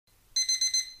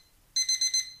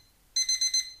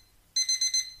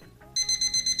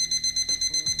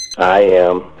I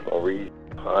am Maurice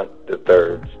Hunt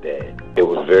III's dad. It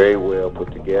was very well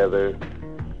put together.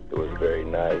 It was very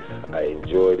nice. I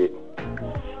enjoyed it.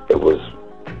 It was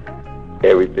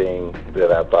everything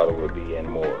that I thought it would be and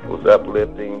more. It was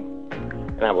uplifting,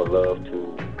 and I would love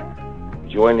to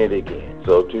join it again.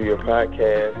 So to your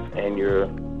podcast and your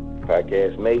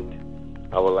podcast mate,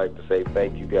 I would like to say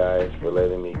thank you guys for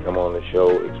letting me come on the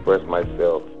show, express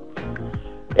myself,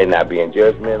 and not being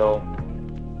judgmental,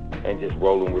 and just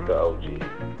rolling with the OG.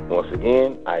 Once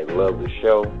again, I love the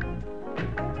show,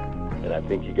 and I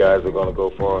think you guys are going to go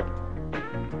far.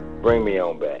 Bring me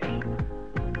on back.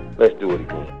 Let's do it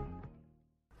again.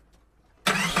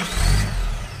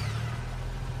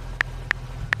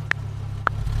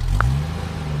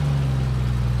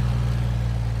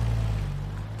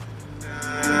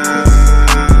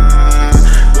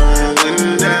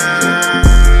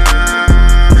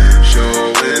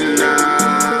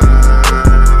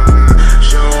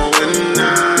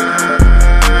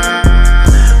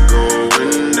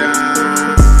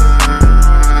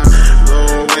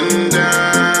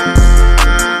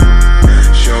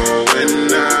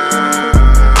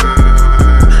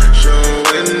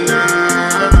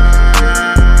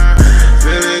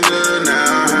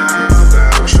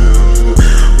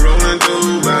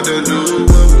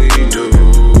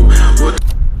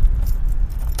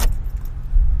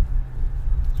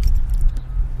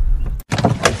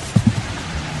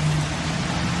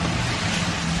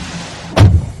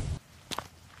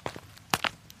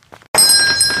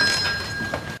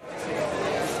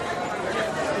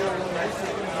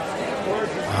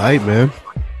 All right, man.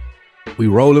 We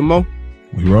rolling, Mo?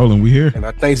 We rolling. We here. And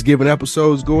our Thanksgiving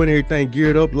episodes going. Everything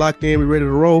geared up, locked in. We ready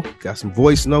to roll. Got some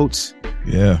voice notes.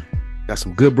 Yeah. Got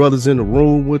some good brothers in the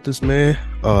room with us, man.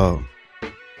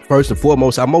 First and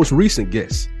foremost, our most recent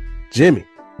guest, Jimmy.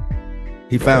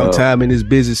 He found time in his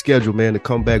busy schedule, man, to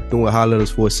come back through and holler at us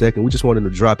for a second. We just wanted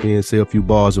to drop in and say a few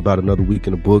bars about another week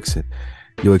in the books and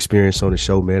your experience on the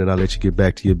show, man. And I'll let you get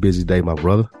back to your busy day, my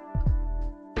brother.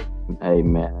 Hey,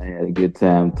 man, I had a good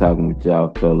time talking with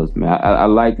y'all fellas, man. I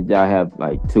like that y'all have,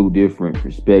 like, two different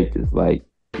perspectives. Like,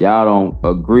 y'all don't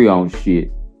agree on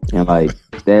shit. And, like,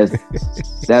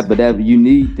 but you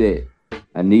need that.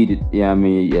 I need it. Yeah, I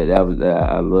mean, yeah, that was,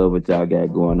 I love what y'all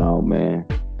got going on, man.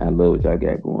 I love what y'all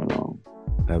got going on.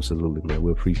 Absolutely, man.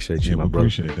 We appreciate you, my brother.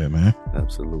 Appreciate that, man.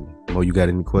 Absolutely. Mo, you got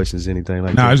any questions, anything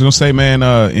like that? Nah, I was going to say, man,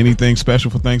 anything special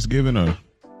for Thanksgiving or?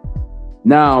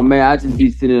 No, man, I just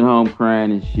be sitting at home crying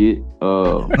and shit.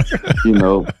 You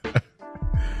know,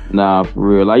 nah, for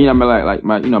real. Like, you know, like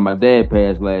my, you know, my dad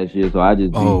passed last year, so I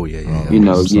just, you know,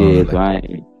 yeah. So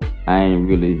I ain't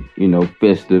really, you know,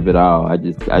 festive at all. I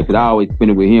always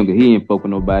spend it with him because he ain't fuck with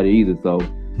nobody either. So,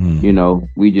 you know,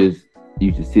 we just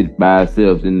used to sit by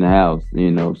ourselves in the house,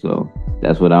 you know. So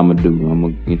that's what I'm gonna do. I'm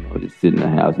gonna, you know, just sit in the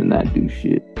house and not do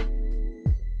shit.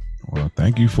 Well,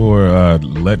 thank you for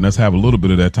letting us have a little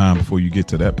bit of that time before you get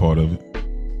to that part of it.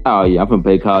 Oh yeah, I'm gonna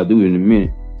play Call of Duty in a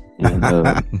minute, and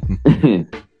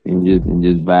and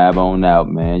just vibe on out,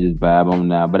 man. Just vibe on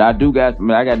out. But I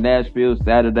got Nashville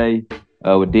Saturday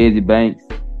with Desi Banks.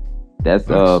 That's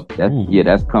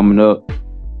coming up,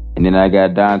 and then I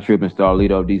got Don Tripp and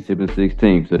Starlito December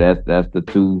 16th. So that's the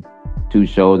two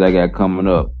shows I got coming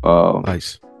up.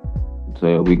 Nice.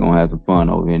 So we're going to have some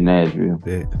fun over here in Nashville.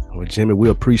 Yeah. Well, Jimmy, we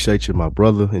appreciate you, my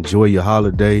brother. Enjoy your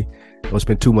holiday. Don't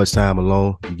spend too much time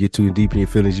alone. You get too deep in your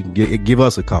feelings, you can give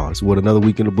us a call. It's what another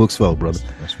week in the books for, brother.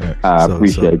 That's right. I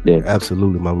appreciate that.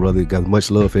 Absolutely, my brother. Got much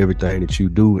love for everything that you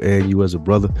do and you as a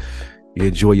brother. You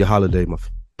enjoy your holiday, my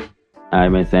friend. All right,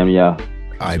 man. Sam, y'all.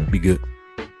 All right, be good.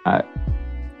 All right.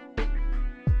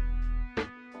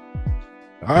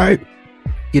 All right.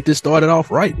 Get this started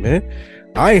off right, man.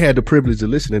 I ain't had the privilege of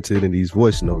listening to any of these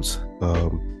voice notes.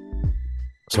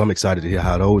 So I'm excited to hear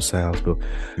how those sounds, but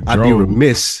I'd be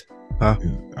remiss. Huh?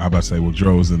 I about to say, well,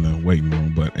 Dro's in the waiting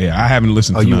room, but yeah, I haven't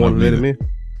listened to none of them. Oh, you want to let him in?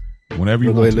 Whenever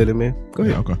you want to. Go ahead, let him in. Go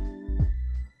ahead. Yeah, okay.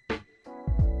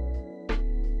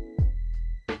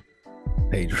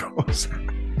 Hey, Dro.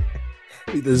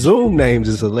 The Zoom names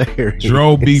is hilarious.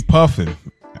 Dro be puffing.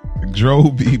 Dro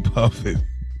be puffing.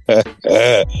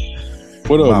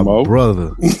 What up, Mo?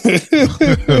 Brother?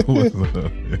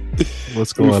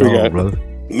 What's going on, brother?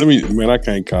 Man, I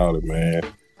can't call it, man.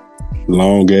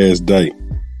 Long ass day.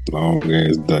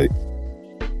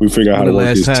 We figure out how to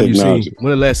work this technology.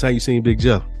 When the last time you seen Big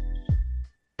Jeff?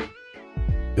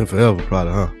 Been forever,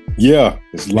 probably, huh? Yeah,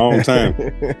 it's a long time.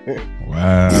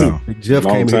 Wow. Big Jeff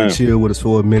came in and chilled with us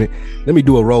for a minute. Let me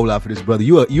do a rollout for this, brother.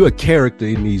 You a character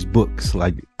in these books.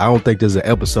 Like, I don't think there's an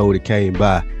episode that came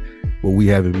by where we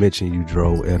haven't mentioned you,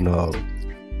 Dro. And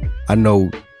I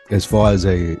know as far as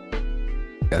a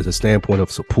as a standpoint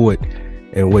of support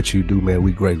and what you do, man,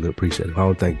 we greatly appreciate it. I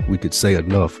don't think we could say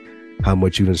enough how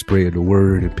much you done spread the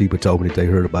word, and people told me that they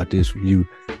heard about this from you.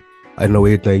 I know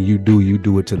everything you do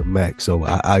it to the max. So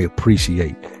I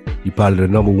appreciate you. Probably the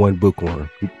number one bookworm.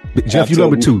 Jeff, you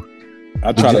number two.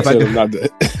 I try to tell them not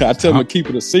to. I tell them to keep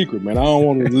it a secret, man. I don't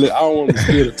want to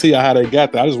spill the tea how they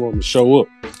got there. I just want them to show up.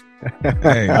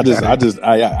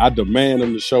 I demand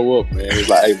them to show up, man. It's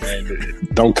like, hey, man,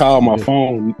 don't call my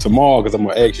phone tomorrow because I'm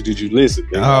gonna ask you, did you listen?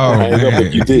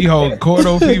 He hold court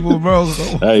on people, bro.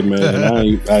 Hey,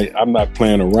 man, I'm not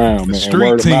playing around, man.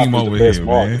 Street team over here,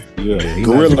 man. Yeah,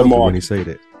 guerrilla market. When he say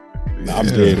that, I'm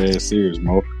dead ass serious,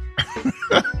 Mo.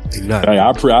 Hey,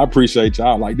 I appreciate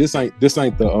y'all. Like this ain't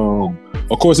the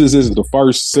of course this isn't the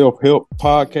first self-help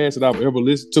podcast that I've ever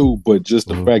listened to, but just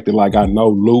the fact that like I know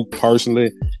Luke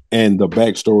personally and the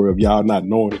backstory of y'all not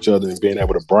knowing each other and being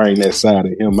able to bring that side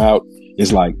of him out,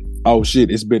 it's like, oh shit,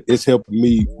 it's helping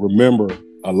me remember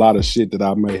a lot of shit that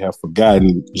I may have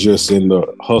forgotten just in the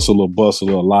hustle or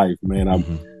bustle of life, man.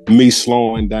 Me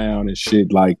slowing down and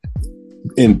shit, like,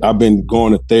 and I've been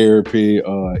going to therapy,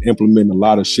 implementing a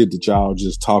lot of shit that y'all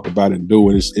just talk about and do.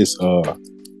 And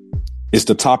it's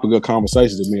the topic of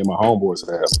conversations that me and my homeboys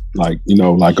have, like, you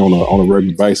know, like on a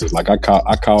regular basis. Like I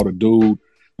called a dude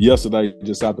yesterday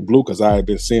just out the blue because I had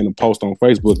been seeing him post on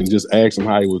Facebook and just asked him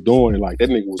how he was doing. And like that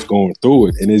nigga was going through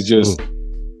it. And it's just,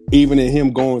 even in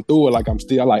him going through it, like I'm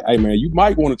still like, hey man, you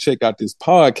might want to check out this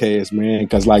podcast, man.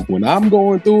 Cause like when I'm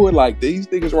going through it, like these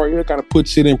niggas right here kind of put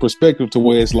shit in perspective to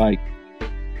where it's like,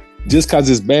 just cause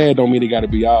it's bad don't mean it gotta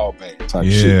be all bad type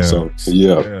shit. So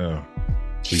yeah.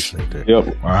 Appreciate that.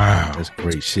 Yep. Wow. That's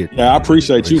great shit. Yeah, I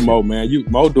appreciate you, Mo, man.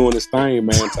 Mo doing this thing,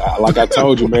 man. Like I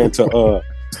told you, man, to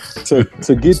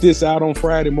get this out on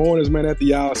Friday mornings, man, after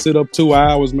y'all sit up 2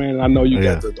 hours, man. And I know you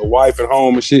got the wife at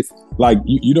home and shit. Like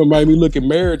you done made me look at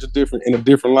marriage in a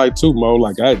different light too, Mo.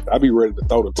 Like I be ready to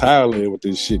throw the towel in with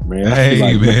this shit, man. Hey,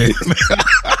 like, man.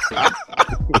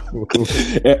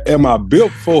 Am I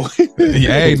built for it?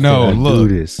 Hey, no, look.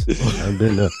 Do this. I've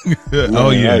been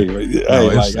oh yeah,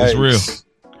 it's real.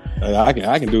 Hey,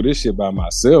 I can do this shit by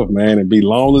myself, man, and be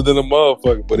lonely than a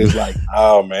motherfucker. But it's like,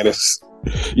 oh man, it's,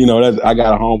 you know, I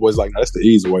got a homeboy. It's like, that's the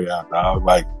easy way out, dog.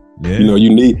 Like, you know,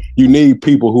 you need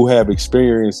people who have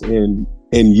experience in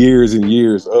years and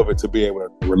years of it to be able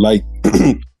to relate.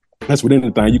 That's with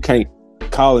anything. You can't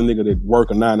call a nigga that work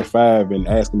a 9 to 5 and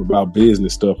ask him about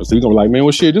business stuff. And so you're gonna be like, man,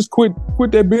 well shit, just quit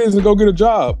that business and go get a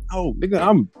job. Oh, nigga,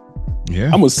 I'm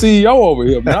a CEO over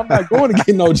here, man. I'm not going to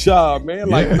get no job, man.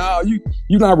 Like, nah, you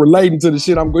not relating to the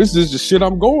shit I'm going. It's just the shit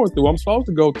I'm going through. I'm supposed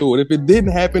to go through it. If it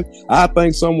didn't happen, I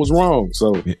think something was wrong.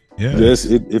 So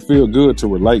it feels good to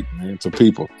relate, man, to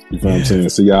people. You know what I'm saying?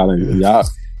 See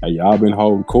y'all been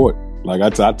holding court. Like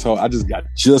I just got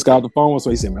off the phone,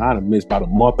 so he said, man, I done missed about a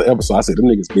month of episode. I said, them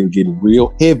niggas been getting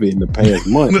real heavy in the past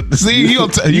month. See, you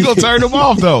gonna turn them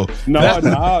off though. No.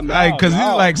 Because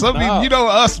like some people, you know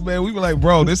us, man, we be like,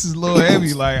 bro, this is a little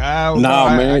heavy. Like,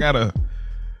 man, I gotta.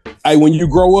 Hey, when you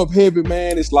grow up heavy,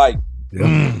 man, it's like,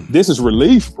 this is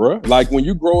relief, bro. Like when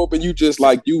you grow up and you just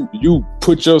like you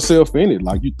put yourself in it,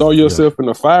 like you throw yourself in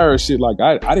the fire and shit. Like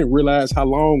I didn't realize how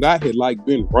long I had like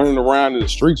been running around in the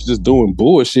streets just doing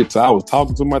bullshit. So I was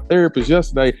talking to my therapist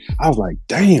yesterday. I was like,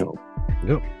 damn,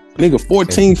 nigga,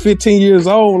 14, 15 years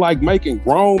old, like making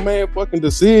grown man fucking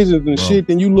decisions and shit.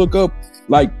 Then you look up,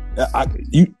 like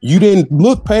you didn't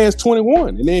look past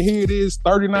 21, and then here it is,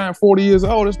 39, 40 years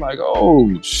old. It's like,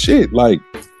 oh shit, like.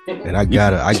 And I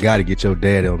gotta get your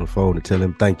dad on the phone to tell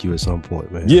him thank you at some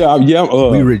point, man. Yeah.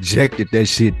 We rejected that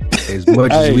shit as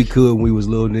much as we could when we was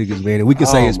little niggas, man. And we can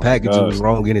say his packaging was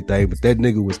wrong, anything, but that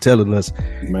nigga was telling us,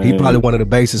 man. He probably one of the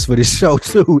basis for this show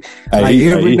too. Like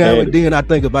every now and then I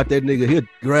think about that nigga. He'll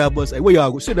grab us, hey, where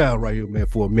y'all go? Sit down right here, man,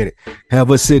 for a minute. Have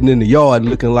us sitting in the yard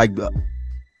looking like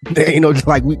you know,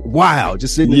 like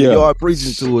just sitting in the yard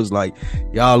preaching to us like,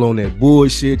 y'all on that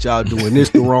bullshit, y'all doing this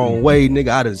the wrong way, nigga.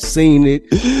 I done seen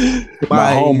it.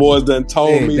 My homeboys done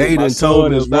told me that my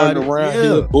son is running around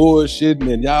here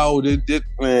bullshitting, and y'all did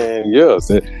man.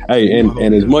 Hey,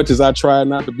 and as much as I try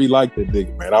not to be like that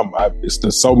nigga, man, it's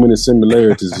just so many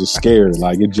similarities. It's scary.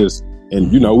 Like it just,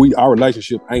 and you know, our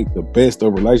relationship ain't the best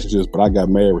of relationships, but I got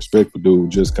mad respect for dude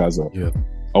just cause of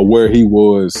where he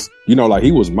was, you know, like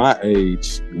he was my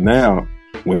age now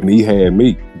when he had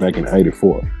me back in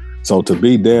 84. So to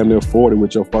be damn near 40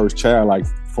 with your first child, like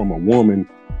from a woman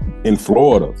in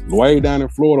Florida, way down in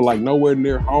Florida, like nowhere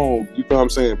near home, you know what I'm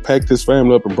saying, packed his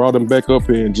family up and brought him back up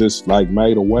here and just like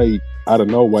made a way out of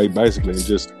no way basically and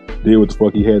just did what the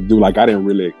fuck he had to do. Like I didn't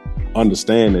really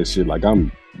understand that shit. Like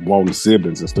I'm wanting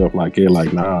siblings and stuff like that.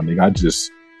 Like, nah, nigga,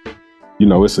 you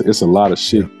know, it's a lot of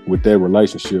shit with that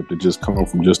relationship that just come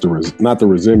from just not the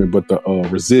resentment, but the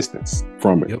resistance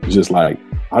from it. Just like,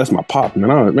 oh, that's my pop, man.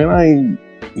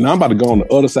 I'm about to go on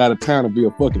the other side of town and be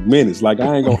a fucking menace. Like,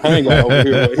 I ain't gonna hang out over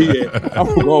here where he at. I'm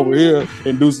gonna go over here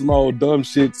and do some old dumb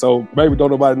shit. So maybe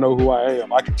don't nobody know who I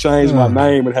am. I can change my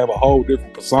name and have a whole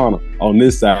different persona on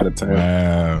this side of town.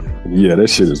 Wow. Yeah, that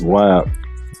shit is wild.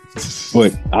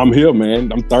 But I'm here,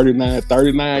 man. I'm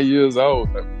 39 years old.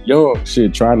 Young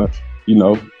shit, trying to, you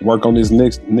know, work on this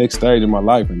next stage of my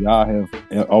life. And y'all have,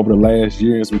 over the last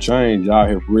year and some change, y'all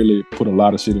have really put a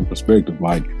lot of shit in perspective.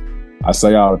 Like, I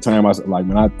say all the time,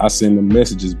 I send them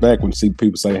messages back when see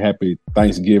people say Happy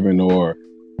Thanksgiving or,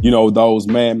 you know, those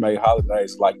man-made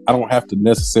holidays. Like, I don't have to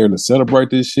necessarily celebrate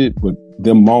this shit, but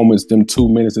them moments, them 2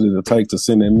 minutes that it'll take to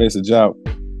send that message out,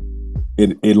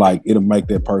 it'll make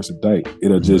that person's day.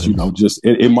 It'll just, you know,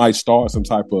 it might start some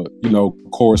type of, you know,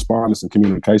 correspondence and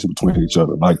communication between each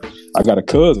other. Like, I got a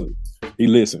cousin, he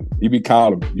listen, he be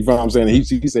calling, you know what I'm saying? He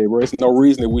said, bro, there's no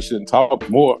reason that we shouldn't talk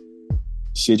more.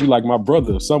 Shit, you like my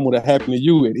brother. If something would have happened to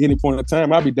you at any point in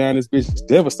time, I'd be down this bitch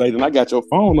devastated. And I got your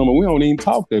phone number. We don't even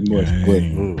talk that much. But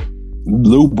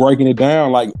Lou breaking it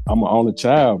down like I'm an only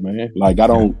child, man. Like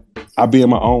I be in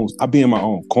my own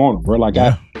corner, bro. Like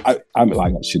I'm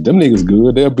like, shit, them niggas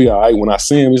good. They'll be all right. When I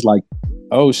see them, it's like,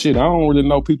 oh shit, I don't really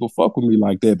know people fuck with me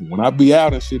like that. But when I be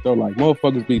out and shit though, like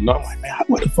motherfuckers be, I'm like, man,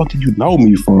 where the fuck did you know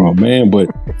me from, man? But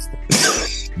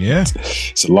yeah,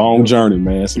 it's a long journey,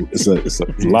 man. It's a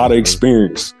lot of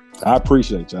experience. I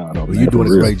appreciate y'all though. Well, you're doing a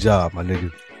great job, my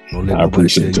nigga. Don't let nobody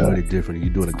say you any different.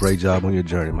 You're doing a great job on your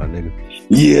journey, my nigga.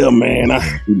 Yeah, man.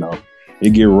 You know, it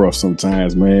get rough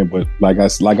sometimes, man. But like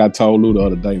I told Lou the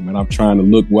other day, man, I'm trying to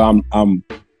look. Well, I'm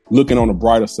looking on the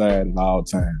brighter side at all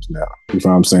times now. You know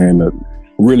what I'm saying?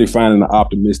 Really finding an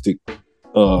optimistic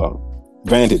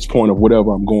vantage point of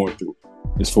whatever I'm going through.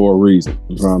 It's for a reason.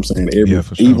 You know what I'm saying?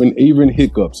 Even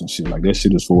hiccups and shit like that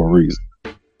shit is for a reason.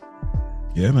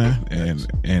 Yeah, man.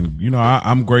 And you know,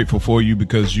 I'm grateful for you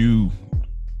because you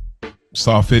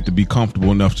saw fit to be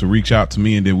comfortable enough to reach out to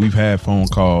me, and then we've had phone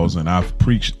calls, and I've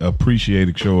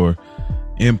appreciated your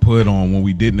input on when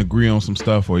we didn't agree on some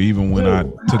stuff, or even when I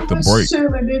took the break. How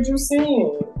much chili did you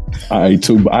send? I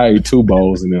ate two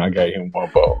bowls, and then I gave him one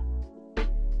bowl.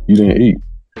 You didn't eat.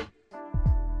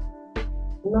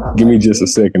 No, give me just a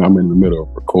second. I'm in the middle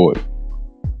of recording.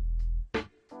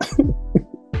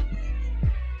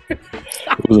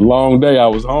 It was a long day. I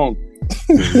was hungry.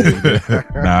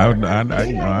 I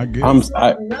guess.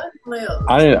 I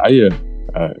didn't.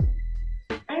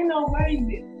 Ain't no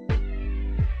way.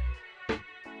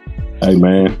 Hey,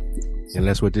 man. And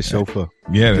that's what this show for.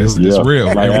 Yeah, it's real.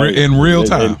 Like, in real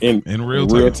time. In real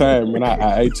time. Man,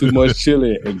 I ate too much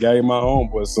chili and gave my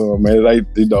homeboy some, man.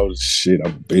 You know, shit,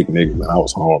 I'm a big nigga, man. I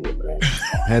was hungry, man.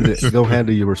 Go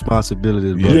handle your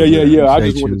responsibilities, bro. Yeah. I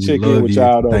just want to check in with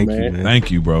y'all, though, man. Thank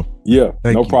you, bro. Yeah,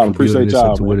 no problem. Appreciate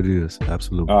y'all, man. What it is.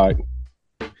 Absolutely. All right.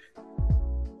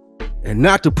 And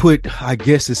not to put, I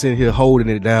guess it's in here holding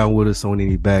it down with us on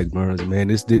any backburners, man.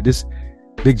 This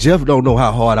Big Jeff don't know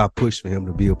how hard I pushed for him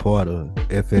to be a part of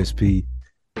FSP.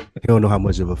 He don't know how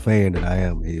much of a fan that I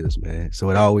am his, man. So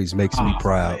it always makes me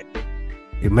proud. Man.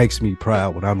 It makes me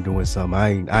proud when I'm doing something.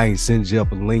 I ain't send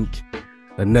Jeff a link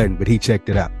or nothing, but he checked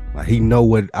it out. Like, he know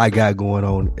what I got going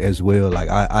on as well. Like,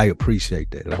 I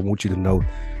appreciate that. And I want you to know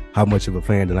how much of a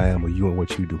fan that I am of you and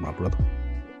what you do, my brother.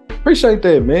 Appreciate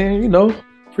that, man. You know,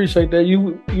 appreciate that.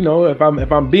 You know, if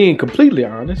I'm being completely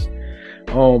honest,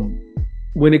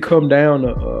 when it come down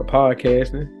to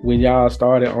podcasting, when y'all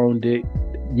started on deck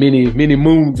many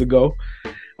moons ago,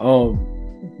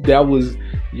 that was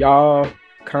y'all,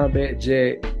 Combat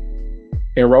Jack,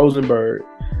 and Rosenberg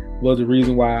was the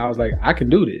reason why I was like, I can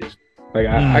do this. Like,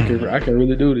 I can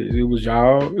really do this. It was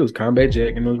y'all, it was Combat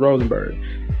Jack, and it was Rosenberg.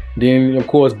 Then, of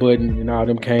course, Budden and all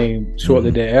them came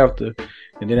shortly thereafter.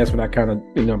 And then that's when I kind of,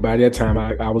 you know, by that time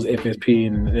I was FSP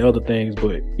and the other things.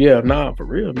 But yeah, for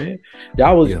real, man.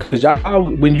 Y'all was, because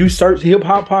y'all, when you search hip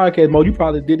hop podcast, Mo, you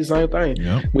probably did the same thing.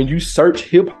 Yeah. When you search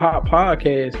hip hop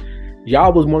podcast,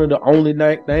 y'all was one of the only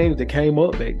names that came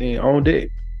up back then on deck.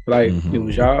 Like, it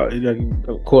was y'all,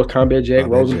 of course, Combat Jack,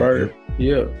 Rosenberg.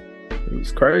 Yeah. It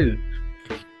was crazy.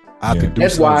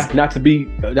 That's why, not to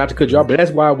cut you off, but that's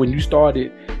why when you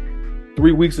started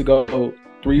 3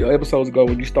 episodes ago,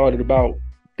 when you started about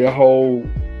the whole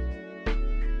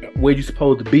where you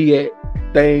supposed to be at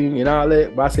thing and all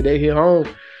that, but I said they hit home,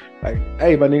 like,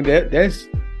 hey, my nigga, that's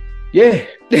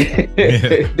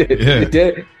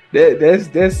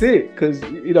that's it. Because,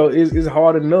 you know, it's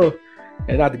hard enough,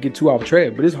 and not to get too off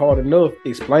track, but it's hard enough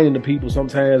explaining to people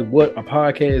sometimes what a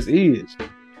podcast is.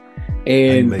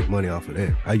 And how you make money off of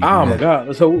that? How you my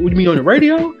God! So what do you mean on the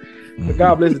radio?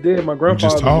 God bless his dead. My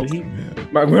grandfather.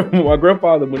 My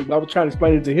grandfather. When I was trying to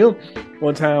explain it to him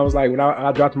one time, I was like, when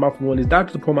I dropped him off from one of his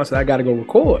doctor's appointments, I said I got to go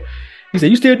record. He said,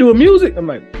 "You still doing music?" I'm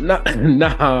like, "Nah."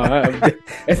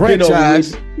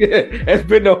 Franchise. That's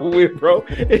been over with, bro.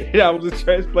 And I was just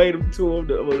translating to him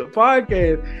the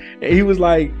podcast, and he was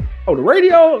like, "Oh, the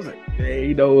radio." I was like, "Hey,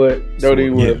 you know what? Don't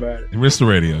even worry about it." It's the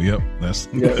radio. Yep, that's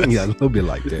yeah, a little bit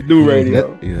like that. New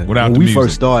radio. Without when we music.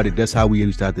 first started, that's how we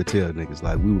used to have to tell niggas.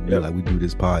 Like we would be like, we do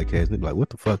this podcast, and they'd be like,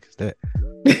 "What the fuck is that?"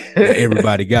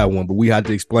 Everybody got one, but we had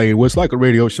to explain. Well, it's like a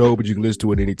radio show, but you can listen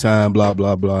to it anytime. Blah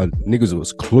blah blah. Niggas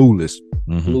was clueless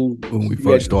when we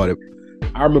first started.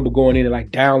 I remember going in and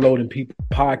like downloading people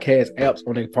podcast apps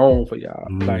on their phone for y'all.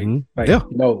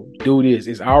 No, do this.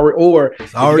 It's already there.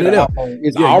 It's already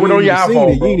on your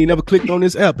iPhone. You ain't never clicked on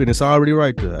this app, and it's already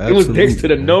right there. Absolutely. It was next to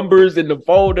the numbers in the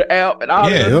folder app and all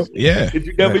that. Yeah. If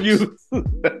you never use.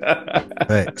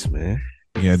 Facts, man.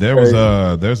 Yeah, there's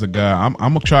a guy. I'm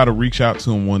gonna try to reach out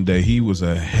to him one day. He was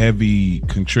a heavy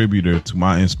contributor to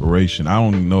my inspiration. I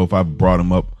don't even know if I brought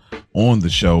him up on the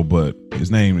show, but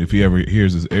his name, if he ever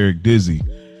hears, is Eric Dizzy.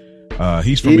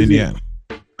 He's from Indiana.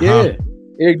 Yeah,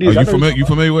 Eric Dizzy. You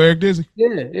familiar with Eric Dizzy?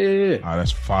 Yeah. Oh,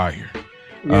 that's fire.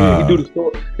 Yeah, he do the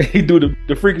story. He do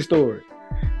the freaky story.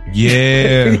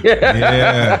 Yeah. He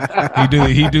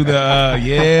do the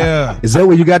yeah. Is that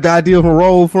where you got the idea for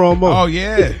Roll from? Oh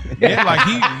yeah.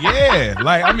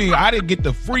 Like I mean, I didn't get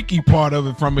the freaky part of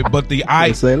it from it, but the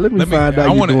let me find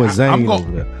out you doing Zane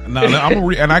over there.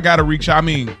 And I gotta reach. I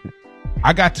mean,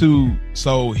 I got to.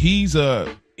 So they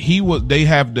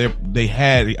had.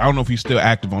 I don't know if he's still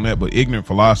active on that, but Ignorant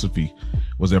Philosophy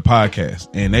was their podcast,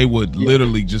 and they would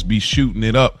literally just be shooting,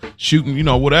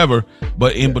 whatever.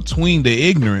 But in between the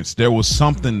ignorance, there was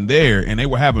something there, and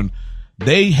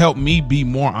they helped me be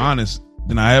more honest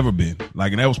than I ever been.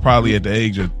 Like, and that was probably at the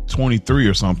age of 23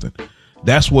 or something.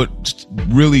 That's what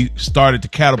really started to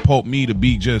catapult me to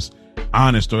be just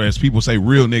honest, or as people say,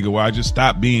 real nigga, where I just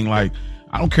stopped being like,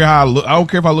 I don't care how I look. I don't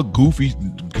care if I look goofy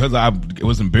because I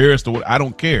was embarrassed or what. I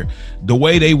don't care. The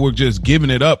way they were just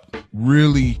giving it up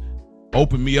really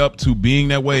opened me up to being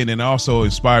that way, and then also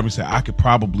inspired me to say I could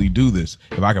probably do this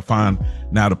if I could find.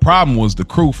 Now the problem was the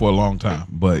crew for a long time,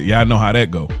 but yeah, I know how that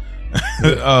go.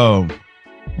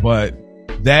 But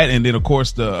that, and then of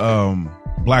course the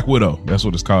Black Widow, that's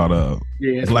what it's called.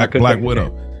 Black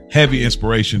Widow, heavy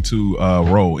inspiration to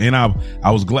Roll, and I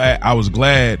was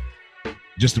glad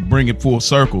just to bring it full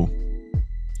circle.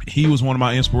 He was one of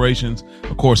my inspirations.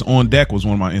 Of course, On Deck was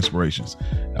one of my inspirations.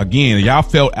 Again, y'all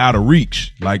felt out of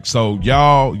reach. Like, so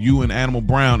you and Animal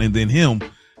Brown, and then him,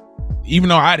 even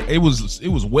though it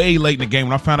was way late in the game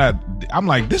when I found out, I'm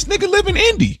like, this nigga live in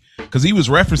Indy. Cause he was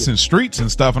referencing streets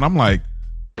and stuff. And I'm like,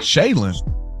 Shaylin,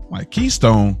 like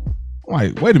Keystone. I'm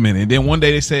like, wait a minute. And then one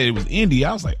day they said it was Indy.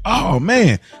 I was like, oh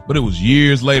man. But it was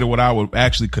years later when I would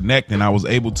actually connect, and I was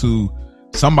able to,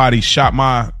 somebody shot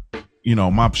my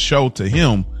show to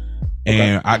him,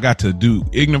 and I got to do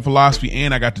Ignorant Philosophy,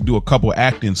 and I got to do a couple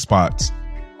acting spots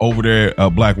over there,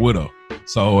 Black Widow.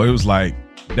 So it was like,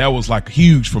 that was like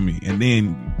huge for me. And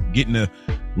then getting to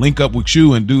link up with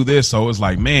you and do this. So it's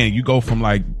like, man, you go from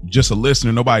like just a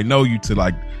listener, nobody know you, to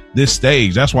like this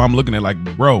stage. That's why I'm looking at like,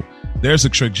 bro, there's a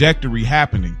trajectory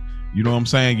happening. You know what I'm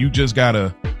saying? You just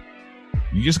gotta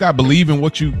believe in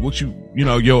what you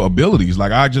your abilities.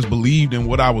 Like, I just believed in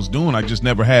what I was doing. I just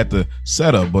never had the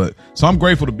setup. But so I'm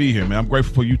grateful to be here, man. I'm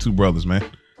grateful for you two brothers, man,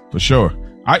 for sure.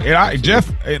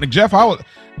 Jeff,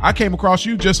 I came across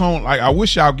you just on, like, I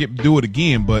wish y'all get to do it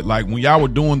again, but like when y'all were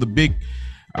doing the big,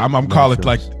 I'm calling it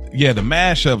like, yeah, the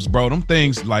mashups, bro. Them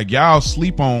things, like, y'all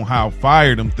sleep on how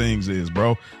fire them things is,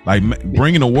 bro. Like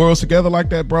bringing the worlds together like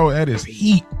that, bro. That is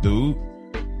heat, dude.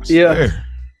 Yeah,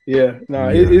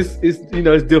 it's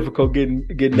it's difficult getting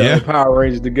the Power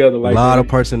Rangers together. Like, a lot of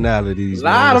personalities.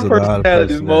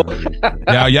 Mo.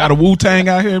 Y'all the Wu-Tang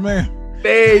out here, man.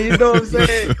 Man, you know what I'm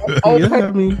saying?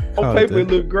 On paper it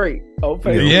look great. On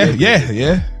paper,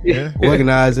 yeah.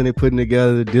 Organizing it, putting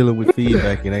together, dealing with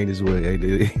feedback, it ain't his way.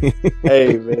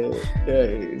 Hey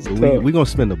man, so we gonna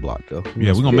spin the block though.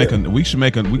 Yeah, we gonna make a new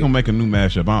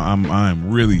mashup.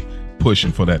 I'm really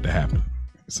pushing for that to happen.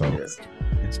 So.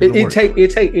 It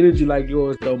take energy like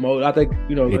yours though, Mo. I think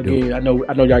again. I know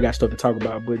y'all got stuff to talk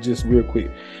about, but just real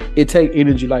quick, it take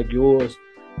energy like yours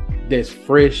that's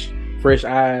fresh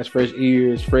eyes, fresh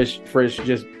ears, fresh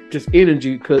just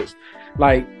energy. Cause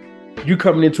like you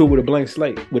coming into it with a blank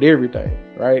slate with everything,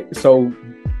 right? So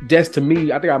that's, to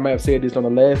me, I think I might have said this on the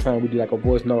last time we did like a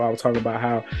voice note. I was talking about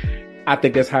how I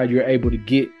think that's how you're able to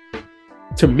get,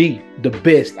 to me, the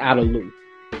best out of Lou.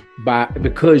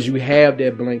 because you have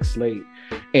that blank slate,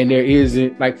 and there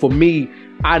isn't, like, for me,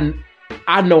 I don't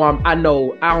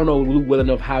know Lou well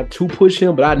enough how to push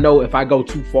him, but I know if I go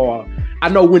too far, I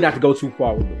know when not to go too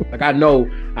far with Lou. Like, I know,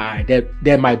 all right,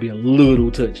 that might be a little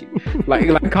touchy.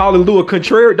 Like calling Lou a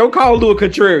contrarian. Don't call Lou a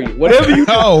contrarian. Whatever you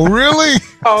do. Oh, really?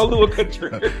 Call Lou a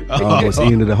contrarian. Almost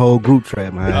into the whole group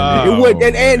trap, man. It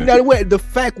wasn't, and the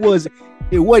fact was,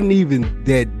 it wasn't even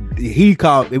that he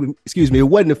called. It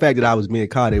wasn't the fact that I was being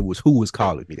called. It was who was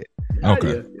calling me that.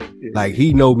 Okay. Yeah. Like,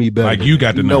 he know me better. Like, you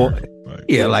got to know.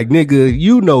 Yeah, like, nigga,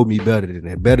 you know me better than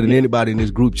that, better than anybody in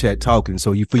this group chat talking.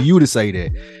 So for you to say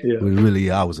that, was really,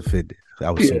 I was offended.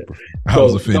 I was super. I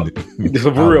was offended. It's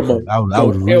a real moment. I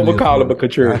was really ever call him a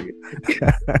contrarian.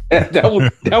 that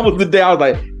was the day I was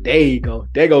like, there you go.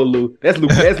 There go Lou. That's Lou.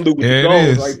 That's Lou with the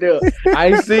goals right there. I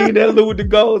ain't seen that Lou with the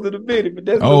goals in a minute, but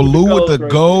that's Lou with the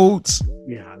goals.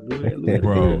 Yeah, Lou.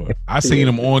 Bro, I seen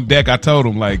him on deck. I told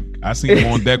him, like, I seen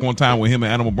him on deck one time when him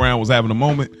and Animal Brown was having a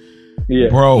moment. Yeah,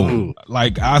 bro,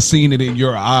 like, I seen it in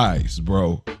your eyes,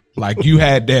 bro. Like, you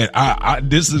had that.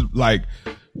 This is like,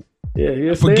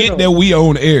 forget that we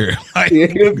on air. Like,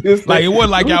 like, it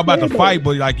wasn't like y'all about to fight,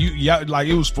 but like like,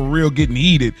 it was for real getting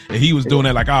heated, and he was doing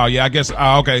that. Like, oh yeah, I guess,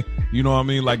 okay, you know what I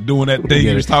mean? Like, doing that thing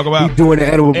you was talking about. He's doing the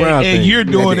Animal Brown thing, and you're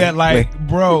doing that, like,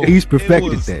 bro. He's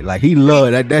perfected that. Like, he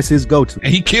loved that. That's his go-to,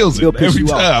 and he kills it every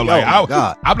time. Like,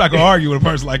 I'm not gonna argue with a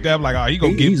person like that. I'm like, oh, he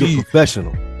gonna get me. He's a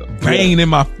professional. Pain in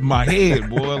my head,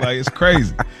 boy. Like, it's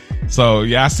crazy. So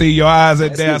yeah, I see your eyes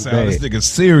at that. I say, this nigga's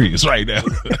serious right now.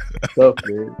 Tough,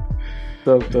 man.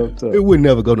 Tough. It would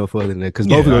never go no further than that, because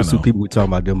both of those two people we talking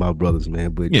about, them my brothers, man.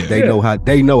 But they know how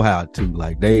to,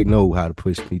 like, they know how to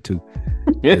push me too.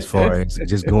 As far as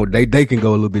just going, they can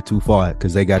go a little bit too far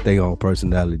because they got their own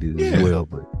personalities as well.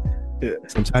 But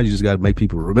sometimes you just got to make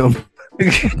people remember. You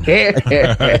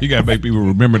gotta make people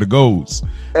remember the goals.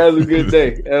 That was a good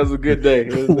day.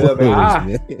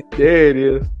 There it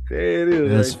is.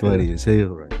 That's right, funny as hell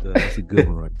right there. That's a good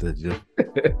one right there, Joe.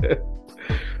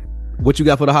 What you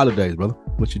got for the holidays, brother?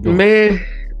 What you doing? Man,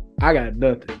 I got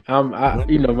nothing.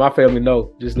 My family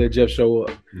know. Just let Jeff show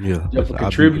up. Yeah. Jeff will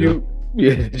contribute.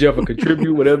 Yeah, Jeff will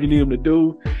contribute whatever you need him to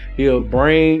do. He'll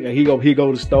bring, and he go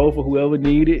to the stove for whoever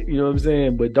need it. You know what I'm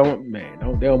saying? But they don't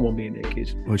want me in that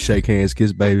kitchen. Or shake hands,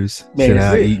 kiss babies, sit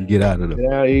down, eat, and get out of there. Sit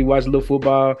down, eat, watch a little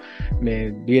football.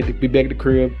 Man, be back at the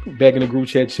crib, back in the group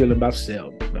chat, chilling about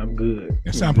 7. I'm good.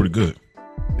 That sounds pretty good.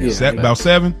 Yeah, about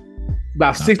 7?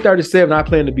 About 6:37. I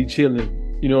plan to be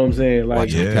chilling. You know what I'm saying? Like,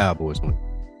 watching the Cowboys, man.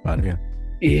 Right here.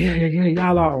 Yeah.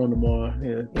 Y'all are on tomorrow.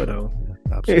 Yeah, whatever.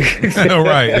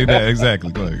 Right,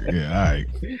 exactly. Yeah, all right.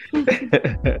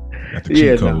 Got the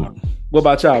cheat code. No. What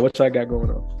about y'all? What y'all got going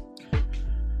on?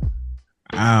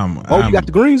 You got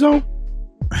the greens on?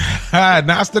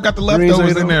 I still got the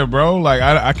leftovers in there, bro. Like,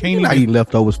 I can't even eat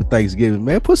leftovers for Thanksgiving,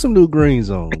 man. Put some new greens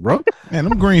on, bro. Man,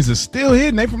 them greens are still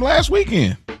hitting. They from last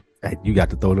weekend. Hey, you got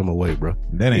to throw them away, bro.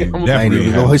 That ain't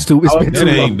definitely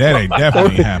happening. That ain't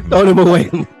definitely happening. Throw them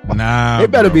away. Nah, they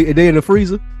better be. Are they in the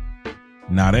freezer?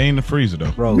 Nah, they ain't in the freezer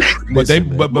though, bro. But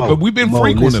we've been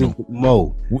frequenting them.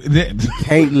 Mo, you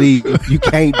can't leave. You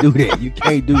can't do that. You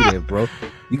can't do that, bro.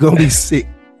 You're gonna be sick.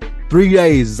 3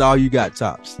 days is all you got,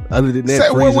 tops. Other than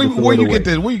that, where you get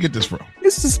this? Where you get this from?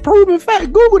 This is proven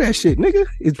fact. Google that shit, nigga.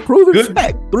 It's proven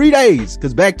fact. 3 days,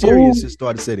 because bacteria just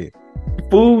started setting.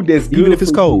 Food that's good, even if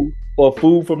it's cold, or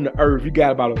food from the earth, you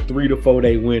got about a 3 to 4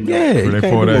 day window. Yeah, you can't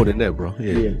do more than that, bro.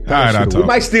 Yeah. All right, it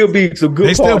might still be some good.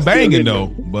 They still banging though,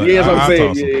 but yeah, that's what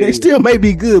I'm saying. They still may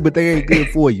be good, but they ain't good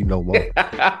for you no more.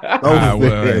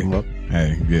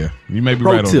 Hey, yeah, you may be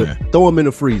Pro right tip, on that. Throw them in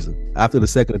the freezer. After the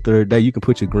second or third day, you can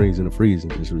put your greens in the freezer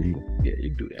and just reheat them. Yeah,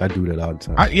 you can do that. I do that all the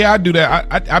time. I do that.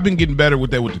 I've been getting better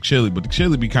with that with the chili, but the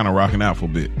chili be kind of rocking out for a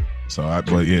bit. So that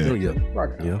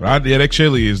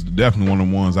chili is definitely one of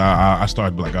the ones I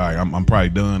started like, all right, I'm probably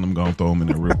done. I'm gonna throw them in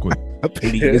there real quick. I've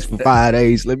been eating this for 5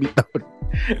 days. Let me throw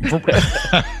it.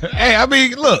 Hey, I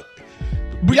mean, look,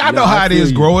 y'all know how it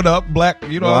is growing up black.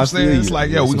 You know what I'm saying? It's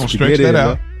like, we're gonna stretch that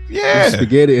out. Yeah,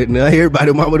 spaghetti. Now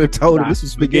everybody mama would have told him this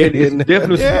was spaghetti. It's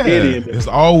definitely spaghetti. In there. It's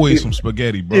always some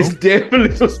spaghetti, bro. It's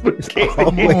definitely some spaghetti.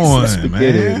 Come on,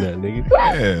 man.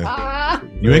 Yeah,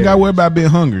 you ain't got to worry about being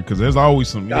hungry because there's always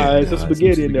some. It's some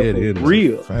spaghetti in there. For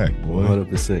real. Fact, boy.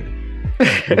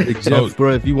 100%. Jeff,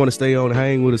 bro, if you want to stay on,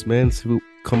 hang with us, man. So we'll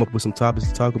come up with some topics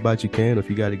to talk about. You can. If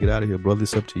you got to get out of here, brother,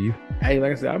 it's up to you. Hey,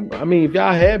 like I said, I mean, if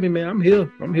y'all have me, man, I'm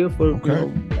here. I'm here for. Okay.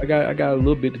 I got a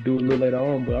little bit to do a little later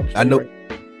on, but I know.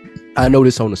 I know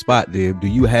this on the spot, Deb. Do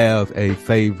you have a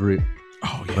favorite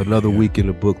another week in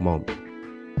the book moment?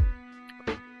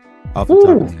 Off the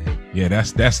top of the head. Yeah,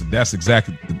 that's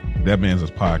exactly that man's a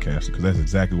podcaster, because that's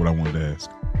exactly what I wanted to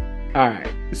ask. All right.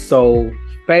 So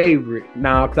favorite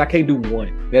now, because I can't do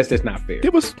one. That's just not fair.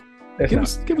 Give us. I give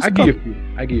you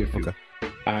a few. Okay.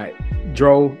 All right,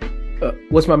 Dro.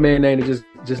 What's my man name that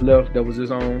just left? That was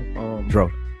his own. Dro.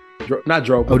 Not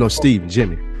Dro. Oh no, Steve.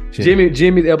 Jimmy.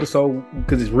 Jimmy's episode,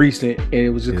 because it's recent and it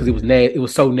was just because it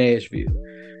was so Nashville.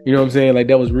 You know what I'm saying? Like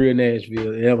that was real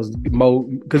Nashville. And that was Mo,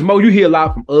 because Mo, you hear a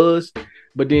lot from us,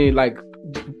 but then like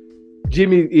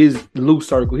Jimmy is the loose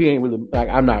circle. He ain't really like,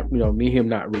 I'm not, me and him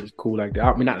not really cool like that.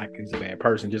 I mean, not like he's a bad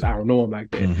person, just I don't know him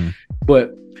like that. Mm-hmm.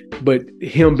 But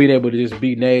him being able to just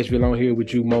be Nashville on here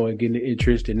with you, Mo, and getting the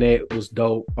interest in that was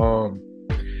dope.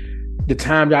 The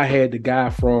time I had the guy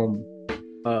from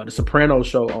the Sopranos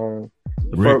show on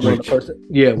the first,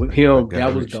 with him,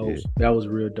 that was dope. That was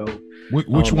real dope.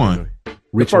 Which one?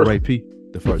 Rich and Ray P.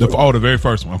 The first one. The very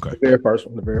first one. Okay. The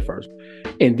very first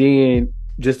one. And then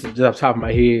just off the top of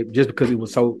my head, just because it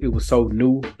was so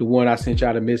new, the one I sent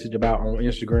y'all a message about on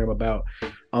Instagram about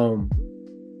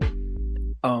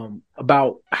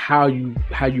how you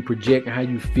project and how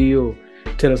you feel,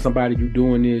 telling somebody you're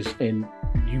doing this and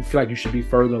you feel like you should be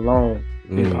further along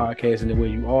in podcasting than where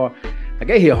you are.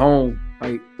 Like I hit home.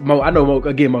 Like Mo, I know Mo,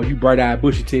 again, Mo, you bright-eyed,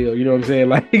 bushy-tailed, you know what I'm saying?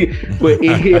 Like, but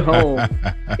it hit home.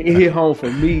 It hit home for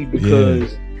me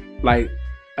because, like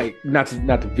not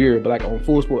to veer, but like on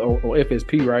Full Sport, on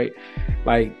FSP, right?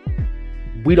 Like,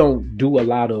 we don't do a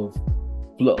lot of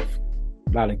fluff,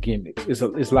 a lot of gimmicks. It's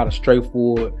a lot of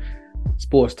straightforward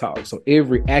sports talk. So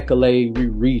every accolade we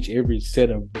reach, every set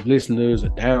of listeners or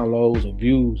downloads or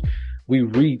views we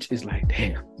reach is like,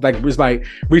 damn. It's like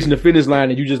reaching the finish line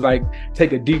and you just like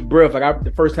take a deep breath. Like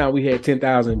the first time we had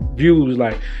 10,000 views,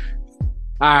 like,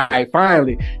 all right,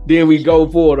 finally. Then we go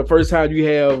for the first time you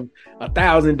have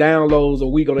 1,000 downloads a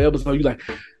week on the episode. You like,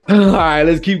 all right,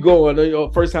 let's keep going.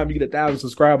 First time you get 1,000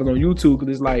 subscribers on YouTube,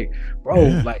 because it's like, bro,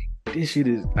 like this shit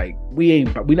is like we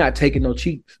not taking no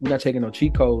cheats. We're not taking no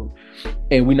cheat codes,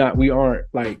 and we aren't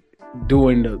like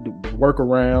doing the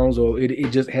workarounds, or it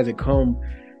just hasn't come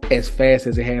as fast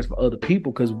as it has for other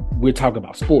people, because we're talking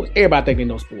about sports. Everybody thinking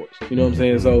no sports. You know what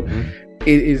I'm saying? So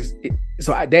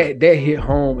that hit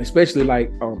home, especially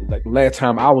like last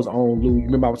time I was on Lou. You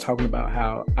remember I was talking about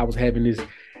how I was having this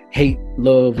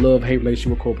love hate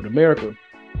relationship with corporate America.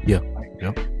 Yeah.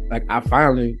 Like I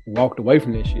finally walked away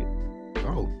from that shit.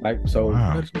 Oh, like so.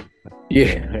 Wow.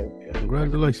 Yeah.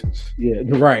 Congratulations. Yeah,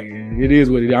 right. It is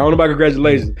what it is. I don't know about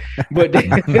congratulations, but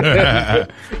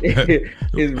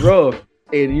it's rough.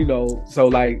 And so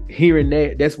like hearing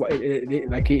that's why it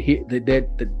hit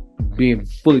that being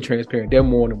fully transparent. That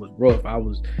morning was rough. I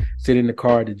was sitting in the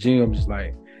car at the gym, just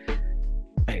like,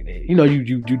 hey, you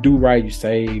do right, you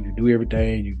save, you do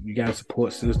everything, you got a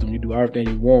support system, you do everything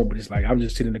you want, but it's like I'm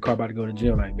just sitting in the car about to go to the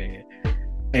gym, like, man,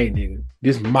 hey nigga,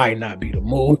 this might not be the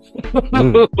move.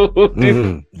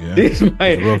 This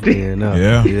might not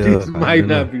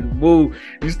be the move.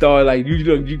 You start like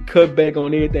you cut back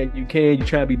on everything you can. You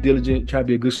try to be diligent, try to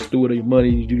be a good steward of your money.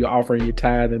 You do your offering, your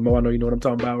tithe, and more. I know you know what I'm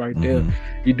talking about right there.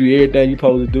 You do everything you're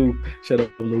supposed to do. Shut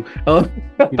up, Lou.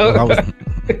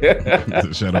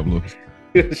 Shut up, Lou.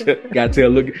 Gotta tell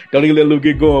Luke. Don't even let Luke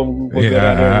get going.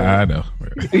 I know.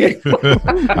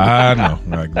 I know.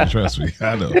 Like, trust me,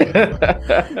 I know.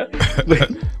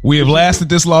 We have lasted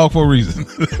this long for a reason.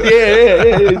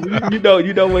 Yeah.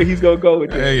 You know where he's gonna go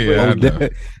with that. Yeah.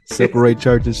 Separate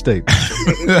church and state.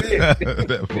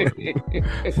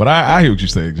 But I hear what you're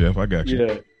saying, Jeff. I got you.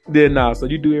 Yeah. Then so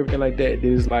you do everything like that.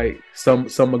 Then it's like some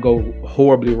will go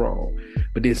horribly wrong,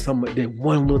 but then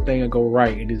one little thing will go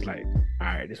right, and it's like, all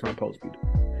right, this is what I'm supposed to be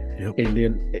doing. Yep. And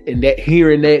then that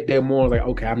hearing that more like,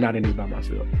 okay, I'm not in this by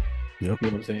myself. Yep. You know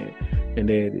what I'm saying? And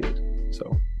there it is.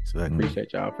 So I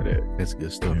appreciate y'all for that. That's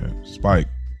good stuff. Yeah. Spike,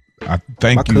 I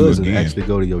thank you again. My cousin actually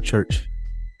go to your church.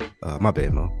 My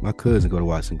bad, Mo. My cousin go to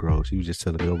Watson Grove. She was just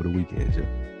telling me over the weekend.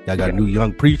 Y'all got a new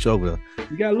young preacher over there.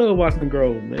 You got love Watson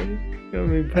Grove, man. You know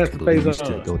what I mean? Pastor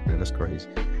Faison. Go there. That's crazy.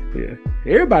 Yeah.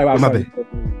 Everybody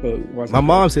My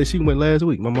mom said she went last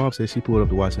week. My mom said she pulled up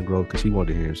to Watson Grove because she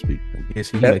wanted to hear him speak. I guess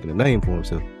he's making a name for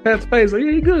himself. Pastor Faison,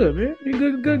 yeah, he good, man. He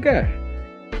good guy.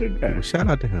 Good guy. Well, shout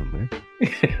out to him, man.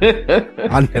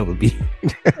 I'll never be.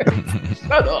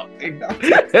 Shut up.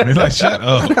 He's like, shut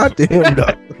up. Shout out to him,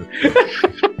 though.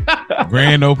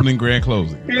 Grand opening, grand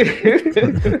closing.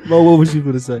 Mo, what was you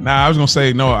going to say? I was going to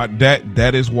say, no,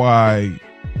 that is why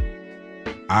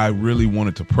I really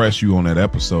wanted to press you on that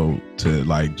episode to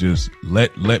like just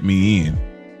let me in,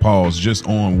 pause, just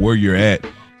on where you're at.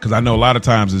 Because I know a lot of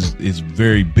times it's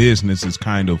very business. It's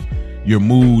kind of your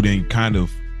mood and kind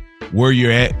of where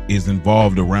you're at is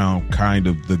involved around kind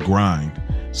of the grind.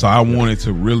 So I wanted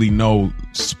to really know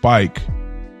Spike,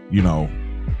 you know,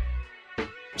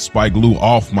 Spike Lou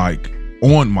off mic,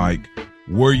 on mic,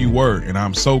 where you were. And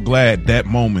I'm so glad that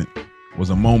moment was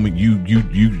a moment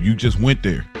you just went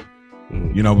there.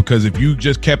 You know, because if you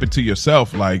just kept it to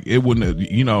yourself, like it wouldn't have,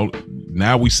 you know,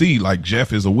 now we see like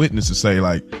Jeff is a witness to say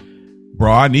like,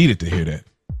 bro, I needed to hear that.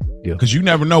 Because you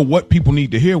never know what people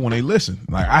need to hear when they listen.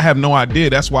 Like, I have no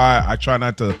idea. That's why I try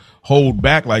not to hold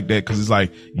back like that. Because it's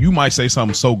like, you might say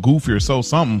something so goofy or so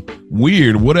something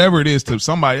weird, whatever it is to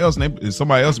somebody else. And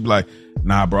somebody else be like,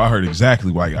 nah, bro, I heard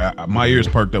exactly why. My ears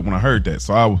perked up when I heard that.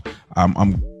 So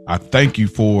I thank you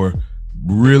for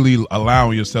really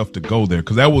allowing yourself to go there.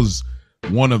 Because that was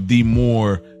one of the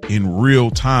more in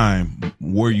real time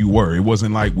where you were. It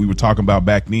wasn't like we were talking about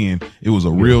back then. It was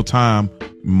a real time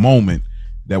moment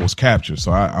that was captured.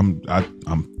 So I'm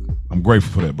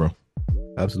grateful for that, bro.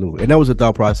 Absolutely. And that was the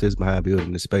thought process behind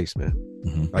building this space, man.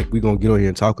 Like, we're gonna get on here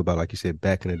and talk about, like you said,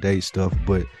 back in the day stuff,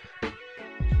 but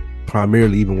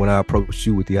primarily, even when I approached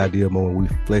you with the idea more and we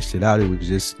fleshed it out, it was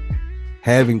just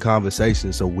having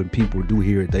conversations. So when people do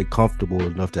hear it, they comfortable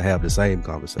enough to have the same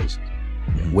conversations.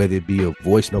 Whether it be a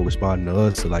voice note responding to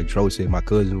us, or like Tro said, my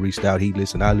cousin reached out, he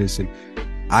listened, I listened.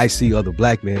 I see other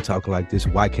black men talking like this.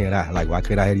 Why can't I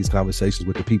have these conversations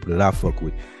with the people that I fuck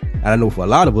with? And I know for a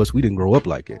lot of us, we didn't grow up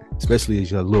like it, especially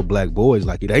as little black boys.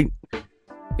 Like, it ain't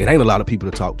a lot of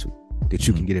people to talk to that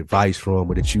you can get advice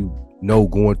from, or that you know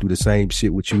going through the same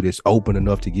shit with you, that's open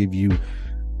enough to give you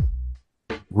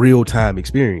real time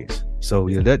experience. So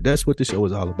yeah, that's what the show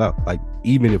is all about. Like,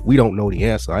 even if we don't know the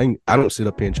answer, I don't sit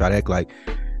up here and try to act like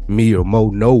me or Mo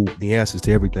know the answers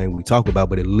to everything we talk about,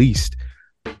 but at least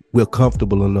we're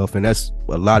comfortable enough. And that's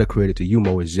a lot of credit to you,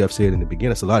 Mo, as Jeff said in the beginning.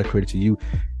 That's a lot of credit to you.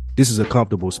 This is a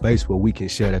comfortable space where we can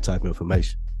share that type of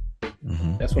information.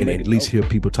 That's what, and at least hear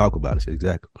people talk about it.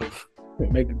 Exactly.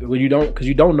 Because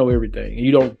you don't know everything, and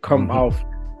you don't come off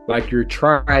like you're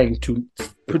trying to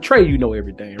portray you know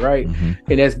everything, right?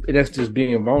 And that's just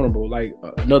being vulnerable. Like,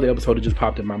 another episode that just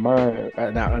popped in my mind,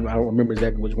 and I don't remember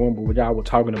exactly which one, but y'all were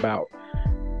talking about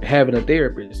having a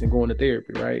therapist and going to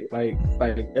therapy, right? Like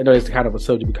I know it's kind of a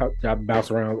subject I've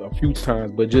bounced around a few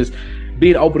times, but just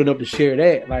being open enough to share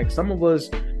that. Like,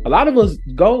 a lot of us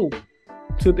go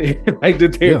to the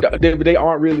therapy, but they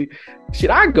aren't really. Should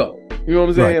I go? You know what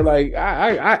I'm saying? Right. Like,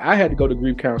 I had to go to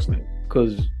grief counseling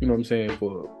because, you know what I'm saying,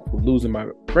 for losing my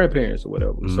grandparents or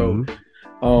whatever. So,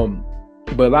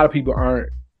 but a lot of people aren't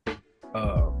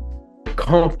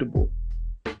comfortable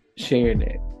sharing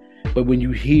that. But when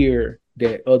you hear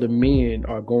that other men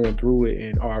are going through it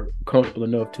and are comfortable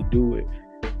enough to do it,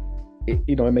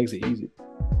 it makes it easy.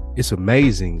 It's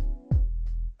amazing,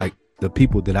 like, the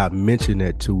people that I mentioned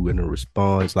that to in the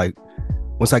response. Like,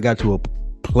 once I got to a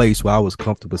place where I was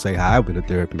comfortable to say, hi, I've been to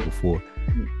therapy before,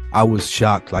 I was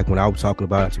shocked. Like, when I was talking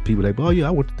about it to people, they go, oh yeah,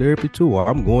 I went to therapy too, or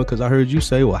I'm going because I heard you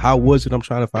say, or how was it? I'm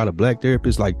trying to find a black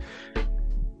therapist. Like,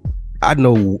 I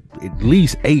know at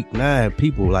least 8-9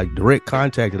 people, like, direct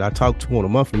contact that I talk to on a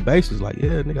monthly basis. Like,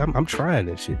 yeah, nigga, I'm trying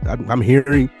this shit. I'm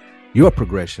hearing your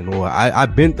progression, or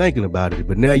I've been thinking about it,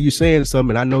 but now you're saying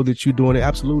something, and I know that you're doing it.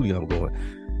 Absolutely, I'm going.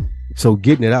 So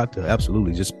getting it out there,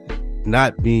 absolutely. Just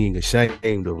not being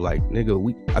ashamed of, like,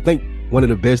 nigga, I think one of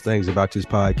the best things about this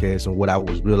podcast and what I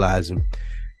was realizing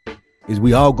is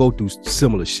we all go through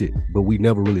similar shit, but we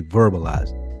never really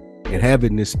verbalize it. And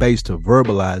having this space to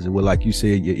verbalize it, where, like you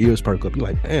said, your ears perk up. You're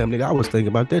like, damn, nigga, I was thinking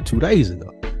about that 2 days ago.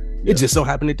 It just so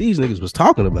happened that these niggas was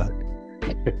talking about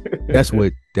it. That's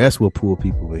what pull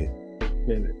people in.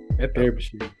 Man, that therapy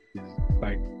shit is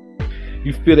like,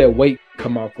 you feel that weight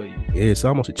come off of you. Yeah, it's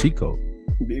almost a cheat code.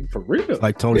 For real. It's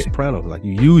like Tony Soprano. Like,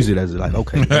 you use it as like,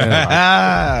 okay,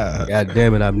 man, God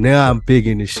damn it, I'm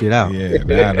figuring this shit out.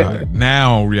 Yeah,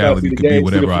 now reality can be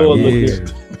whatever I want.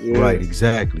 Yeah. Right,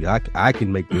 exactly. I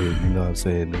can make the, you know what I'm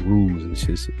saying, the rules and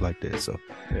shit like that. So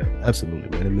absolutely,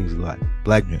 man, it means a lot.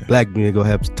 Black men go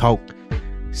have to talk,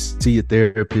 see a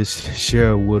therapist,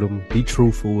 share with them, be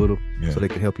truthful with them, so they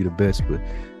can help you the best. But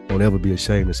don't ever be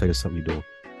ashamed to say there's something you're doing.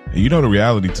 And you know, the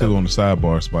reality too, on the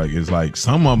sidebar, Spike, is like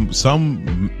some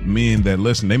men that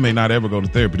listen, they may not ever go to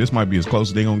therapy. This might be as close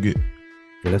as they gonna get.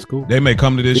 Yeah, that's cool. They may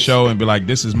come to this show and be like,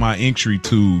 this is my entry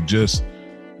to just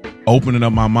opening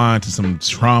up my mind to some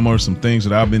trauma or some things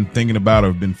that I've been thinking about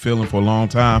or been feeling for a long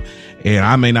time, and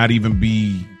I may not even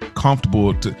be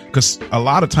comfortable to, because a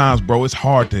lot of times, bro, it's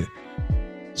hard to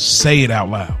say it out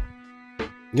loud.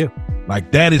 Yeah,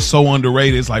 like, that is so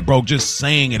underrated. It's like, bro, just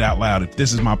saying it out loud, if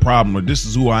this is my problem, or this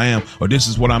is who I am, or this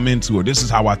is what I'm into, or this is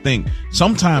how I think,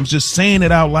 sometimes just saying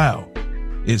it out loud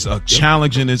is a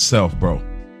challenge in itself, bro.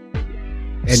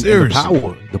 And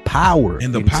the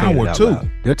power too.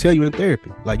 They'll tell you in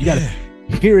therapy, like, you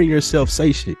hearing yourself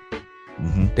say shit.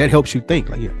 That helps you think.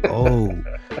 Like, oh,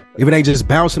 if it ain't just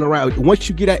bouncing around. Once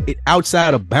you get it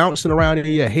outside of bouncing around in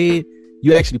your head,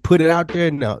 you actually put it out there.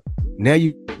 Now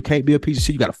you can't be a piece of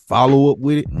shit. You got to follow up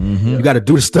with it. You got to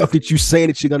do the stuff that you saying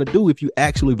that you're gonna do if you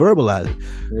actually verbalize it,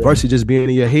 versus just being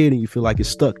in your head and you feel like it's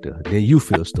stuck there. Then you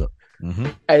feel stuck.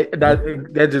 Hey,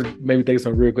 that just made me think of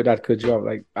something real good. Not to cut you off.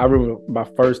 Like, I remember my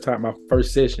first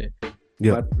session.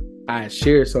 Yeah, I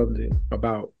shared something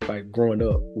about like growing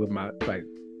up with my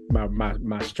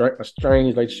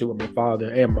strange relationship with my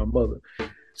father and my mother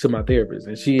to my therapist,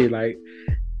 and she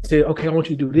said, "Okay, I want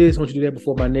you to do this. I want you to do that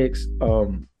before my next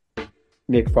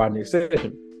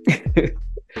session."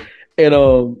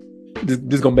 And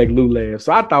this gonna make Lou laugh.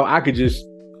 So I thought I could just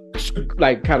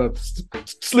like kind of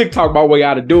slick talk my way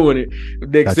out of doing it.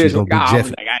 Next session,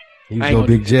 he's gonna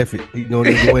Big Jeff it. He's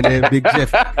gonna go in there and Big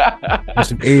Jeff it. With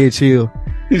some Edge Hill.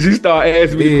 She started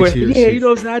asking me questions. Yeah, you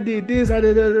know, so I did this. I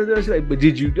did that. She's like, but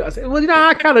did you? I said, well,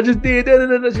 I kind of just did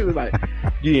that. She was like,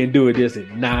 you didn't do it this.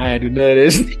 And nah, I didn't do none of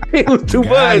this. It was too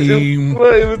much.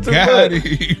 It was too much.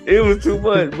 It was too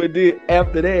much. But then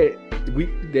after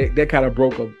that, that kind of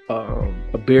broke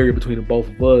a barrier between the both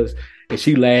of us. And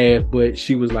she laughed, but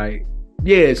she was like,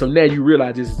 yeah, so now you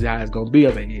realize this is how it's gonna be. I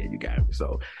was like, yeah, you got me.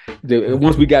 So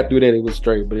once we got through that, it was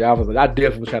straight. But I was like, I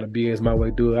definitely was trying to BS my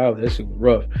way through it. That shit was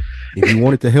rough. If you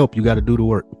wanted to help, you got to do the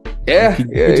work.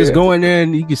 You just go in there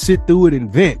and you can sit through it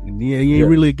and vent. And you ain't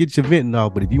really get your venting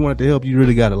off. But if you wanted to help, you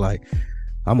really got to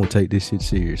I'm gonna take this shit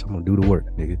serious. I'm gonna do the work,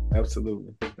 nigga.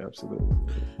 Absolutely.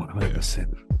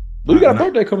 100%. But you got a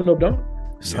birthday coming up, don't you?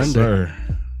 Sunday.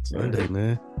 Sunday,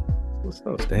 man. What's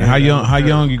up? How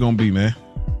young you gonna be, man?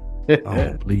 I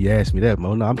don't believe you asked me that,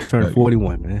 Mo. No, I'm turning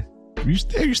 41, man. You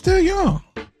still young.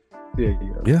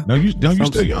 Yeah. No, you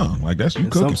still young. Like that's you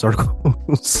cooking. Some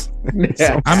circles.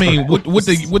 I mean, with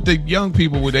the young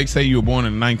people, would they say you were born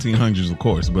in the 1900s, of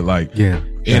course, but like,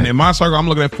 and in my circle, I'm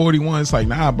looking at 41. It's like,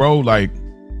 nah, bro. Like,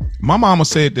 my mama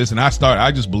said this, and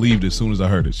I just believed it as soon as I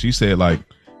heard it. She said, like,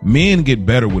 men get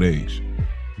better with age.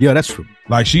 Yeah, that's true.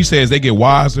 Like she says, they get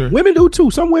wiser. Women do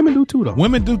too. Some women do too, though.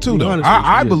 Women do too, though.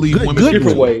 I believe women do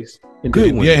different ways. In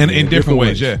different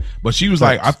ways. Yeah, but she was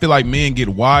like, I feel like men get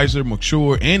wiser,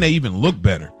 mature, and they even look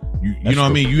better. You know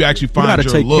what I mean? You actually find you gotta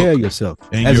your take look care of yourself.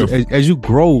 And as you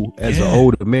grow as an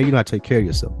older man, you gotta take care of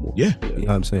yourself more. Yeah, you know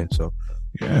what I'm saying. So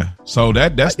so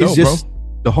that's dope, just,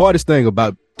 bro. The hardest thing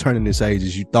about turning this age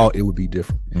is you thought it would be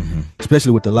different,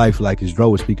 especially with the life like as Dro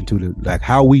was speaking to, like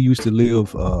how we used to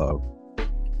live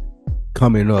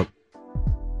coming up.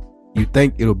 You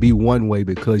think it'll be one way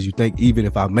because you think even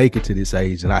if I make it to this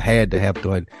age and I had to have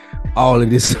done all of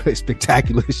this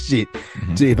spectacular shit,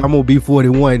 if I'm gonna be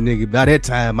 41, nigga, by that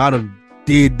time I done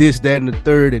did this, that, and the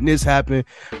third, and this happened.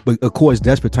 But of course,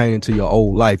 that's pertaining to your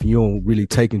old life. You don't really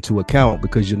take into account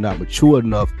because you're not mature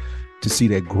enough to see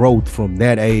that growth from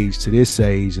that age to this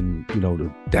age, and you know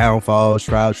the downfalls,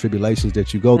 trials, tribulations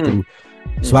that you go through.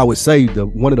 So I would say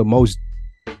one of the most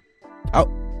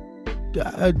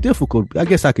difficult, I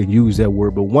guess I could use that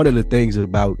word, but one of the things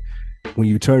about when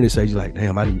you turn this age, you're like,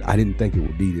 damn, I didn't think it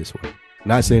would be this way.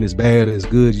 Not saying it's bad or it's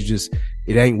good,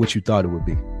 it ain't what you thought it would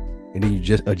be, and then you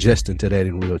just adjusting to that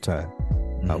in real time.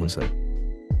 I would say.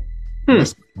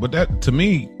 But that, to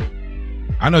me,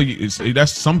 I know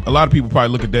a lot of people probably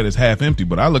look at that as half empty,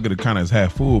 but I look at it kind of as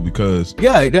half full because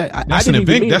that's an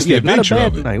event. That's the adventure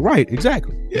of it, right?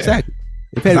 Exactly.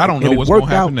 I don't know what's going to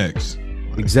happen next.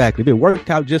 Exactly. If it worked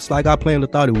out just like I planned or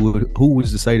thought it would, who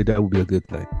was to say that would be a good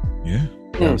thing? Yeah. You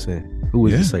know what I'm saying? Who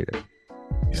was to say that?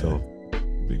 Yeah. So,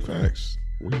 big facts.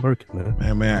 We working,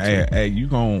 man. Man, hey,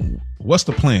 what's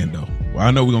the plan, though? Well,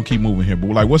 I know we're going to keep moving here, but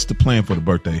like, what's the plan for the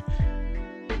birthday?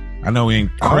 I know it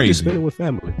ain't crazy. I'm just spending with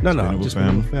family. I'm just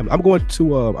spending with family. I'm going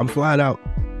to, I'm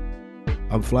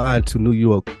flying to New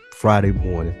York Friday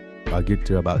morning. I'll get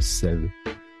there about 7.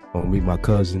 I'll meet my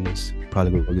cousins,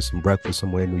 probably go get some breakfast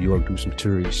somewhere in New York, do some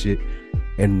touring shit.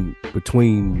 And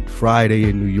between Friday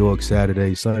in New York,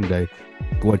 Saturday, Sunday,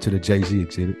 going to the Jay-Z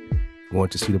exhibit, going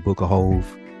to see the Book of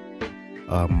Hove.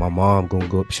 My mom gonna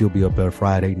go up, she'll be up there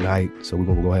Friday night, so we're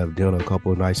gonna go have dinner a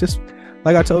couple of nights. Just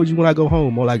like I told you when I go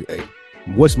home, or like, hey,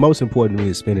 what's most important to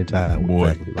me is spending time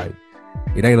with family. Like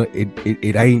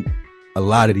it ain't a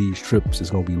lot of these trips that's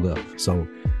gonna be left. So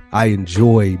I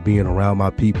enjoy being around my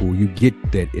people. You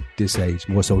get that at this age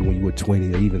more so than when you were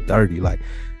 20 or even 30. Like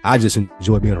I just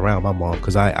enjoy being around my mom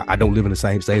because I don't live in the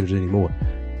same state anymore.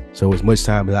 So as much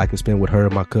time as I can spend with her,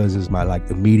 my cousins, my like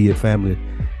immediate family,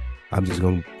 I'm just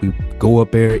gonna go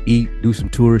up there, eat, do some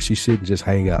touristy shit, and just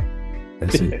hang out.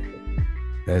 That's it.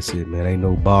 That's it, man. Ain't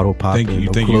no bottle popping. You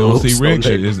think you're gonna see Rich?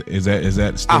 Is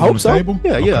that still on the table?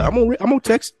 Yeah, okay. I'm gonna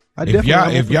text If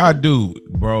y'all do,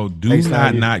 bro, do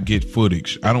not get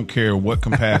footage. I don't care what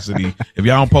capacity. If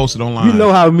y'all don't post it online, you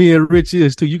know how me and Rich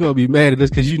is too. You're gonna be mad at us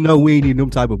because you know we ain't even them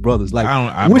type of brothers. Like,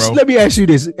 let me ask you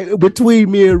this: between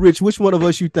me and Rich, which one of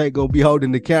us you think gonna be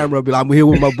holding the camera? Be like, I'm here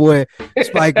with my boy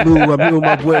Spike Lou. I'm here with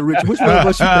my boy Rich. Which one of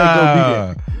us you think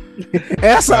gonna be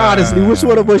there? Answer honestly. Which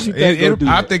one of us you think gonna do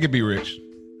that? I think it'd be Rich.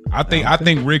 I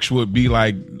think Rich would be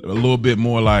like a little bit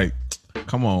more like,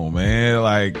 come on, man.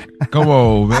 Like, come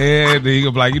on, man. Then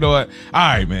he'll be like, you know what? All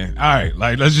right, man. All right.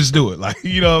 Like, let's just do it. Like,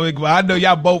 you know, I know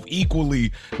y'all both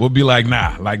equally would be like,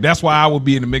 nah. Like, that's why I would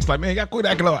be in the mix. Like, man, y'all quit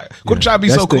acting like, quit trying to be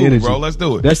so cool, energy. Bro. Let's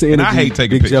do it. That's the energy and I hate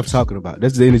taking Big pictures. Jeff's talking about.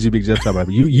 That's the energy Big Jeff's talking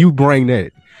about. You bring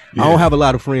that. Yeah. I don't have a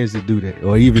lot of friends that do that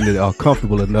or even that are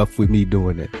comfortable enough with me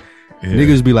doing that. Yeah.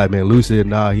 Niggas be like, man, Lou said,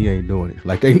 nah, he ain't doing it.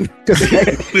 Like they got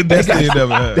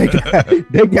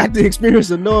the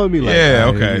experience of knowing me. Like, yeah,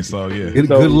 okay, so yeah.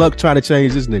 Good luck trying to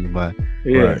change this nigga mind.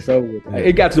 Yeah, right. So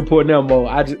it got to the point now, Mo.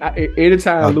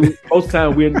 Anytime Lou, most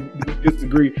time we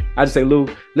disagree, I just say, Lou,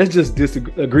 let's just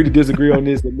agree to disagree on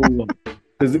this and move on.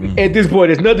 At this point,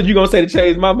 there's nothing you're gonna say to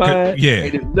change my mind. Yeah,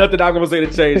 and there's nothing I'm gonna say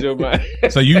to change your mind.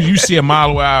 So you see a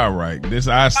mile an hour, right? This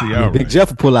I see. All Big right.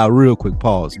 Jeff will pull out real quick.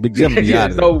 Pause. Big Jeff will be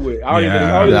out of it.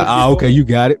 Okay, you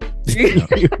got it.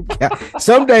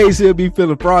 Some days he'll be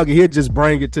feeling froggy. He'll just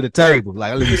bring it to the table.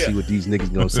 Like, let me see what these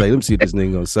niggas gonna say. Let me see what this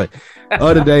nigga gonna say.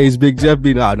 Other days, Big Jeff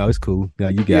be no, it's cool. No,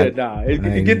 you got it. Nah,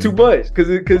 it get too much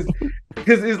because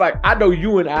it's like I know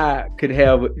you and I could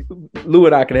have Lou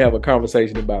and I could have a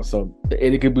conversation about something,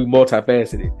 and it could be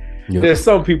multifaceted. Yep. There's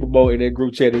some people more in that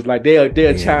group chat. It's like they'll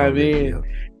chime in, and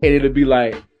it'll be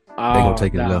like, oh, they gonna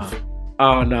take it left.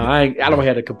 Oh no, I don't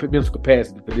have the mental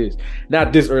capacity for this.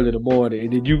 Not this early in the morning,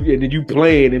 and then you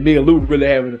playing, and me and Lou really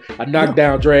having a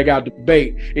knockdown, drag out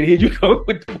debate, and here you go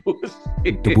with the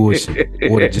bullshit. The bullshit,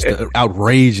 or just the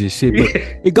outrageous shit. But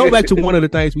it go back to one of the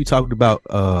things we talked about.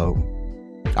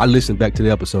 I listened back to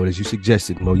the episode as you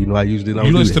suggested, Mo. You know, I usually don't.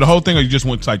 You listened to the whole thing, or you just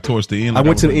went like towards the end? I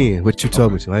went to the end, but you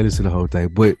told me to. I listened to the whole thing.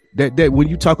 But that when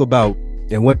you talk about,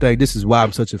 and one thing, this is why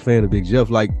I'm such a fan of Big Jeff.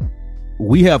 Like,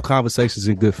 we have conversations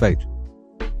in good faith.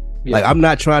 Yeah. Like, I'm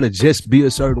not trying to just be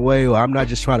a certain way, or I'm not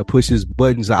just trying to push his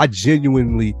buttons. I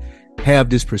genuinely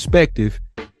have this perspective,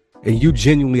 and you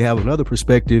genuinely have another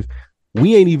perspective.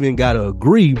 We ain't even got to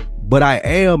agree, but I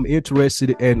am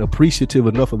interested and appreciative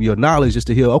enough of your knowledge just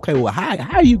to hear, okay, well, how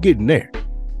are you getting there?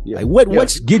 Yeah. Like,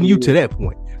 what's getting you to that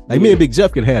point? Like, me and Big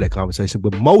Jeff can have that conversation,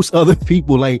 but most other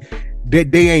people, like,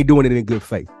 they ain't doing it in good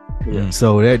faith. Yeah.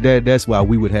 So that's why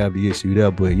we would have the issue there.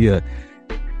 But yeah,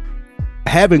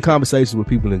 having conversations with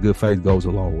people in good faith goes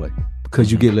a long way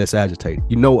because you get less agitated.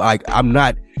 You know, like, I'm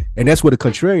not, and that's where the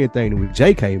contrarian thing with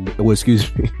Jay came, with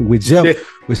Jeff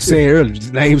was saying earlier,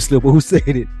 just name slip who said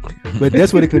it. But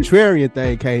that's where the contrarian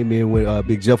thing came in when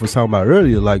Big Jeff was talking about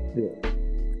earlier. Like,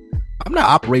 I'm not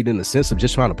operating in the sense of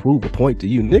just trying to prove a point to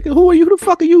you. Nigga, who are you? Who the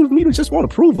fuck are you for me to just want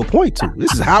to prove a point to?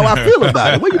 This is how I feel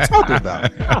about it. What are you talking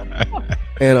about?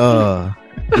 And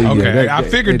okay, I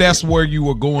figured that's where you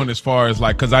were going as far as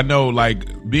like, because I know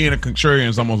like being a contrarian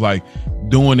is almost like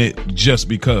doing it just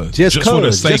because, just for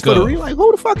the sake of. Like,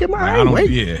 who the fuck am I? I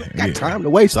got time to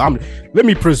waste. So let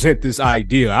me present this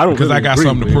idea. I don't because I got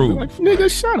something to prove. Like,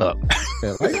 nigga, shut up.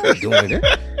 Like, I'm doing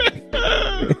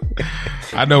that.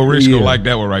 I know Rich gonna like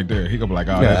that one right there. He gonna be like,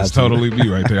 oh, that's totally me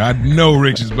right there. I know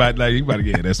Rich is about like, he about to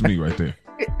get that's me right there.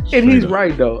 And he's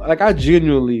right though. Like, I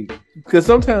genuinely, because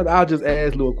sometimes I'll just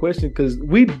ask Lou a question because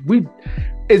we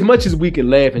as much as we can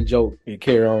laugh and joke and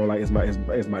carry on, like as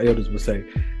my elders would say,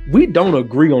 we don't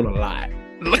agree on a lot.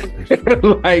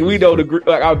 Like, we don't agree.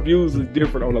 Like, our views are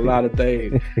different on a lot of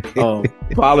things.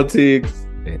 Politics,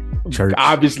 church,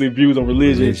 obviously views on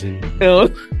religion.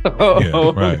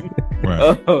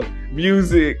 Right.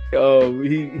 Music,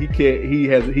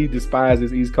 he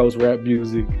despises East Coast rap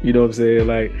music. You know what I'm saying?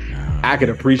 Like, I can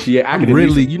appreciate.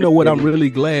 You know what? I'm really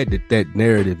glad that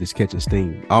narrative is catching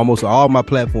steam. Almost all my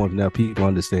platforms now, people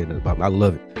understand it about me. I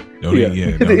love it.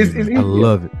 I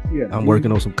love it. Yeah. I'm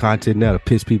working on some content now to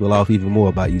piss people off even more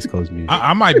about East Coast music.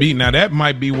 I might be now. That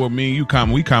might be where me and you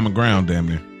common ground, damn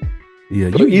near. Yeah,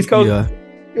 you East Coast. Yeah.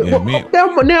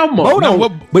 Now Mo.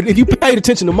 But if you paid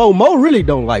attention to Mo really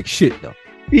don't like shit though.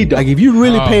 He don't. Like, if you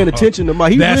really paying attention to Mo,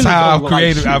 that's really how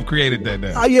I've created that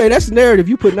now. Oh yeah, that's the narrative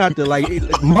you putting out there. Like,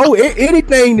 Mo,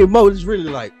 anything that Mo is really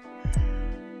like.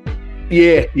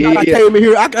 Yeah.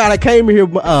 I came in here,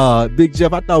 Big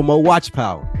Jeff. I thought Mo watch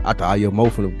power. I thought, Mo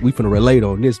we finna relate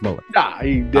on this, Mo. Nah,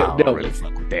 he don't really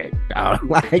fuck with that.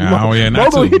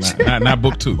 Not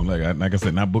book two. Like I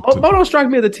said, not book two. Mo don't strike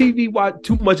me as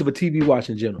too much of a TV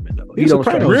watching gentleman though. He don't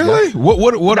strike really.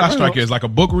 What I strike you as, like a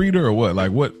book reader or what?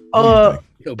 Like what?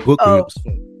 book readers.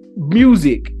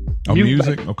 Music.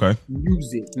 Music, okay.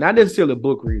 Music, not necessarily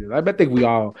book readers. I think we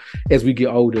all, as we get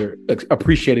older,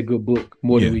 appreciate a good book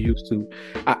more than we used to.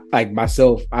 Like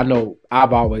myself, I know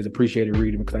I've always appreciated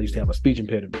reading because I used to have a speech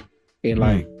impediment, and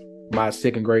like my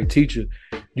second grade teacher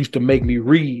used to make me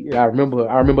read. I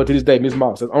remember to this day, Miss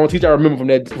Moss. That's the only teacher I remember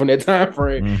from that time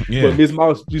frame. But Miss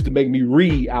Moss used to make me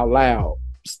read out loud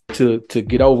to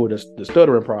get over the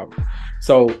stuttering problem.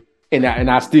 So. And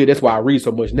I still, that's why I read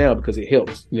so much now, because it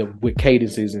helps, with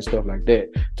cadences and stuff like that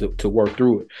to work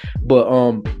through it. But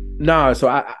so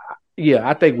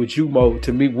I think with you, Mo,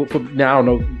 to me, now I don't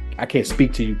know, I can't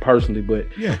speak to you personally, but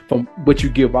from what you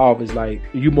give off is like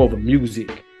you more of a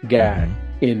music guy,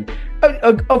 and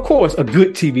of course a good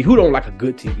TV. Who don't like a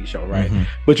good TV show, right?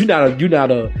 But you're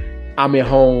not a I'm at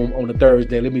home on a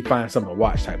Thursday, let me find something to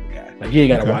watch type of guy. Like you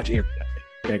ain't gotta watch everything.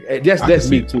 Like, that's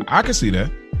me too. I can see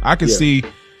that. I can see.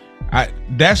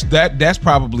 That's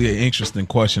probably an interesting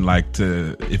question. Like,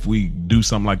 if we do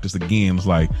something like this again, it's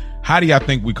like, how do y'all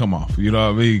think we come off? You know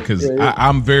what I mean? Because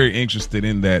I'm very interested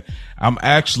in that. I'm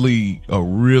actually a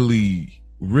really,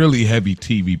 really heavy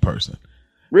TV person.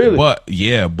 Really?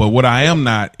 But what I am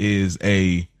not is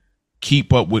a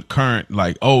keep up with current.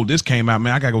 Like, oh, this came out,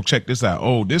 man, I gotta go check this out.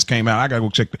 Oh, this came out, I gotta go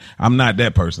check. I'm not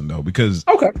that person though, because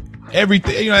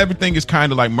everything is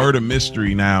kind of like murder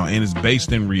mystery now, and it's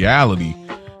based in reality.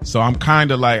 So I'm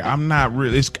kind of like, I'm not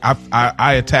really,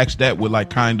 I attach that with like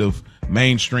kind of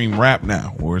mainstream rap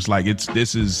now, where it's like,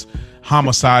 this is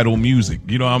homicidal music.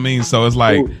 You know what I mean? So it's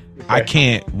like, I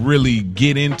can't really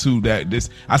get into that.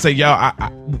 I say, y'all,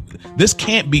 this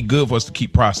can't be good for us to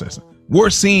keep processing.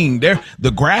 We're seeing the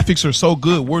graphics are so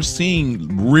good. We're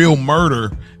seeing real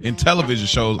murder in television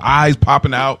shows, eyes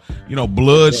popping out,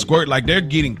 blood squirt. Like they're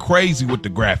getting crazy with the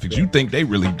graphics. You think they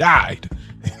really died.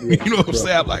 You know what I'm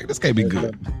saying? I'm like, this can't be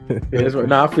good. That's right.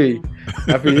 No, I feel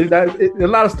you. A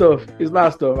lot of stuff. It's a lot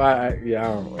of stuff. I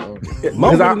don't know.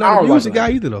 Mo not a music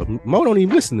guy either though. Mo don't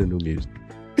even listen to new music.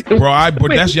 Bro, but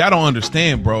that's y'all don't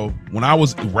understand, bro. When I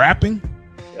was rapping,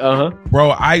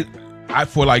 bro, I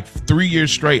for like 3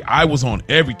 years straight, I was on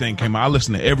everything came out. I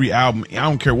listened to every album. I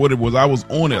don't care what it was. I was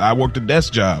on it. I worked a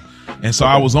desk job. And so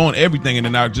I was on everything. And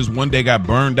then I just one day got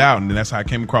burned out. And then that's how I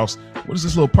came across, what is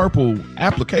this little purple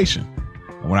application?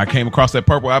 And when I came across that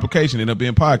purple application, it ended up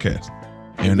being podcast.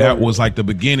 And that was like the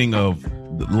beginning of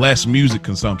less music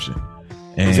consumption.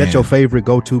 And is that your favorite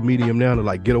go-to medium now to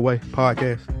like get away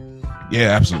podcast?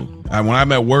 Yeah, absolutely. When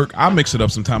I'm at work, I mix it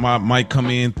up sometime. I might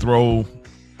come in, throw,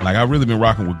 like I've really been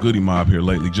rocking with Goody Mob here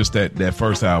lately. Just that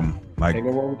first album, like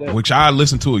which I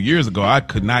listened to years ago. I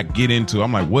could not get into.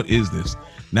 I'm like, what is this?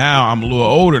 Now I'm a little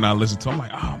older and I listen to. I'm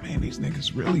like, oh man, these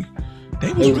niggas really.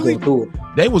 They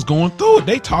was going through it.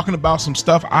 They talking about some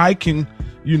stuff I can,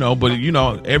 but you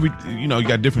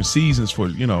got different seasons for,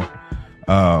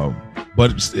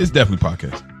 but it's definitely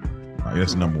podcast. Like,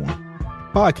 that's number one.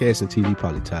 Podcast and TV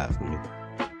probably tied for me.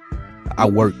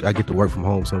 I get to work from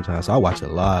home sometimes, so I watch a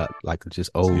lot, like just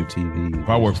old TV. If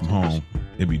I work from home,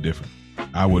 it'd be different.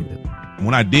 I would,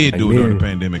 when I did do it during the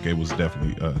pandemic, it was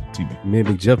definitely TV. Me and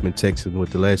Big Jeff been texting with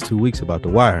the last 2 weeks about The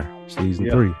Wire season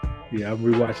 3. Yeah, I'm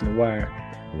rewatching The Wire.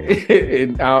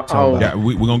 And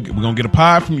we're gonna get a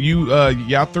pie from you,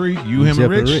 y'all three, you, him,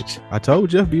 Jeff and Rich. I told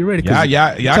Jeff be ready.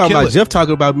 Yeah. Talking about Jeff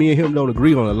talking about me and him don't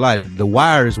agree on a lot. The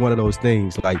Wire is one of those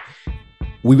things. Like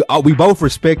we both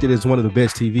respect it as one of the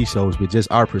best TV shows, but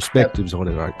just our perspectives on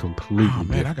it are completely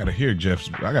different. I gotta hear Jeff's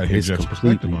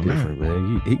perspective on that.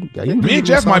 Man. Me and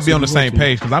Jeff might be on the same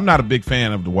page because I'm not a big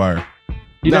fan of The Wire.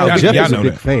 Jeff is a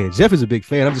big fan. Jeff is a big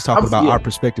fan. I'm just talking about our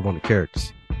perspective on the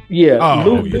characters. Yeah,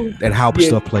 Lou, and how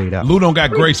stuff played out. Lou don't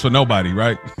got grace for nobody,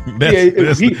 right? But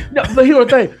here's the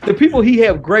thing: the people he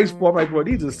have grace for, I'm like, bro,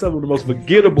 these are some of the most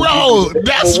forgettable. Bro,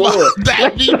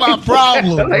 that be my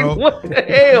problem, bro. Like, what the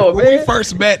hell, when man? we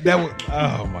first met, that was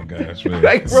oh my gosh, man.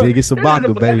 Like, bro, Ziggy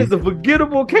Sabaka, baby. That is a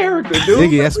forgettable character, dude.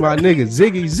 Ziggy, that's my nigga.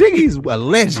 Ziggy's a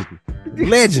legend.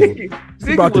 Ziggy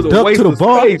about to duck to the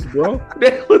bar, space, bro.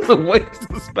 That was a waste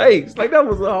of space. Like that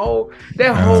was whole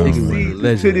season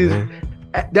to this. Man.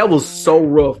 That was so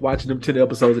rough watching them 10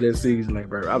 episodes of that season. Like,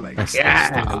 bro, I'm like,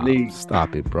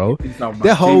 stop it, bro.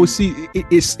 That whole season,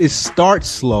 it starts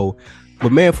slow,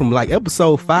 but man, from like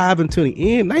episode 5 until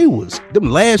the end, them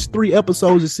last 3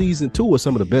 episodes of season 2 were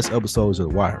some of the best episodes of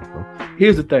The Wire, bro.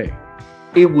 Here's the thing,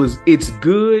 it's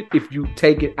good if you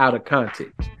take it out of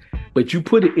context, but you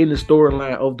put it in the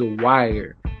storyline of The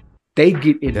Wire, they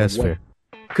get in the way.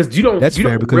 Because you don't. That's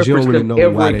fair because you don't really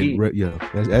know why they.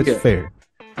 That's fair.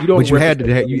 But you had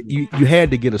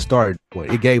to get a start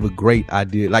point. It gave a great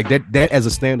idea. Like that as a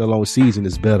standalone season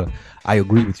is better. I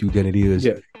agree with you than it is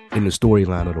in the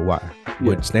storyline of The Wire.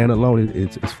 But standalone,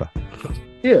 it's fine.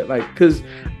 Yeah, like because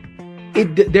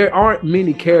there aren't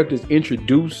many characters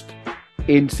introduced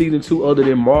in season 2 other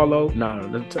than Marlo.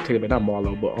 Let's take it back, not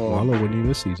Marlo, but Marlo wasn't even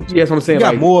in season 2. Yeah, that's what I'm saying. You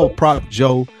got more Prop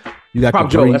Joe. You got Prop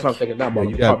the Joe. Greek. That's what I'm thinking. Not Marlo.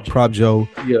 You got Prop Joe.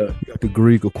 Yeah. You got the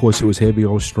Greek. Of course, it was heavy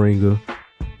on Stringer.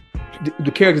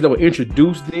 The characters that were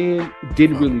introduced then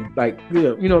didn't really you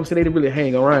know what I'm saying? They didn't really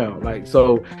hang around. Like,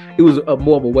 so it was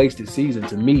more of a wasted season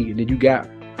to me. And then you got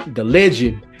the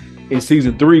legend in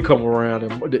season 3 come around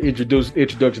and the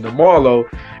introduction of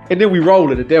Marlo, and then we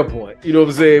roll it at that point. You know what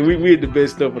I'm saying? We had the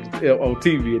best stuff on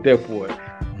TV at that point.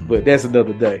 But that's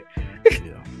another day.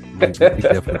 We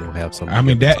definitely don't have some. I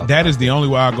mean, that is the only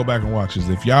way I'll go back and watch. Is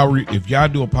if y'all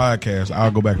do a podcast,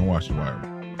 I'll go back and watch The Wire.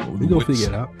 We gonna figure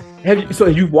it out. So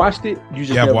you've watched it? You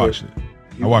just I've watched it.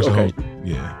 I watched the whole.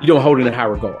 Yeah. You don't hold it in high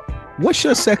regard. What's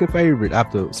your second favorite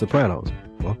after Sopranos?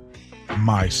 Well,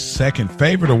 my second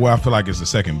favorite, or what I feel like is the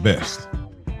second best?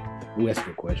 Ooh, that's a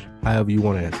good question. However you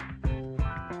want to answer.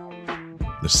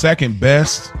 The second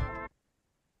best.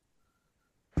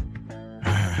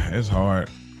 It's hard.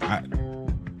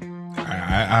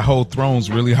 I hold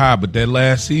Thrones really high, but that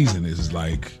last season is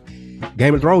like.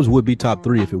 Game of Thrones would be top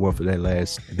 3 if it weren't for that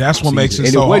last. That's what season. makes it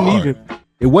and so hard.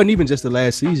 It wasn't even just the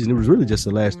last season. It was really just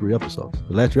the last 3 episodes.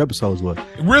 The last 3 episodes were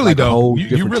really like though.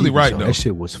 You're really TV right show. though. That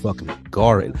shit was fucking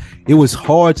garbage. It was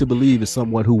hard to believe as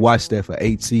someone who watched that for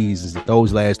 8 seasons that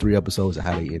those last 3 episodes are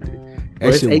how they ended it.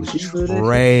 That shit was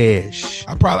trash.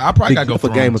 I probably gotta go for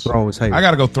Thrones. Game of Thrones. Hey, I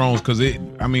gotta go Thrones because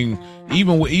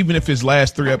even if his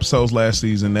last 3 episodes last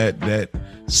season, that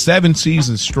 7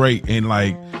 seasons straight and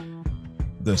like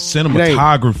the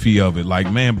cinematography of it,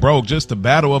 like, man, bro, just the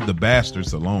Battle of the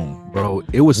Bastards alone, bro.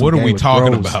 It was. What are we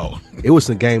talking about? It was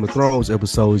some Game of Thrones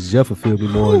episodes. Jeff will feel me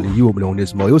more than you will be on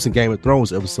this more. It was some Game of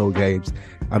Thrones episodes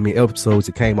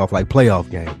that came off like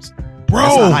playoff games. Bro,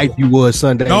 that's how hype you was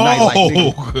Sunday night. Like,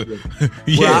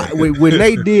 when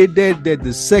they did that,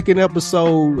 the second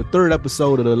episode, the third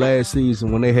episode of the last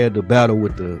season, when they had the battle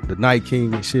with the Night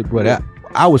King and shit, bro.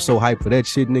 I was so hyped for that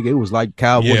shit, nigga. It was like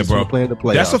Cowboys playing the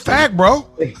playoffs. That's a fact,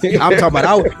 bro. I'm talking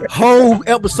about whole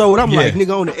episode. I'm like,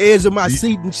 nigga, on the edge of my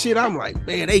seat and shit. I'm like,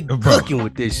 man, they cooking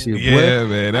with this shit, yeah, boy.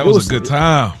 Man, that was a good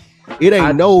time. It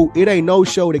ain't no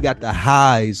show that got the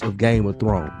highs of Game of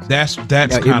Thrones. That's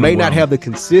it may not have the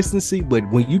consistency, but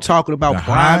when you talking about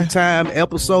prime time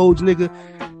episodes, nigga,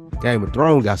 Game of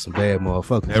Thrones got some bad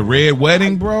motherfuckers. That Red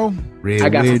Wedding, bro.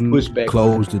 Red Wedding,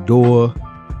 Close the Door.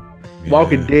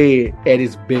 Walking Dead at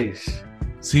its best.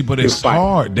 See, but it's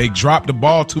hard. They dropped the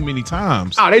ball too many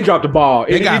times. Oh, they dropped the ball.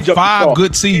 They got 5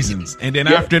 good seasons, and then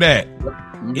after that,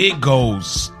 it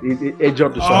goes. It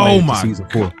jumped the shot. Oh my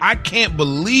God. I can't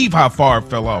believe how far it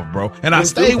fell off, bro. And I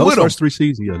stayed with them. Those first 3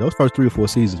 seasons, those first 3 or 4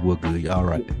 seasons were good. All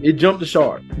right. It jumped the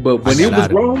shark, but when it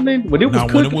was rolling, when it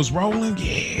was rolling,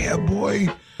 yeah, boy.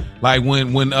 Like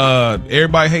when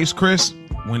Everybody Hates Chris.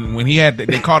 When he had,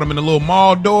 they caught him in the little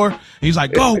mall door. He's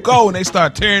like, go, and they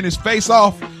start tearing his face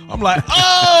off. I'm like,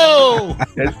 oh,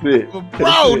 that's it,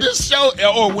 bro. This show,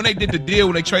 or when they did the deal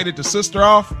when they traded the sister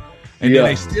off, and then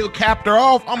they still capped her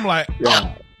off. I'm like,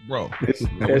 bro,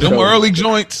 them early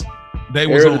joints, they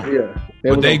was on. Yeah.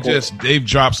 But they've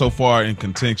dropped so far in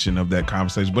contention of that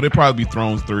conversation. But it'd probably be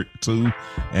Thrones 2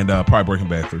 and probably Breaking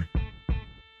Bad 3.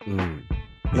 Want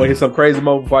to hear some crazy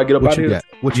moment before I get up out of here?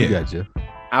 What you got, Jeff?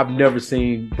 I've never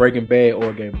seen Breaking Bad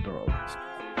or Game of Thrones.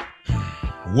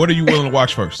 What are you willing to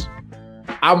watch first?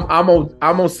 I'm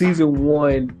on season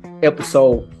 1,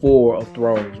 episode 4 of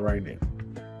Thrones right now.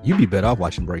 You'd be better off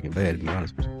watching Breaking Bad, to be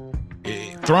honest with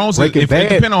you. Thrones, it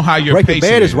depends on how your Breaking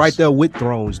Bad is right there with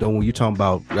Thrones, though. When you're talking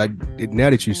about, like, now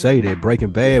that you say that,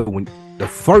 Breaking Bad, when the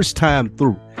first time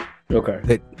through,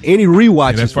 that any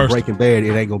rewatches for Breaking Bad,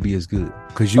 it ain't gonna be as good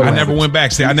because I never went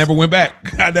back. See, I never went back.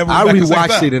 I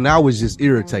rewatched it and I was just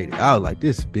irritated. I was like,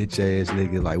 this bitch ass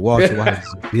nigga, like Walter White,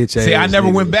 bitch ass. See, I never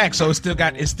nigga. Went back, so it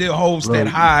still holds that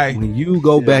high. When you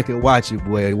go back and watch it,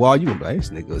 boy, while you like, this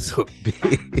nigga was so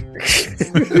big.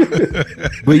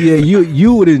 But yeah,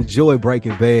 you would enjoy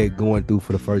Breaking Bad going through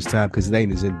for the first time because it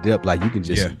ain't as in depth. Like you can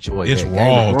just enjoy it. It's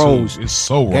raw too. It's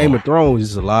so raw. Game of Thrones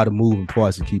is a lot of moving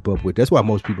parts to keep up with. That's why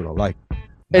most people don't like it.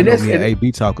 And me and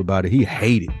AB talk about it. He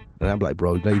hated it. And I'm like,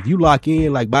 bro, if you lock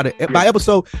in, like by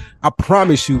episode, I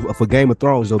promise you for Game of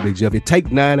Thrones, though, Big Jeff, it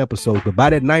take 9 episodes, but by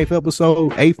that 9th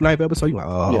episode, 9th episode, you're like,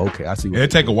 okay, I see.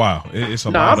 It take a while. It's a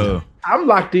lot of. I'm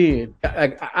locked in.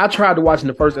 I tried to watch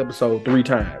the first episode 3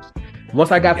 times. Once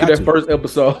I got through that first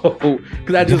episode,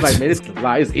 because I just like, man, it's a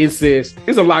lot. It's incest.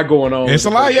 There's a lot going on. It's a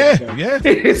lot, yeah.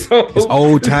 It's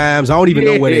old times. I don't even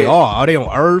know where they are. Are they on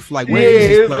Earth? Like,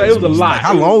 where it was a lot. Like,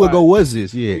 how long ago was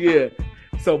this? Yeah.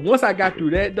 So once I got through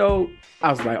that though, I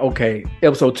was like, okay,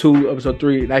 episode 2, episode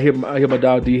 3, and I hear my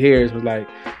dog D Harris was like,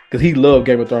 because he loved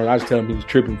Game of Thrones. I just tell him he was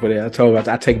tripping for that. I told him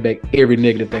I take back every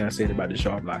negative thing I said about the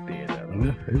show. I'm locked in.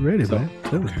 Yeah, they ready, man.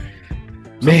 Okay.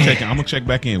 So I'm gonna check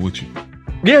back in with you.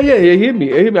 Yeah. Hit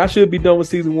me. I should be done with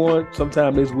season 1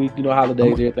 sometime this week. You know,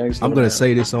 holidays, everything. I'm gonna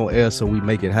say this on air so we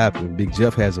make it happen. Big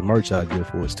Jeff has a merch idea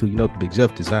for us too. You know, Big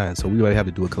Jeff design, so we already have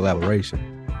to do a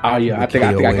collaboration. Oh yeah, I think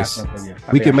I got something. Yeah.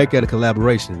 We can make that a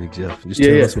collaboration, Big Jeff. Just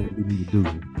tell us what we need to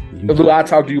do. I'll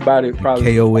talk to you about it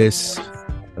probably. KOS,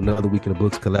 another Week in the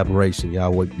Books collaboration.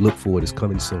 Y'all look for it. It's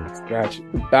coming soon. Gotcha.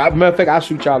 Matter of fact, I'll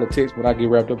shoot y'all a text when I get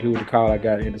wrapped up here with the call I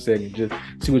got in a second. Just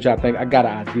see what y'all think. I got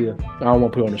an idea. I don't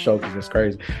want to put it on the show because it's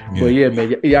crazy. Yeah. But yeah,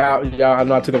 man, y'all. I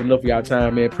know I took up enough of y'all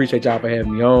time, man. Appreciate y'all for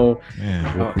having me on.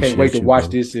 Can't wait to watch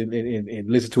this and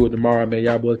listen to it tomorrow, man.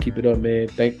 Y'all boys keep it up, man.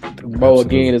 Thank Mo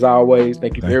again as always.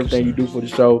 Thank you for everything you do for the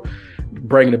show.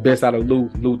 Bringing the best out of Lou.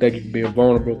 Thank you for being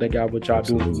vulnerable. Thank y'all for what y'all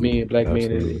doing for men, black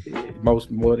men,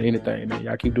 more than anything, man.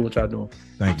 Y'all keep doing what y'all doing.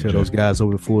 Thank you. Tell those guys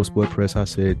over the Full Sport Press I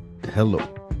said hello.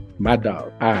 My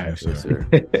dog. All right, yes, sir.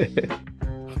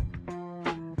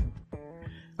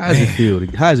 How does it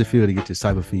feel to get this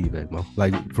type of feedback, Mo?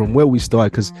 Like from where we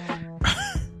started, because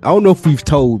I don't know if we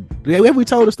told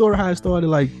the story how it started.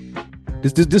 Like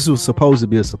this was supposed to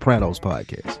be a Sopranos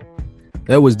podcast.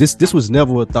 This was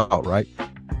never a thought, right?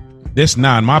 This when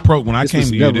I came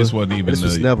to you, this wasn't even. This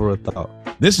was never a thought.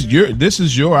 This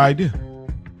is your idea.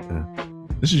 Yeah.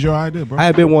 This is your idea, bro. I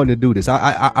had been wanting to do this.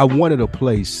 I wanted a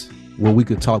place where we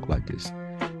could talk like this,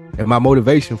 and my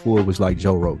motivation for it was like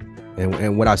Joe Rogan.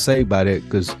 And what I say by that,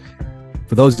 because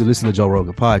for those that listen to Joe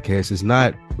Rogan podcast, it's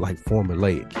not like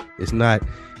formulaic. It's not.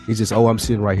 It's just I'm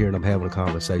sitting right here and I'm having a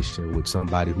conversation with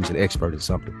somebody who's an expert in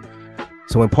something.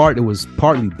 So in part, it was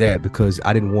partly that because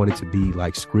I didn't want it to be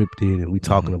like scripted and we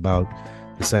talking about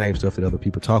the same stuff that other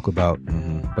people talk about.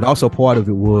 Mm-hmm. But also part of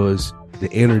it was the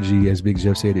energy, as Big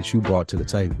Jeff said, that you brought to the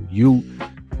table. You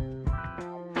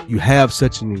have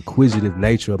such an inquisitive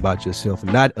nature about yourself,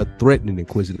 not a threatening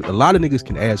inquisitive. A lot of niggas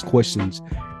can ask questions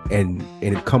and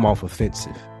it come off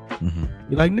offensive. Mm-hmm.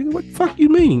 You're like, nigga, what the fuck you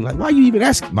mean? Like, why you even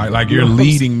asking? Like you're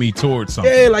leading me towards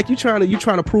something. Yeah, like you trying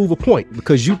to prove a point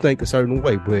because you think a certain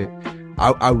way, but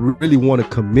I really want to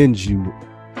commend you.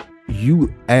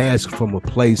 You ask from a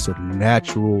place of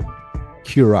natural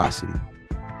curiosity.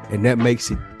 And that makes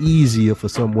it easier for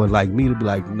someone like me to be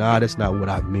like, nah, that's not what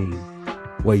I mean.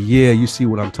 Well, yeah, you see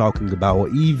what I'm talking about. Or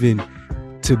even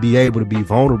to be able to be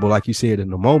vulnerable, like you said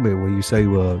in the moment when you say,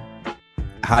 well,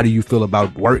 how do you feel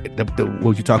about work?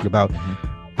 What you talking about? Mm-hmm.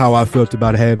 How I felt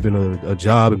about having a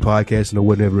job and podcasting or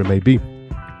whatever it may be.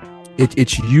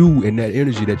 It's you and that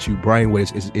energy that you bring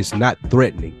with it's not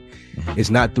threatening. Mm-hmm.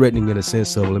 It's not threatening in a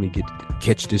sense of let me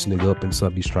catch this nigga up in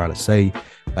something he's trying to say.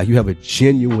 Like you have a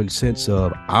genuine sense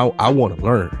of I want to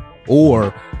learn,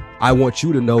 or I want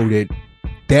you to know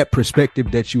that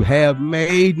perspective that you have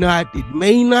may not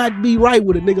be right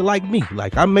with a nigga like me.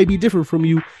 Like I may be different from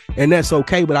you, and that's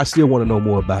okay. But I still want to know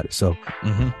more about it. So,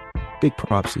 big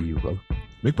props to you, bro.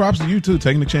 Big props to you too,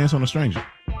 taking a chance on a stranger.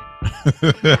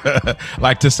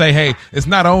 Like to say, hey, it's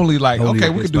not only like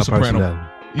okay, we could do Sopranos.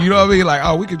 You know what I mean? Like,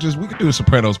 oh, we could do a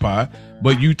Sopranos pod,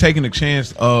 but you taking a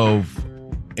chance of,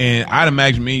 and I'd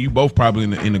imagine me and you both probably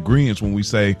in agreement when we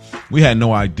say we had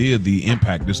no idea the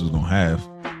impact this was gonna have.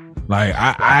 Like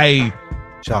I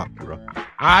shocked, bro.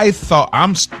 I thought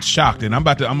I'm shocked, and I'm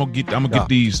about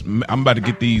to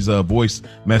get these voice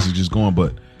messages going,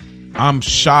 but I'm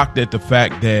shocked at the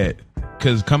fact that.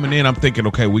 Because coming in, I'm thinking,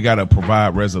 okay, we got to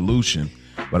provide resolution.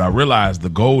 But I realized the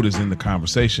gold is in the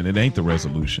conversation. It ain't the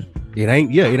resolution. It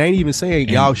ain't even saying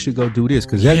y'all should go do this.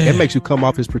 Because that makes you come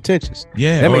off as pretentious.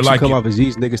 Yeah. That makes you come off as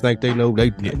these niggas think they know.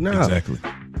 Nah. Exactly.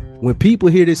 When people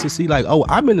hear this and see like, oh,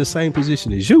 I'm in the same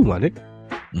position as you, my nigga.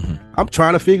 Mm-hmm. I'm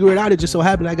trying to figure it out. It just so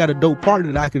happened I got a dope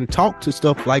partner that I can talk to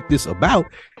stuff like this about.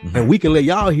 Mm-hmm. And we can let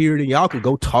y'all hear it and y'all can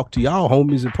go talk to y'all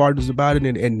homies and partners about it.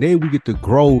 And then we get to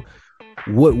grow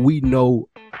what we know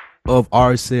of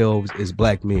ourselves as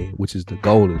black men, which is the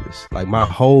goal of this. Like my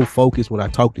whole focus when I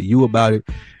talk to you about it,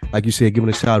 like you said, giving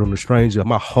a shout on the stranger,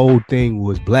 my whole thing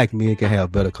was black men can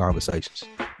have better conversations.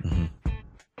 Mm-hmm.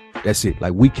 That's it.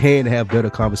 Like we can have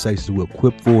better conversations. We're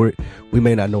equipped for it. We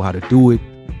may not know how to do it.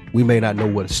 We may not know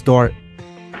where to start.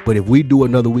 But if we do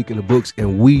another week in the books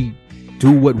and we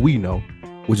do what we know,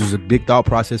 which is a big thought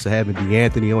process of having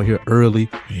DeAnthony on here early,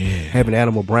 having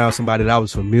Animal Brown, somebody that I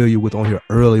was familiar with on here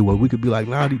early, where we could be like,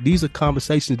 nah, these are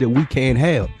conversations that we can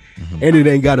have. Mm-hmm. And it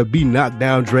ain't got to be knocked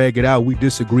down, drag it out. We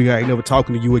disagree. I ain't never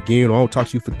talking to you again, or I don't talk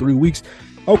to you for 3 weeks.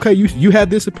 Okay, you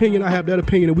have this opinion, I have that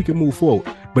opinion, and we can move forward.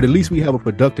 But at least we have a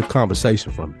productive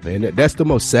conversation from it, man. That's the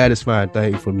most satisfying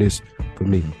thing from this for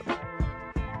me.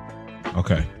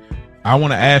 Okay. I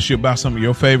want to ask you about some of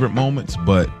your favorite moments,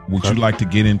 but would you like to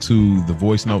get into the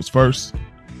voice notes first?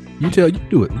 You do it.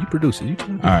 You produce it. You tell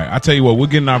me. All right. I tell you what, we'll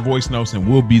get in our voice notes and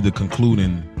we'll be the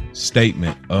concluding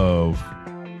statement of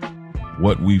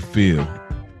what we feel.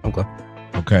 Okay.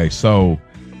 Okay. So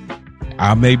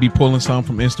I may be pulling some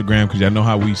from Instagram because y'all know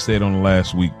how we said on the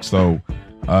last week. So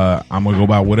I'm going to go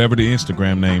by whatever the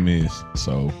Instagram name is.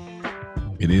 So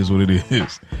it is what it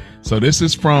is. So this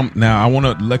is from, now I want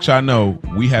to let y'all know,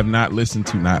 we have not listened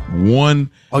to not one.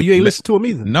 Oh, you ain't listened to him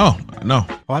either? No. Oh,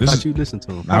 I thought you listened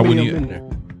to him. I wouldn't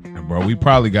even, bro, we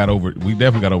definitely got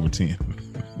over 10.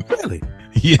 Really?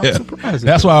 Yeah.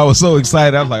 That's why I was so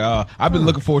excited. I was like, I've been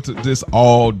looking forward to this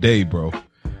all day, bro.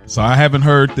 So I haven't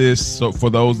heard this. So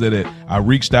for those that I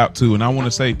reached out to, and I want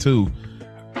to say too,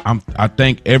 I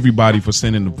thank everybody for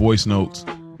sending the voice notes,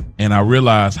 and I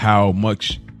realize how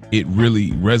much it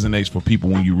really resonates for people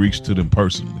when you reach to them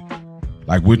personally.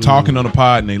 Like we're talking on the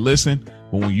pod and they listen,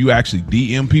 but when you actually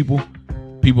DM people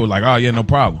are like, oh yeah, no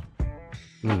problem.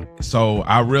 So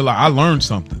I realized I learned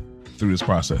something through this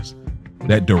process.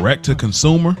 That direct to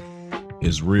consumer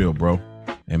is real, bro.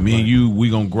 And me and you, we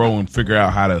gonna grow and figure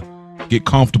out how to get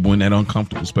comfortable in that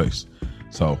uncomfortable space.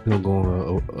 So we're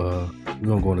gonna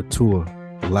go on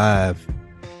a live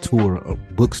tour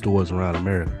of bookstores around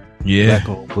America. Yeah,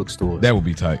 black-owned bookstores. That would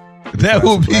be tight. That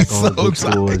would be so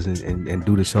bookstores and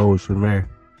do the shows from there.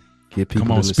 Get people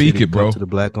come on, in the speak city, it, bro. To the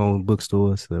black-owned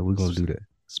bookstores. So we're gonna do that.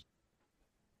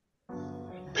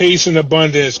 Peace and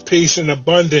abundance. Peace and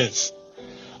abundance.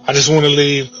 I just want to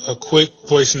leave a quick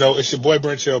voice note. It's your boy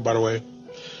Brent Hill, by the way.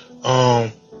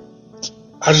 I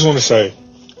just want to say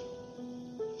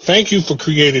thank you for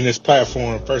creating this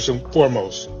platform first and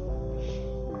foremost.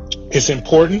 It's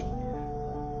important,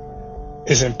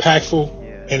 it's impactful,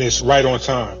 and it's right on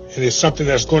time. And it's something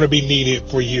that's going to be needed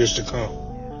for years to come.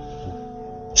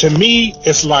 To me,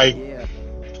 it's like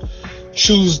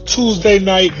Tuesday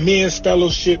night men's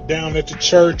fellowship down at the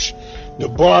church, the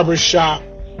barber shop,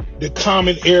 the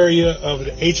common area of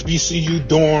the HBCU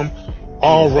dorm,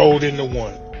 all rolled into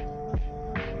one.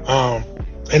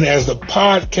 And as the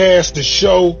podcast, the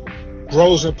show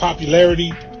grows in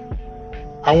popularity,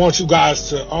 I want you guys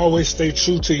to always stay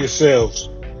true to yourselves,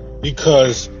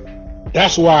 because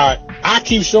that's why I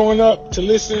keep showing up to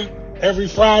listen every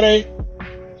Friday.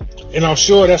 And I'm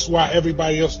sure that's why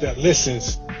everybody else that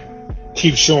listens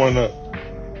keeps showing up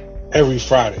every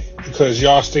Friday, because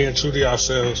y'all staying true to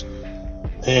yourselves.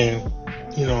 And,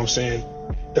 you know what I'm saying,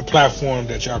 the platform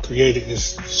that y'all created is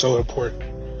so important.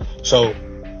 So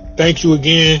thank you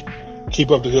again.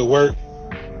 Keep up the good work.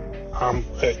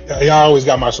 Y'all always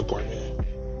got my support, man.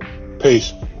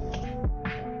 Peace.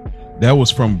 That was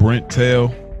from Brent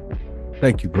Tell.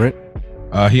 Thank you, Brent.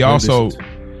 He also,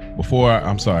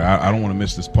 I'm sorry, I don't want to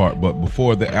miss this part, but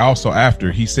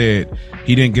after he said,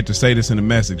 he didn't get to say this in the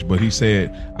message, but he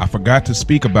said, I forgot to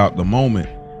speak about the moment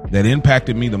that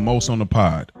impacted me the most on the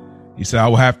pod. He said, I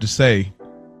will have to say,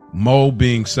 Mo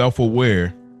being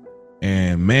self-aware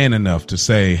and man enough to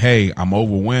say, hey, I'm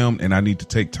overwhelmed and I need to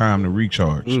take time to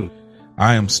recharge.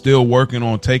 I am still working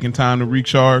on taking time to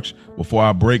recharge before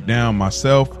I break down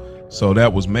myself. So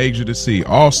that was major to see.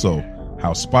 Also,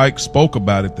 how Spike spoke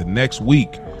about it the next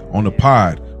week on the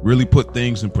pod really put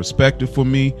things in perspective for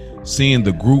me. Seeing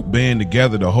the group band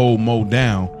together to hold Mo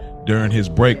down during his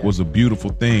break was a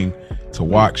beautiful thing to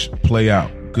watch play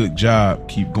out. Good job.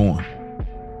 Keep going.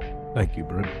 Thank you,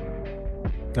 Brent.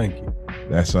 Thank you.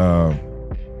 That's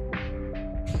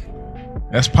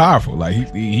powerful. Like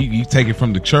he take it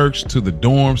from the church to the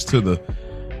dorms to the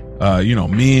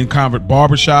men convert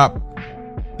barbershop.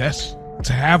 That's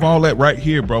to have all that right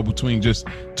here, bro, between just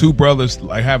two brothers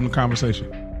like having a conversation.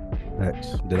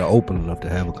 That are open enough to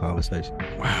have a conversation.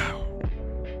 Wow.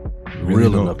 Really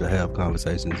real enough to have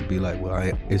conversations to be like, well,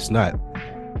 it's not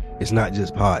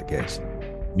just podcasting.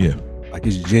 Yeah. Like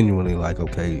it's genuinely like,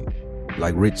 okay,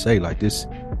 like Rich say, like this,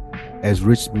 as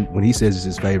Rich, when he says it's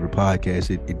his favorite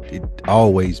podcast, it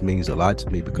always means a lot to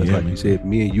me, because you said,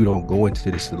 me and you don't go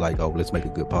into this like, oh, let's make a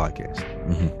good podcast.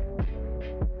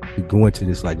 We go into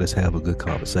this like, let's have a good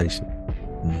conversation.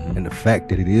 And the fact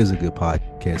that it is a good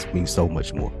podcast means so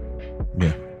much more.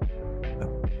 Yeah.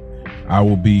 I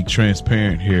will be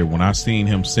transparent here. When I seen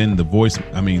him send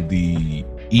the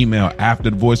email after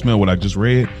the voicemail, what I just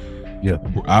read. Yeah.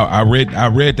 I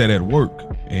read that at work,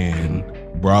 and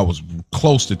bro, I was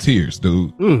close to tears,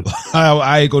 dude.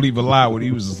 I ain't gonna even lie. When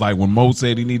he was just like, when Mo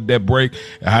said he needed that break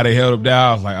and how they held him down,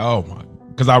 I was like, oh my,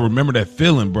 because I remember that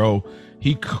feeling, bro.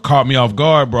 He caught me off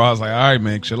guard, bro. I was like, all right,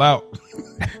 man, chill out.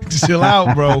 Chill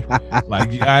out, bro.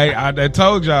 Like I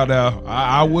told y'all now,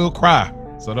 I will cry.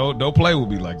 So don't play with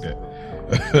me like that.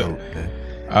 Okay.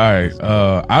 All right.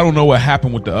 I don't know what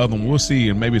happened with the other one. We'll see,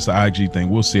 and maybe it's an IG thing.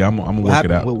 We'll see. I'm gonna work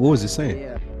it out. What was it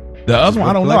saying? The other one,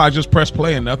 I don't know. I just pressed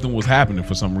play and nothing was happening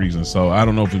for some reason. So I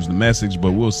don't know if it was the message,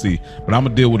 but we'll see. But I'm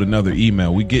gonna deal with another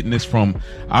email. We getting this from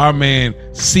our man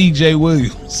CJ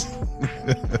Williams,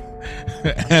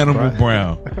 Animal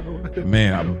Brown.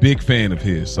 Man, I'm a big fan of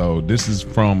his. So this is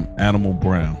from Animal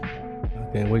Brown.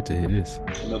 I can't wait to hear this.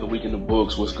 Another week in the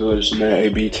books. What's good? It's your man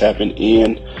AB tapping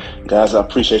in. Guys, I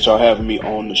appreciate y'all having me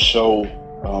on the show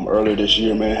earlier this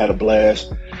year, man. Had a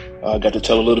blast. Got to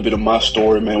tell a little bit of my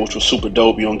story, man, which was super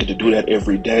dope. You don't get to do that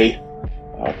every day.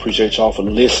 I appreciate y'all for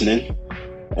listening.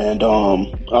 And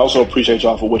I also appreciate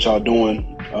y'all for what y'all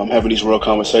doing, having these real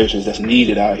conversations that's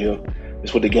needed out here.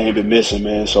 It's what the game been missing,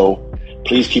 man. So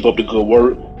please keep up the good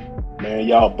work. Man,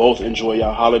 y'all both enjoy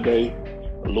y'all holiday.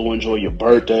 Lou, enjoy your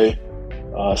birthday.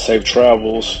 Safe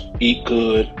travels. Eat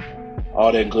good.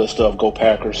 All that good stuff. Go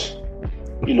Packers.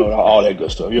 You know, all that good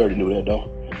stuff. You already knew that, though.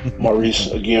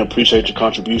 Maurice, again, appreciate your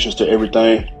contributions to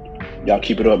everything. Y'all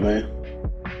keep it up, man.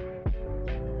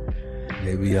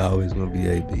 AB always gonna be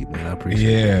AB, man. I appreciate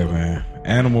it. Yeah, man.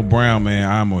 Animal Brown, man,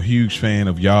 I'm a huge fan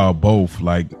of y'all both.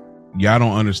 Like, y'all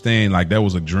don't understand, like, that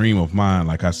was a dream of mine.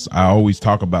 Like, I always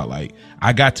talk about, like,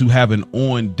 I got to have an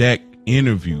on-deck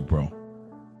interview, bro.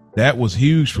 That was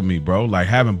huge for me, bro. Like,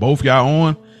 having both y'all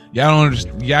on, y'all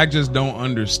just don't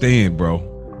understand,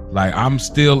 bro. Like, I'm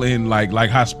still in, like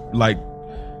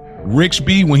Rich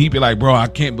B, when he be like, bro, I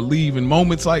can't believe in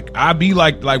moments like I be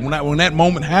like when that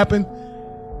moment happened,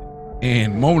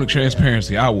 and moment of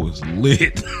transparency, I was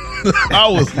lit. I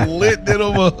was lit in a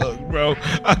mug, bro,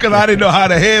 because I didn't know how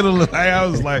to handle it. I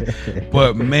was like,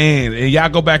 but man, and y'all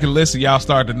go back and listen, y'all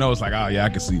start to know it's like, oh yeah, I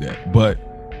can see that. But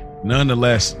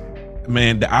nonetheless,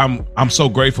 man, I'm so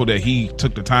grateful that he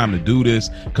took the time to do this,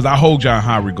 because I hold y'all in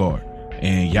high regard.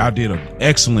 And y'all did an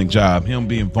excellent job. Him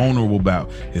being vulnerable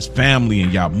about his family,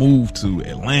 and y'all moved to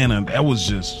Atlanta. That was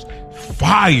just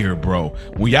fire, bro.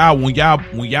 When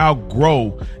y'all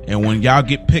grow and when y'all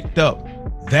get picked up,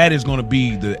 that is going to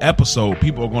be the episode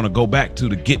people are going to go back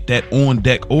to get that on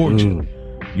deck origin.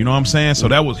 You know what I'm saying? So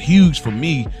that was huge for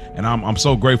me, and I'm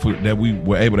so grateful that we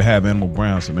were able to have Animal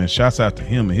Brown. So man, shouts out to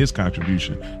him and his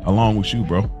contribution along with you,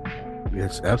 bro.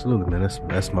 Yes, absolutely, man.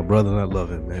 That's my brother, and I love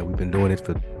him, man. We've been doing it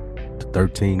for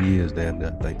 13 years, damn, I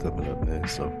think, coming up, man.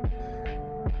 So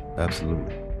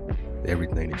absolutely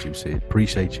everything that you said,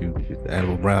 appreciate you.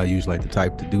 Animal Brown usually like the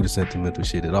type to do the sentimental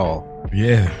shit at all.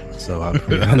 Yeah, so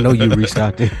I know you reached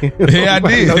out to him. Yeah, I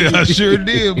did. I sure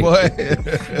did, boy.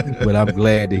 But I'm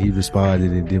glad that he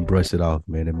responded and didn't brush it off,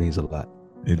 man. It means a lot.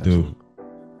 It do.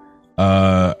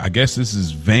 I guess this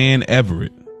is Van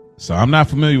Everett. So I'm not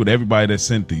familiar with everybody that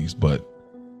sent these, but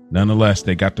nonetheless,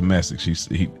 they got the message.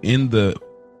 He in the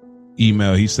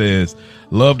email, he says,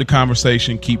 love the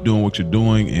conversation, keep doing what you're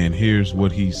doing, and here's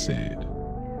what he said.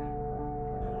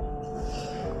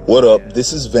 What up?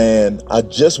 This is Van. I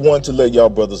just want to let y'all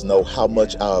brothers know how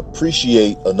much I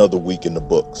appreciate another week in the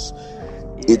books.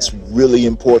 It's really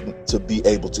important to be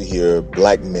able to hear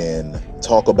black men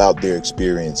talk about their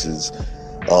experiences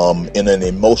in an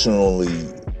emotionally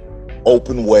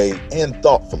open way and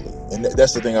thoughtfully. And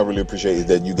that's the thing I really appreciate, is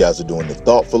that you guys are doing it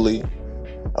thoughtfully.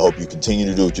 I hope you continue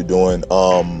to do what you're doing.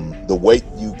 The Weight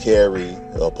You Carry,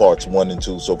 parts 1 and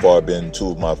 2 so far have been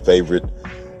 2 of my favorite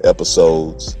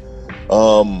episodes.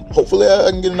 Hopefully I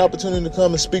can get an opportunity to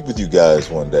come and speak with you guys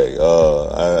one day.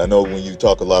 I know when you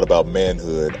talk a lot about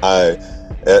manhood, I,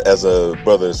 as a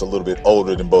brother that's a little bit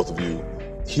older than both of you,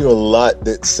 hear a lot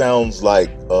that sounds like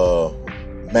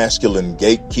masculine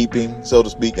gatekeeping, so to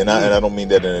speak, and I don't mean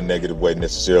that in a negative way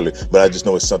necessarily, but I just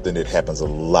know it's something that happens a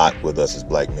lot with us as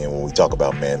black men when we talk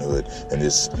about manhood and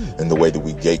the way that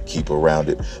we gatekeep around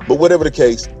it. But whatever the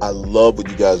case, I love what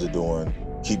you guys are doing.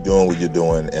 Keep doing what you're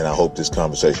doing, and I hope this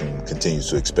conversation continues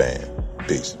to expand.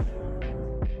 Peace.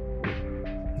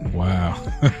 Wow.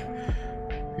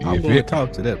 I'm going to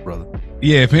talk to that brother.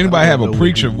 Yeah, if anybody have a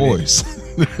preacher voice.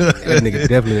 That nigga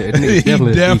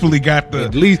definitely got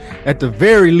the, at the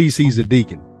very least, he's a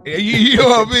deacon. You know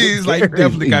what I mean? He's like,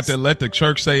 definitely got to let the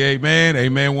church say amen,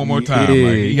 amen one more time. Yeah,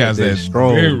 like, he has that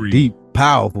strong, very deep,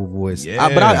 powerful voice. Yeah.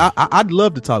 But I'd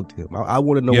love to talk to him. I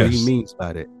want to know what he means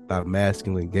by that, by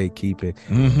masculine gatekeeping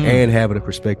and having a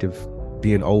perspective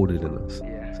being older than us.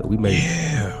 So we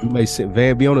may send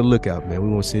Van, be on the lookout, man. We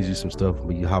want to send you some stuff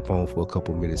when you hop on for a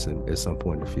couple minutes at some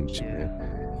point in the future,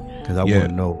 man. Because I want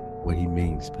to know what he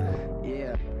means, man.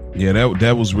 Yeah,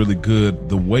 that was really good.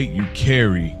 The Weight You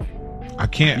Carry, I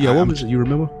can't. Yeah, what was it? You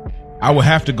remember? I would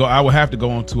have to go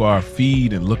onto our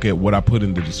feed and look at what I put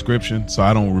in the description. So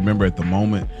I don't remember at the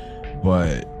moment,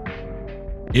 but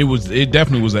it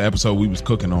definitely was an episode we was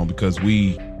cooking on because I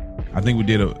think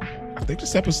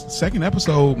the second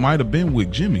episode might have been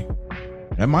with Jimmy.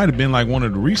 That might have been like one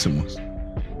of the recent ones.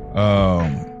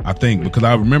 I think because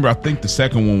I think the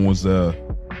second one was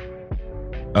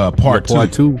part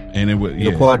two, and it was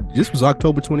this was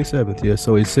October 27th. Yeah,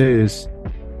 so it says,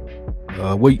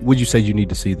 what would you say you need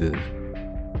to see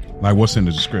like what's in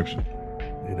the description?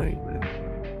 It ain't really.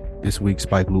 This week,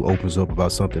 Spike Lee opens up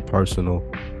about something personal,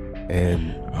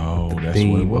 and the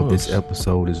theme of this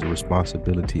episode is the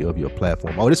responsibility of your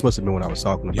platform. Oh, this must have been what I was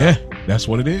talking about. Yeah, that's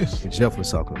what it is. And Jeff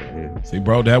was talking about. Yeah. See,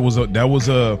 bro, that was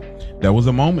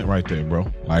a moment right there, bro.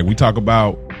 Like we talk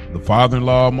about the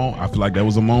father-in-law moment. I feel like that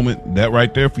was a moment that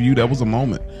right there for you. That was a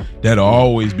moment that'll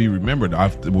always be remembered.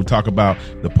 We'll talk about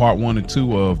the part 1 and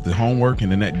 2 of the homework,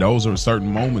 and then those are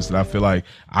certain moments that I feel like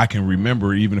I can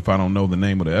remember even if I don't know the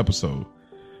name of the episode.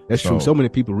 That's true. So many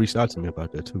people reached out to me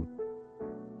about that too.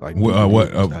 Like which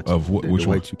the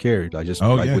weight you carried, like just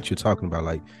what you're talking about,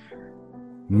 like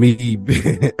me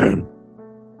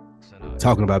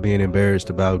talking about being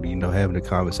embarrassed about having a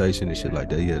conversation and shit like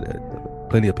that. Yeah,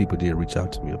 plenty of people did reach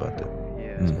out to me about that.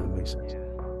 Yeah, so that makes sense.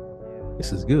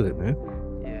 This is good, man.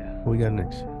 Yeah. What we got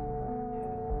next?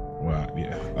 Wow.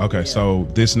 Yeah. Okay. So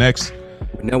this next.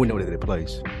 Now we know that it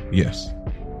plays. Yes.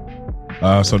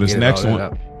 So this next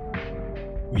one.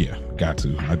 Yeah, got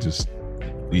to.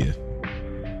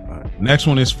 Next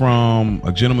one is from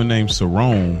a gentleman named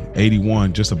Sarone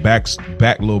 81. Just a back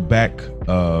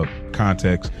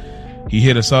context. He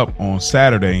hit us up on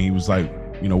Saturday and he was like,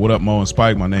 what up, Mo and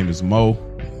Spike? My name is Mo.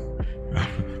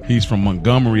 He's from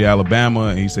Montgomery, Alabama,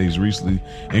 and he said he's recently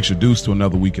introduced to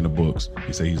Another Week in the Books.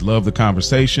 He said he's loved the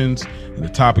conversations and the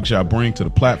topics y'all bring to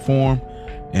the platform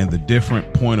and the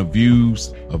different point of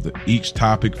views of each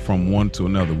topic from one to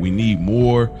another. We need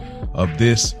more of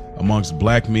this amongst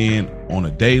black men on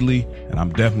a daily, and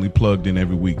I'm definitely plugged in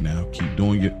every week now. Keep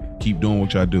doing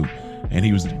what y'all do. And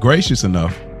he was gracious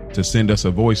enough to send us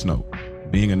a voice note,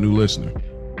 being a new listener.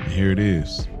 And here it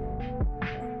is.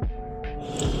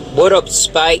 What up,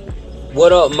 Spike?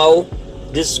 What up, Mo?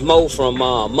 This is Mo from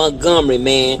Montgomery,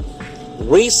 man.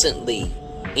 Recently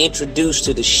introduced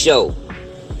to the show.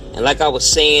 And like I was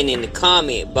saying in the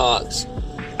comment box,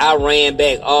 I ran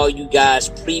back all you guys'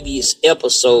 previous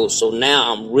episodes, so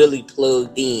now I'm really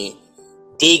plugged in.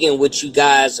 Digging what you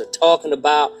guys are talking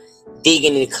about,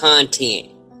 digging the content.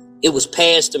 It was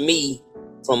passed to me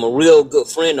from a real good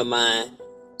friend of mine.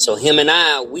 So him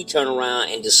and we turn around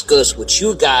and discuss what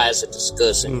you guys are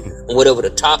discussing and whatever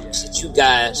the topics that you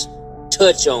guys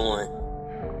touch on.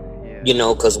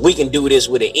 Because we can do this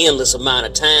with an endless amount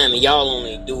of time and y'all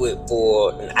only do it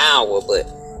for an hour.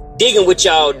 But digging what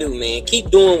y'all do, man. Keep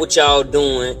doing what y'all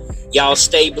doing. Y'all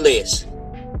stay blessed.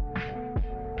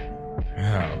 Oh,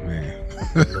 man.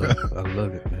 I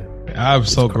love it, man. I'm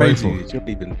so grateful.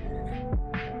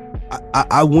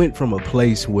 I went from a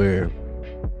place where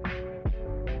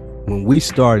when we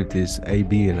started this,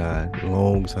 AB and I, a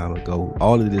long time ago,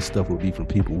 all of this stuff would be from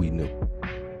people we knew.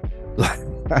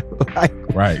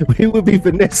 Right. We would be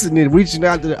finessing it, reaching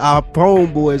out to our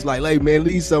homeboys, like, hey, man,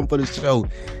 leave something for the show.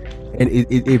 And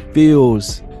it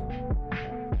feels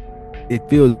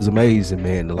amazing,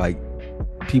 man, to like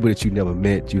people that you never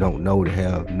met, you don't know, to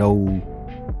have no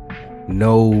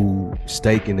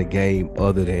stake in the game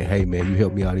other than, hey, man, you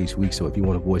helped me out each week, so if you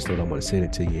want a voice note, I'm going to send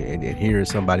it to you. And hearing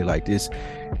somebody like this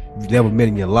you've never met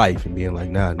in your life and being like,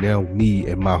 now me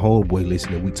and my homeboy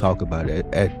listening, we talk about it.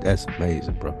 That's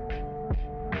amazing, bro.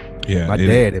 Yeah, my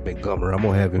dad had been Gummer. I'm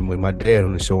gonna have him with my dad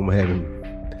on the show. I'm gonna have him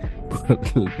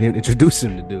introduce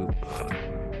him to dude.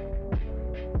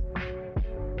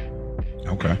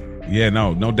 Okay. Yeah,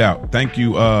 no doubt. Thank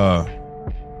you,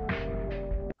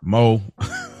 Mo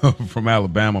from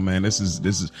Alabama, man. This is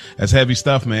that's heavy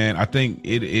stuff, man. I think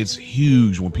it's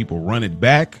huge when people run it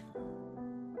back.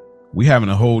 We having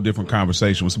a whole different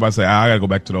conversation. When somebody say, I gotta go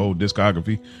back to the old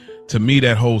discography, to me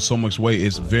that holds so much weight.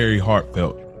 It's very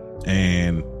heartfelt.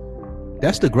 And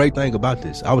that's the great thing about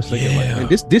this. I was thinking, like, man,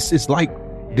 this is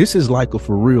like a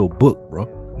for real book, bro.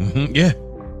 Mm-hmm. Yeah.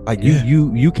 Like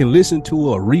you can listen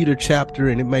to a reader chapter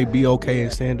and it may be okay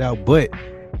and stand out, but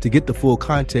to get the full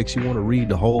context, you want to read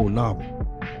the whole novel.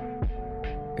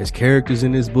 There's characters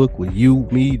in this book with you,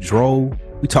 me, Dro.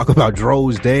 We talk about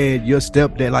Dro's dad, your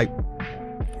stepdad. Like,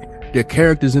 there are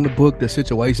characters in the book, there are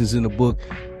situations in the book,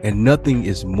 and nothing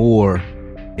is more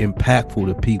impactful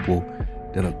to people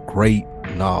than a great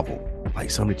novel. Like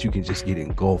something that you can just get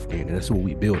engulfed in, and that's what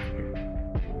we built here.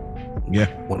 Yeah,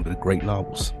 one of the great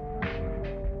novels.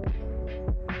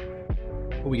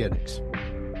 we got next?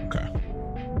 Okay.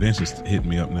 Vince is hitting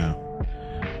me up now.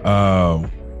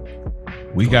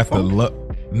 We got the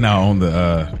on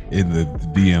the in the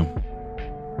DM.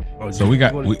 Oh, so we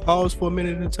pause for a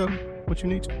minute and tell me what you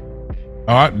need to.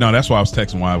 No, that's why I was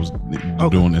texting while I was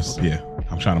doing this. Yeah,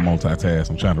 I'm trying to multitask.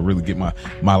 I'm trying to really get my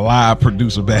live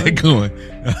producer bag going.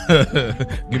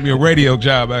 Give me a radio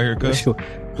job out here, cuz.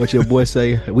 What your boy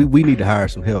say? We need to hire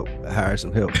some help.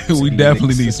 We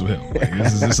definitely need some help. Like,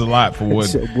 this is a lot for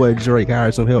what your boy Drake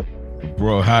hire some help.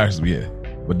 Bro, hire some, yeah.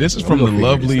 But this is from the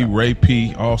lovely Ray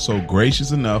P. Also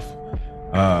gracious enough.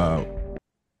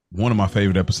 One of my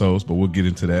favorite episodes, but we'll get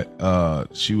into that.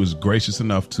 She was gracious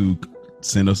enough to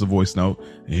send us a voice note,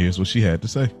 and here's what she had to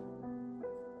say.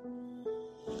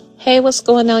 Hey, what's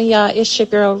going on, y'all? It's your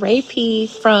girl Ray P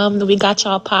from the We Got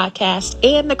Y'all podcast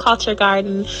and the Culture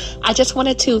Garden. I just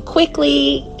wanted to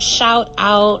quickly shout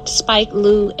out Spike,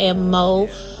 Lou, and Mo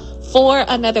for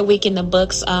another week in the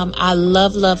books. I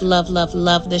love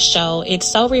the show. It's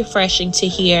so refreshing to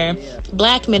hear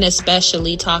Black men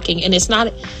especially talking, and it's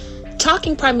not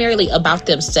talking primarily about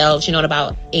themselves,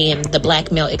 about in the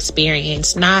Black male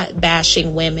experience, not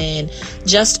bashing women,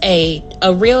 just a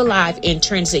real life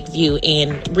intrinsic view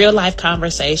in real life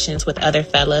conversations with other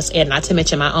fellas, and not to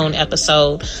mention my own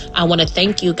episode. I want to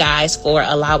thank you guys for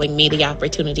allowing me the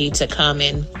opportunity to come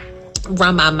and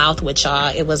run my mouth with y'all.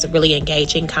 It was a really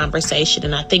engaging conversation,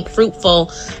 and I think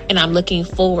fruitful, and I'm looking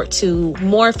forward to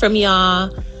more from y'all,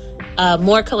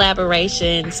 more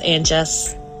collaborations, and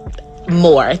just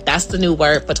more. That's the new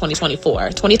word for 2024.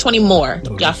 2020 more.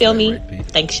 Y'all feel me?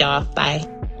 Thanks, y'all. Bye.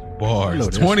 Bars.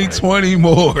 2020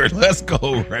 more. Let's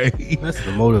go, Ray. That's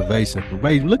the motivation.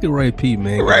 Ray, look at Ray P,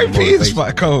 man. Ray P is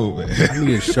my code, man.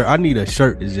 I need a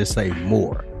shirt that just say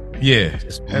more. Yeah.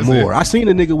 Just more. I seen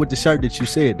a nigga with the shirt that you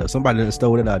said, though. Somebody done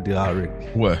stole it out there already.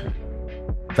 What?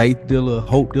 Faith dealer,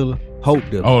 hope dealer, hope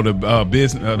dealer. Oh, the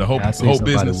business, the hope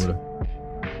business.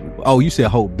 Oh, you said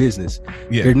Hope Business.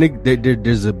 Yeah.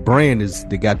 There's a brand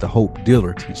that got the Hope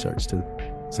Dealer t-shirts too.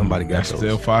 Somebody got those.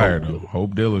 Still fired though.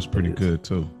 Hope Dealer's pretty good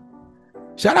too.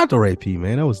 Shout out to Ray P,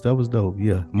 man. That was dope.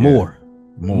 Yeah. More.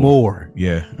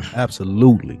 Yeah.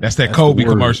 Absolutely. That's Kobe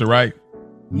commercial, right?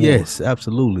 More. Yes,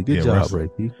 absolutely. Good job, Ray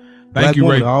P. Thank you,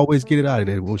 Ray. Always get it out of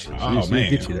there. She man.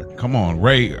 Get you there. Come on,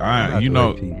 Ray. I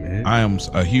am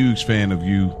a huge fan of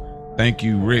you. Thank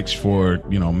you, Rich, for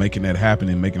making that happen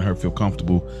and making her feel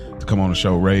comfortable to come on the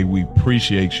show. Ray, we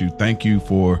appreciate you. Thank you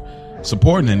for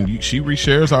supporting, and she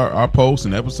reshares our posts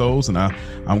and episodes, and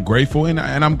I'm grateful, and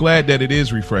I'm glad that it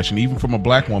is refreshing, even from a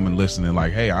Black woman listening.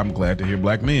 Like, hey, I'm glad to hear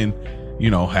Black men,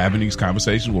 having these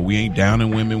conversations where we ain't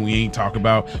downing women, we ain't talking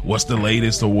about what's the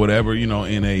latest or whatever, in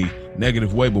a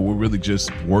negative way, but we're really just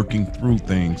working through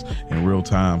things in real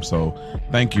time. So,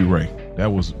 thank you, Ray.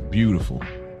 That was beautiful.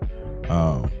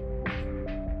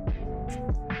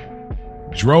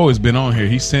 Dro has been on here.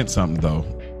 He sent something though.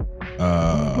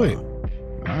 Wait.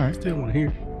 All right. Still want to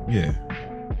hear. Yeah.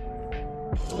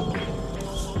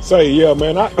 Say, yeah,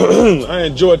 man. I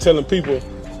enjoy telling people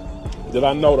that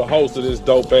I know the host of this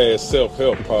dope ass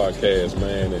self-help podcast,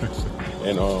 man,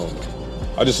 and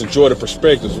I just enjoy the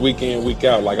perspectives week in, week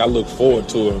out. Like, I look forward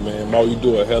to it, man. Mo, you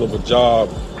do a hell of a job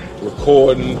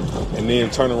recording and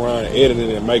then turn around and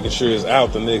editing and making sure it's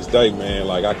out the next day, man.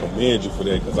 Like, I commend you for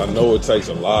that, because I know it takes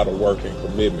a lot of work and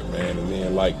commitment, man. And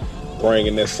then, like,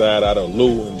 bringing that side out of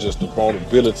Lou and just the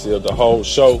vulnerability of the whole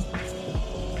show,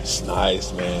 it's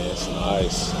nice, man. It's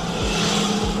nice.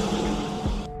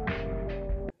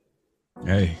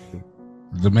 Hey,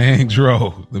 the man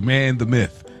Dro, the man, the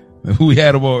myth. We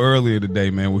had him on earlier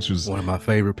today, man, which was one of my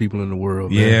favorite people in the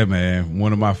world. Yeah, man.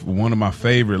 One of my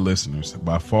favorite listeners,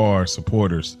 by far,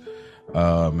 supporters.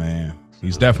 Man,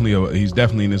 he's definitely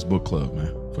in this book club,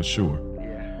 man, for sure.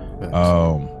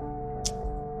 I'm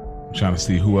trying to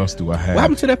see who else do I have. What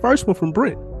happened to that first one from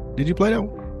Brent? Did you play that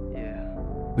one?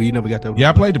 Yeah. But you never got that one? Yeah,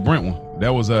 I played the Brent one.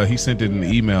 That was he sent it in the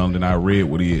email, and then I read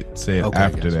what he had said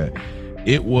after that.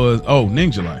 It was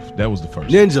Ninja Life. That was the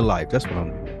first. Ninja Life. That's what I'm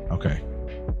doing. Okay.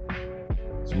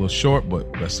 A little short, but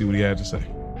let's see what he had to say.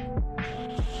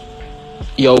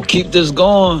 Yo, keep this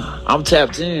going. I'm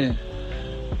tapped in.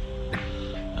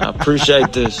 I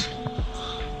appreciate this.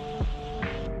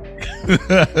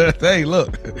 Hey,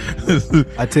 look.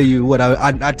 I tell you what,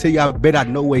 I tell you, I bet I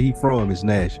know where he from is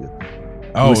Nashville.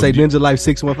 Oh, you say Ninja Life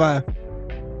 615?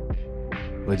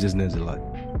 Or just Ninja Life?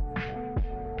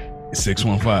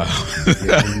 615.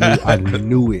 Yeah, I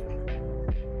knew it.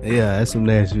 Yeah, that's some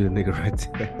Nashville nigga right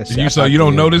there. So you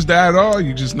don't know this guy at all?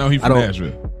 You just know he from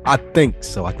Nashville? I think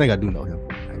so. I think I do know him,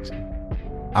 actually.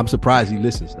 I'm surprised he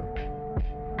listens, though.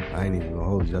 I ain't even gonna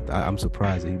hold you. I'm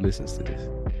surprised that he listens to this.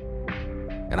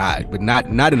 but not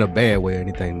in a bad way or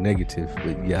anything negative.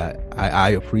 But yeah, I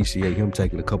appreciate him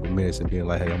taking a couple of minutes and being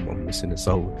like, hey, I'm gonna send this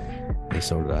over, and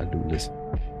so that I do listen.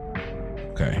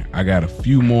 Okay, I got a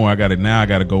few more. I got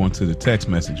to go into the text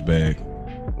message bag.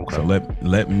 Okay. So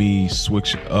let me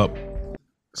switch it up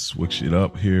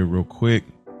here real quick.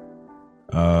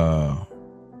 I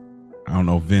don't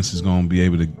know if Vince is gonna be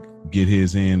able to get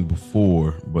his in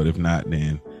before, but if not,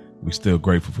 then we still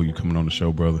grateful for you coming on the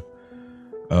show, brother.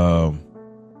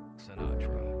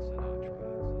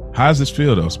 How's this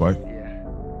feel though, Spike?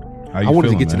 I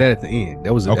wanted to get to that at the end.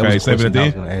 That was a save it at the end. I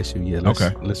was going to ask you. Yeah,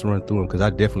 let's run through them because I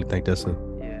definitely think that's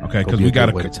because we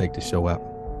got way to take the show out.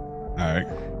 All right,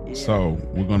 so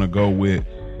we're gonna go with,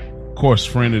 of course,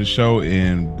 friend of the show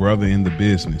and brother in the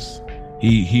business.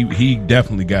 He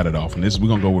definitely got it off, and we're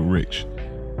gonna go with Rich.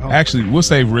 Oh. Actually, we'll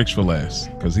save Rich for last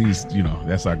because he's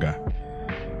that's our guy.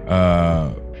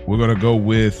 We're gonna go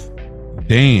with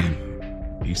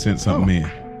Dan. He sent something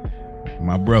in.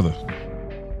 My brother.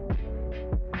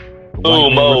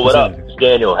 Oh, Mo, what up? It's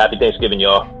Daniel. Happy Thanksgiving,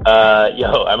 y'all. I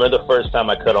remember the first time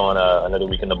I cut on Another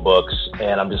Week in the Books,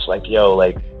 and I'm just like,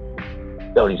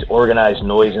 these organized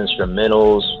noise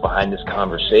instrumentals behind this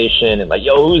conversation, and like,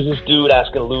 who's this dude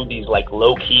asking Lou these like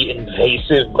low-key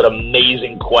invasive but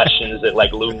amazing questions that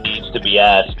like Lou needs to be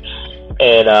asked?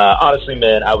 And honestly,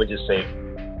 man, I would just say,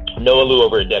 Noah Lou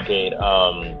over a decade.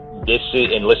 This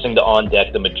is, and listening to On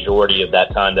Deck the majority of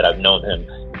that time that I've known him,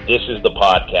 this is the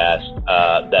podcast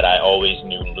that I always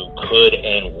knew Lou could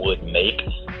and would make.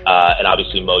 And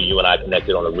obviously, Mo, you and I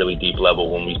connected on a really deep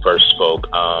level when we first spoke.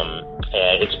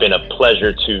 And it's been a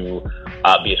pleasure to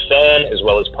be a fan as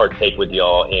well as partake with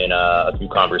y'all in a few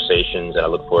conversations. And I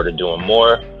look forward to doing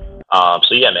more.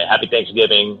 So yeah, man, happy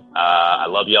Thanksgiving. I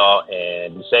love y'all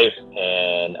and be safe.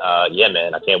 And yeah,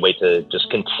 man, I can't wait to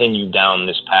just continue down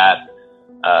this path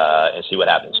and see what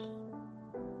happens.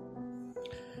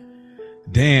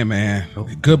 Dan, man.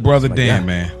 Good brother Dan,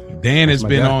 man. Dan has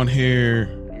been on here,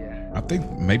 I think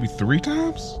maybe 3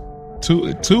 times.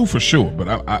 Two for sure, but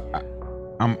I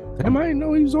didn't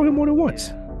know he was on here more than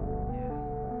once.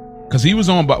 Because he was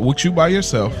on with you by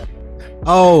yourself.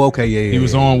 Oh, okay, yeah. He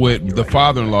was on with the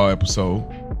father-in-law episode.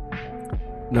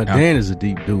 No, Dan is a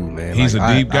deep dude, man. He's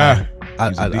a deep guy. I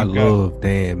love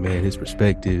Dan, man. His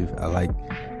perspective. I like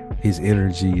his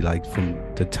energy. Like from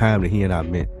the time that he and I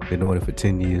met, been doing it for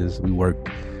 10 years. We worked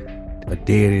a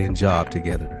dead-end job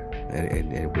together,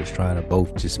 and was trying to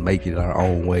both just make it our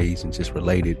own ways and just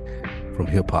relate it from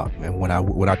hip hop. And when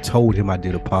I told him I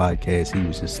did a podcast, he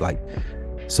was just like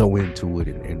so into it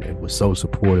and was so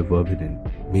supportive of it. And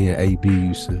me and AB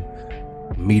used to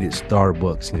meet at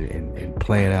Starbucks and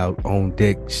plan out on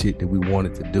deck shit that we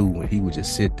wanted to do, and he would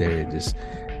just sit there and just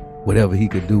whatever he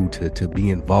could do to be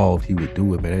involved, he would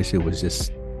do it, man. That shit was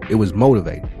just, it was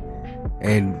motivating.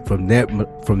 And from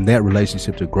that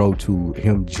relationship to grow to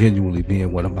him genuinely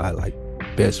being one of my like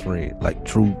best friends, like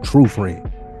true friend.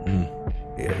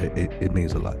 Yeah, it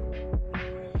means a lot.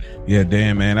 Yeah,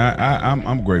 Dan, man,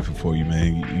 I'm grateful for you,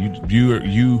 man.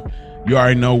 You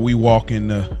already know we walk in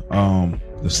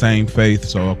the same faith,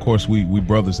 so of course we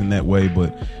brothers in that way.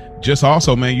 But just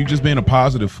also, man, you just being a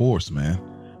positive force, man.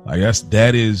 Like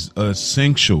that is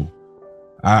essential.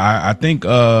 I think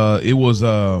it was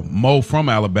Mo from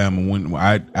Alabama when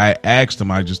I asked him.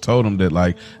 I just told him that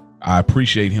like I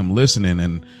appreciate him listening,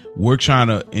 and we're trying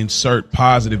to insert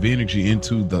positive energy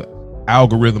into the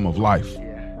algorithm of life.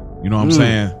 You know what I'm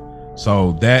saying?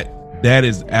 So that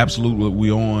is absolutely what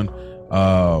we on.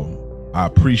 I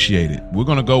appreciate it. We're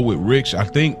gonna go with Rich. I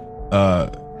think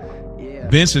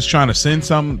Vince is trying to send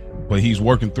something, but he's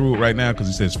working through it right now because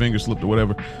he says finger slipped or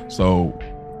whatever. So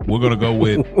we're gonna go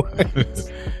with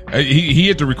he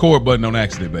hit the record button on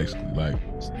accident, basically. Like,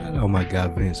 oh my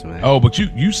God, Vince, man. Oh, but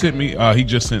you sent me. He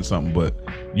just sent something, but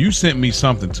you sent me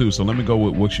something too. So let me go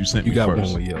with what you sent me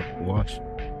first. You got one with Wash.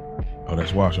 Oh,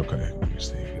 that's Wash. Okay, let me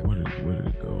see. Where did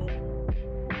it go?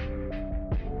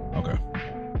 Okay,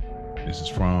 this is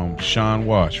from Sean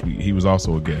Wash. He was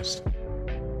also a guest.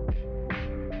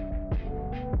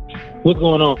 What's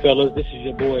going on, fellas? This is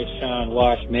your boy Sean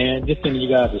Wash, man. Just sending you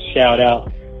guys a shout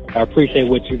out. I appreciate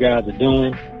what you guys are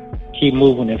doing. Keep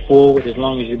moving it forward. As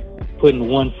long as you're putting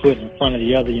one foot in front of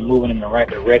the other, you're moving in the right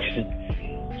direction.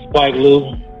 Spike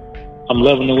Lou, I'm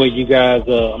loving the way you guys.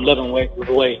 I'm loving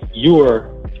the way you are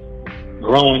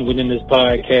growing within this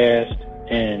podcast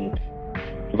and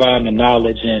providing the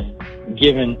knowledge and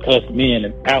giving us men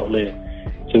an outlet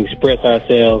to express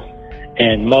ourselves.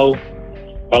 And Mo,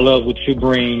 I love what you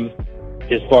bring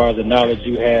as far as the knowledge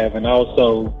you have, and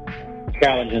also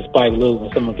challenging Spike Lou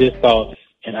with some of his thoughts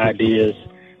and ideas.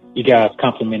 You guys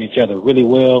complement each other really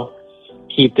well.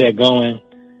 Keep that going.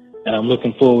 and I'm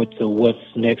looking forward to what's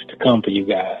next to come for you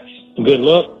guys. Good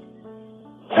luck.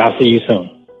 I'll see you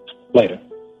soon. Later.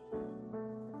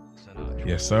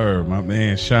 Yes, sir. My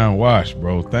man, Sean Wash,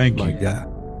 bro. Thank you. My God.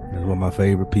 That's one of my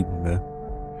favorite people, man.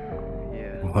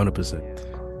 100%.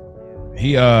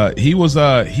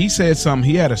 He said something.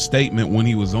 He had a statement when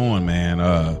he was on, man,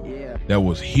 that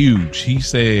was huge. He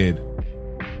said,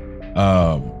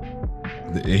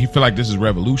 he feel like this is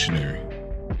revolutionary.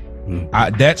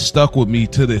 That stuck with me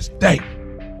to this day.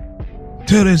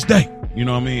 You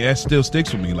know what I mean? That still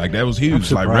sticks with me. Like, that was huge. I'm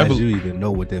surprised like, you even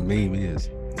know what that meme is.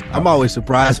 I'm always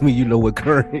surprised when you know what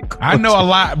current. I know a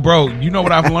lot, bro. You know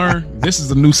what I've learned? This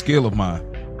is a new skill of mine.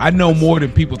 I know more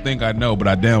than people think I know, but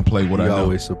I downplay what I know. You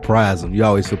always surprise them. You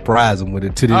always surprise them with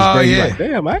it to this day. Yeah. You're like,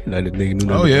 damn, I didn't know that nigga knew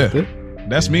nothing. Oh, yeah. About that.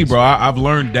 That's me, bro. I've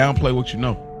learned downplay what you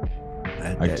know.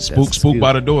 Like, spook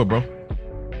by the door, bro.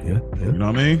 Yeah. You know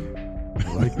what I mean?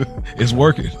 Like it's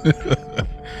working.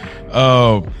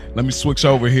 Let me switch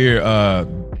over here.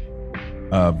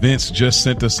 Vince just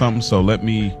sent us something, so let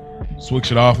me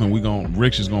switch it off, and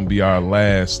Rich is gonna be our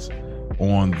last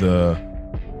on the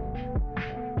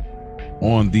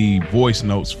voice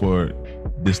notes for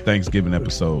this Thanksgiving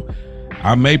episode.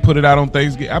 I may put it out on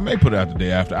Thanksgiving. I may put it out the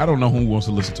day after. I don't know who wants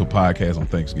to listen to a podcast on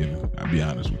Thanksgiving. I'll be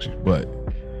honest with you, but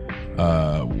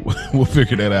we'll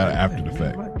figure that out after the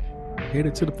fact.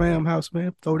 Headed to the fam house,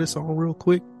 man. Throw this on real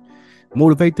quick.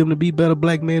 Motivate them to be better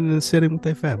black men in the setting with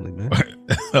their family, man.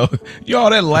 You all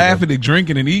that laughing and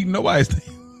drinking and eating, nobody's.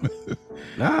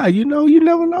 Nah, you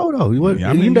never know though.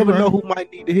 You never know who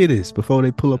might need to hear this before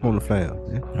they pull up on the fam.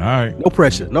 Man. All right, no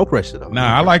pressure though.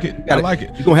 Nah, I like it. I like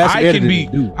it. You're gonna have some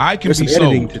editing to do. I can be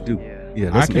editing sold. to do. Yeah,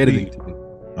 there's some editing to do.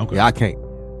 Okay. Yeah,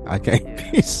 I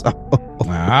can't be sold.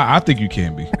 Nah, I think you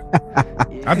can be.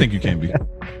 I think you can be.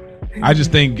 I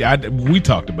just think we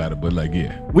talked about it, but like,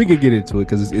 yeah, we can get into it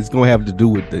because it's gonna have to do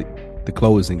with the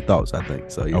closing thoughts. I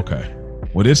think so. Yeah. Okay.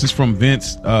 Well, this is from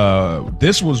Vince.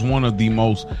 This was one of the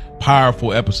most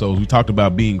powerful episodes. We talked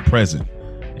about being present,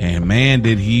 and man,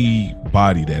 did he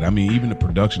body that. I mean, even the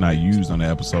production I used on the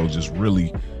episode just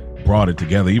really brought it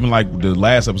together. Even like the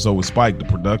last episode with Spike, the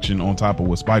production on top of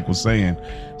what Spike was saying,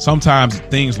 sometimes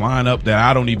things line up that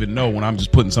I don't even know when I'm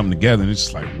just putting something together, and it's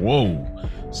just like, whoa.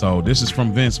 So this is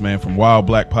from Vince, man, from Wild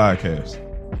Black Podcast.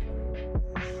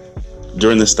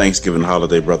 During this Thanksgiving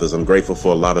holiday, brothers, I'm grateful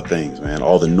for a lot of things, man.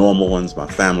 All the normal ones, my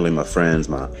family, my friends,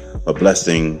 my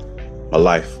blessing, my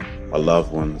life, my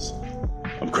loved ones.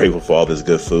 I'm grateful for all this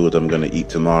good food I'm going to eat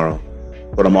tomorrow.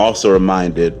 But I'm also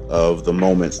reminded of the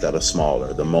moments that are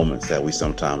smaller, the moments that we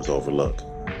sometimes overlook.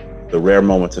 The rare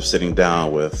moments of sitting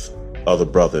down with other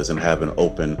brothers and having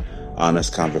open,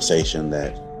 honest conversation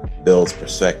that builds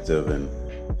perspective and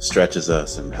stretches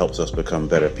us and helps us become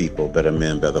better people, better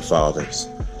men, better fathers,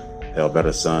 hell,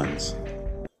 better sons.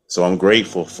 So I'm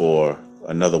grateful for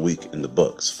another week in the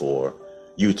books, for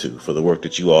you two, for the work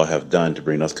that you all have done to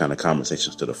bring those kind of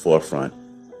conversations to the forefront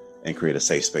and create a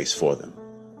safe space for them.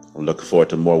 I'm looking forward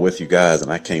to more with you guys,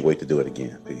 and I can't wait to do it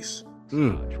again. Peace.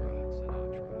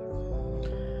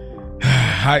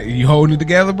 You holding it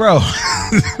together, bro?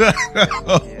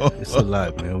 It's a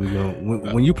lot, man.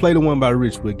 When you play the one by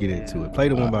Rich, we'll get into it. Play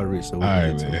the one by Rich, so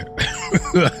we'll get into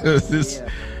it.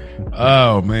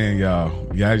 Oh man,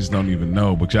 y'all just don't even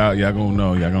know, but y'all gonna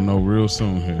know. Y'all gonna know real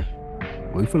soon here.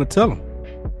 We finna tell them.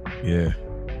 Yeah.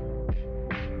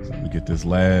 So let me get this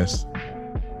last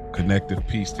connective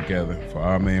piece together for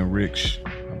our man Rich.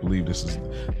 I believe this is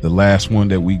the last one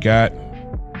that we got.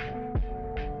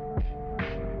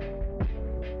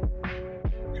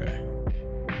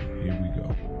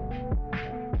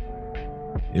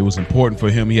 It was important for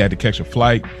him. He had to catch a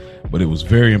flight, but it was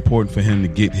very important for him to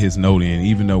get his note in,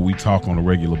 even though we talk on a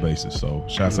regular basis. So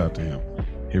shouts out to him.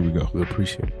 Here we go. We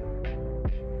appreciate it.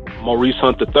 Maurice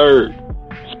Hunt III,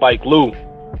 Spike Lou,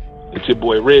 it's your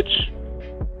boy Rich.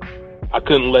 I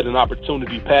couldn't let an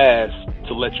opportunity pass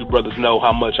to let you brothers know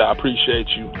how much I appreciate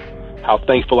you, how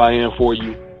thankful I am for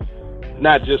you,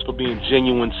 not just for being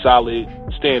genuine, solid,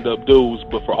 stand-up dudes,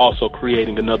 but for also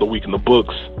creating another week in the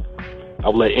books.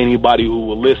 I'll let anybody who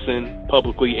will listen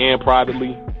publicly and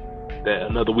privately that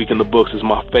Another Week in the Books is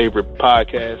my favorite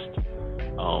podcast.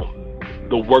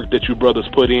 The work that you brothers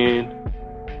put in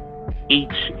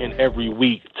each and every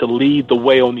week to lead the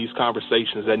way on these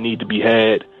conversations that need to be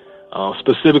had,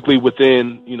 specifically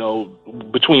within,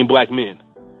 between black men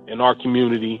in our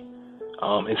community,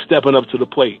 and stepping up to the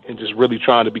plate and just really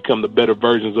trying to become the better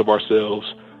versions of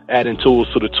ourselves, adding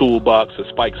tools to the toolbox, as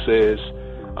Spike says.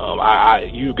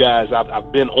 You guys,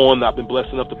 I've been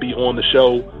blessed enough to be on the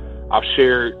show. I've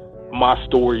shared my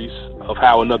stories of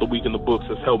how Another Week in the Books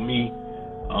has helped me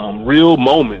real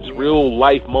moments, real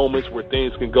life moments where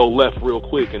things can go left real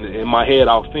quick. And in my head,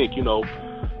 I'll think,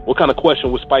 what kind of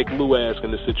question would Spike Lee ask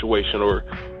in this situation? Or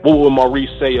what would Maurice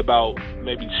say about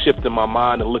maybe shifting my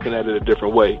mind and looking at it a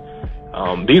different way?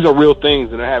 These are real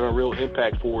things, and they're having real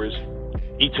impact for us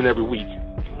each and every week.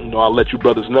 I'll let you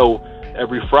brothers know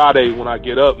every Friday when I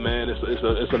get up, man,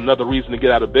 it's another reason to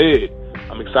get out of bed.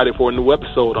 I'm excited for a new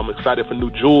episode. I'm excited for new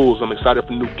jewels. I'm excited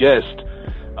for new guests.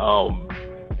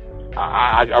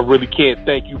 I really can't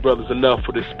thank you brothers enough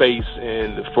for this space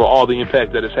and for all the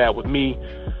impact that it's had with me.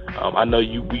 I know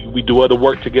we do other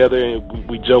work together, and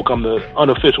we joke I'm the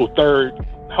unofficial third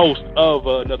host of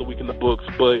Another Week in the Books,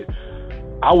 but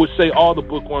I would say all the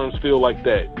bookworms feel like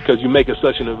that because you make it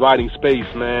such an inviting space,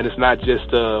 man. It's not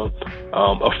just a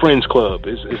friends club.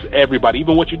 It's everybody.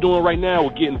 Even what you're doing right now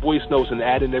with getting voice notes and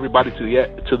adding everybody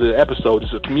to the episode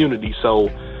is a community. So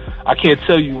I can't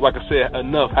tell you, like I said,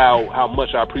 enough how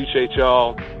much I appreciate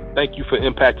y'all. Thank you for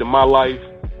impacting my life,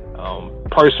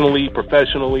 personally,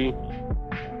 professionally.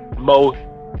 Mo,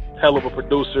 hell of a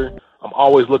producer. I'm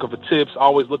always looking for tips,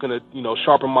 always looking to,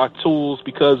 sharpen my tools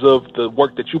because of the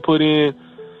work that you put in.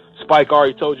 Spike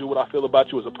already told you what I feel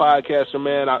about you as a podcaster,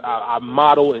 man. I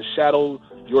model and shadow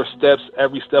your steps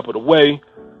every step of the way,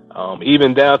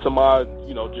 even down to my,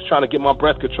 just trying to get my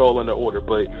breath control under order.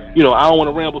 But, I don't want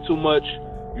to ramble too much.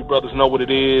 You brothers know what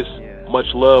it is. Much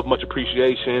love, much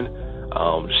appreciation.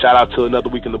 Shout out to Another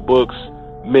Week in the Books.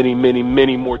 Many, many,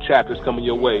 many more chapters coming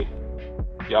your way.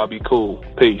 Y'all be cool.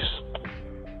 Peace.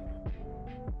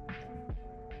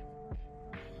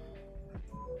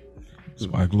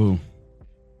 Spike Lou.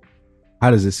 How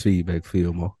does this feedback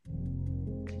feel, Mo?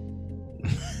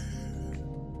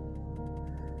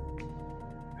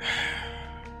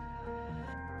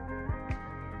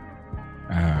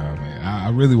 Man, I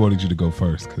really wanted you to go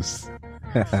first because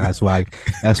that's why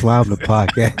I'm the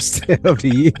podcast of the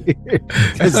year.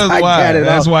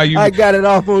 I got it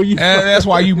off on you. That's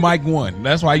why you Mike one.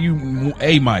 That's why you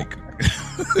a Mike.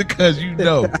 Because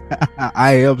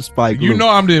I am Spike Lee. You know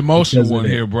I'm the emotional one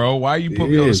here, bro. Why you put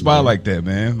me on the spot like that,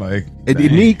 man? Like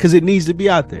it needs to be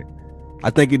out there. I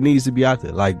think it needs to be out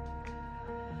there. Like,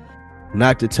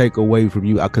 not to take away from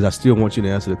you, because I still want you to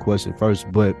answer the question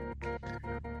first, but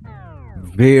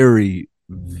very,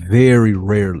 very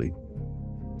rarely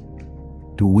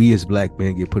do we as black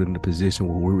men get put in a position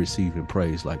where we're receiving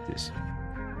praise like this.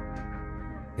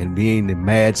 And being the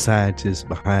mad scientist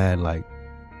behind like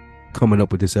coming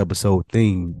up with this episode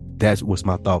theme, that was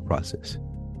my thought process.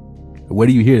 Where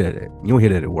do you hear that at? You don't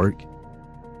hear that at work.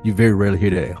 You very rarely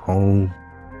hear that at home,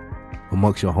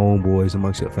 amongst your homeboys,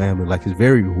 amongst your family. Like, it's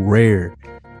very rare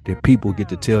that people get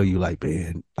to tell you, like,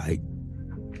 man, like,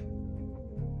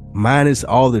 minus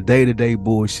all the day-to-day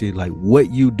bullshit, like, what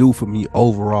you do for me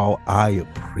overall, I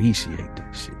appreciate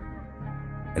that shit.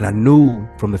 And I knew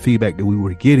from the feedback that we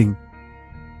were getting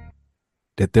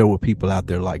that there were people out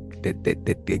there like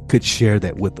that could share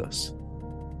that with us.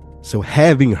 So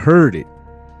having heard it,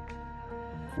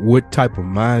 what type of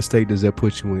mind state does that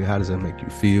put you in? How does that make you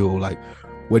feel? Like,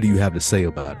 what do you have to say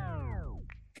about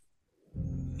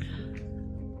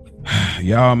it?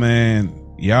 Y'all, man,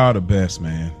 y'all the best,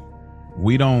 man.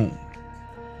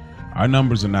 Our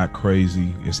numbers are not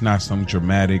crazy. It's not some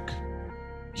dramatic,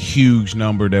 huge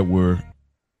number that we're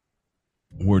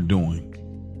doing.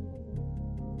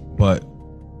 But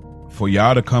for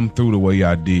y'all to come through the way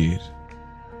y'all did,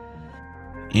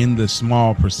 in the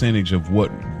small percentage of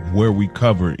where we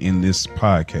cover in this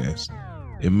podcast,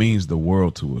 it means the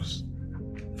world to us.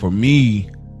 For me,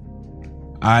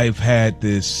 I've had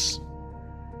this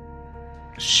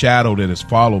shadow that has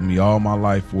followed me all my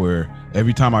life, where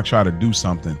every time I try to do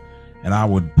something and I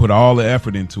would put all the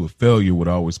effort into it, failure would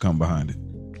always come behind it.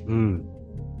 I'm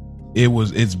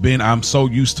so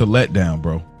used to letdown,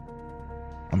 bro.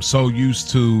 I'm so used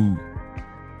to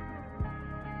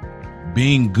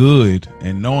being good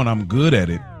and knowing I'm good at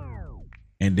it,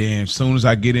 and then as soon as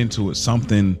I get into it,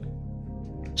 something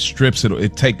strips it.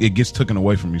 It gets taken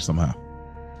away from me somehow.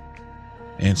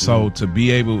 And so to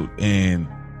be able, and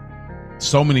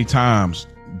so many times,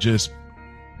 just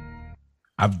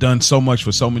I've done so much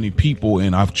for so many people,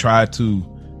 and I've tried to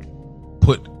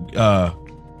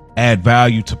add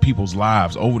value to people's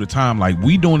lives over the time. Like,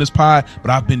 we doing this pod,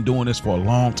 but I've been doing this for a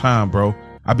long time, bro.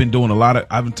 I've been doing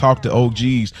I've been talked to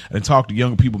OGs and talked to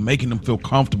young people, making them feel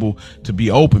comfortable to be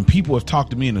open. People have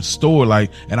talked to me in the store, like,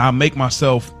 and I make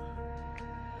myself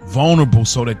vulnerable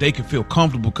so that they can feel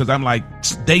comfortable, because I'm like,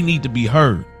 they need to be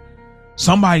heard.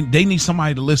 They need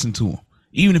somebody to listen to them,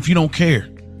 even if you don't care.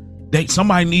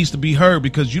 Somebody needs to be heard,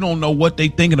 because you don't know what they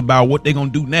thinking about, what they gonna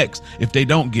do next if they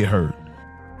don't get heard.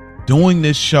 Doing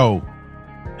this show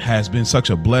has been such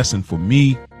a blessing for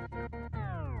me.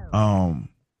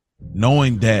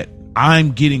 Knowing that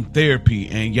I'm getting therapy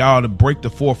and y'all to break the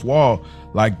fourth wall.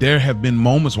 Like, there have been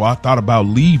moments where I thought about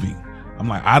leaving. I'm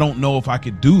like, I don't know if I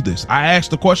could do this. I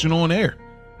asked the question on air.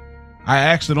 I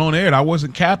asked it on air and I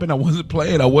wasn't capping. I wasn't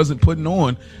playing. I wasn't putting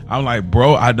on. I'm like,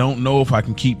 bro, I don't know if I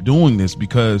can keep doing this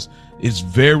because it's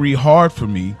very hard for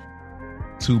me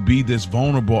to be this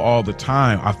vulnerable all the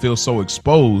time. I feel so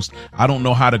exposed. I don't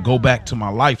know how to go back to my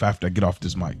life after I get off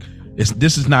this mic.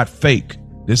 This is not fake.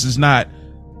 This is not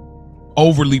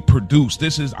overly produced.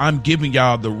 I'm giving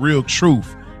y'all the real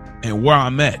truth and where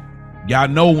I'm at. Y'all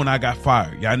know when I got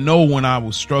fired. Y'all know when I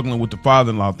was struggling with the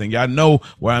father-in-law thing. Y'all know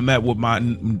where I'm at with my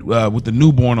with the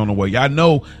newborn on the way. Y'all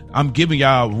know I'm giving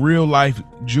y'all real life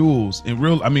jewels and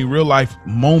real life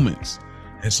moments.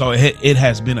 And so it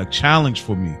has been a challenge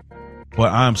for me.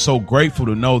 But I'm so grateful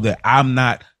to know that I'm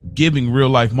not giving real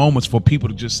life moments for people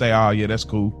to just say, "Oh yeah, that's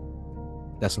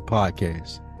cool." That's a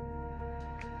podcast.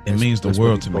 It means the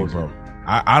world to me, bro.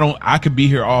 I could be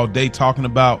here all day talking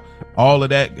about all of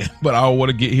that, but I don't want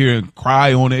to get here and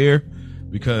cry on the air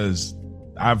because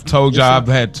I've told y'all I've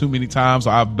had too many times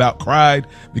I've about cried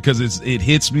because it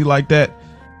hits me like that.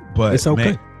 But it's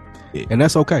okay. And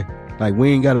that's okay. Like,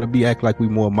 we ain't gotta act like we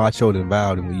more macho than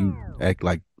Val, and when you act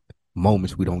like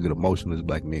moments we don't get emotional as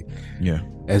black men. Yeah.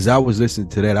 As I was listening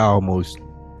to that, I almost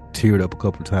teared up a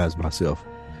couple of times myself.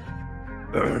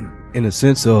 In the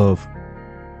sense of,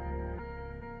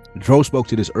 Dro spoke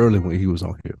to this early when he was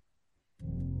on here.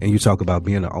 And you talk about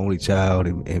being the only child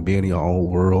and being in your own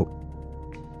world.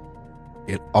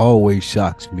 It always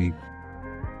shocks me,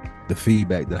 the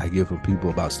feedback that I get from people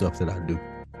about stuff that I do.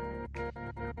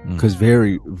 Because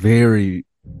very, very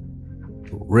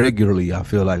regularly, I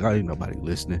feel like, ain't nobody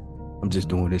listening. I'm just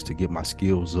doing this to get my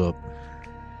skills up.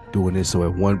 Doing this so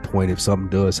at one point, if something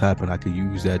does happen, I can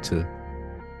use that to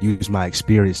use my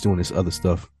experience doing this other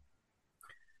stuff.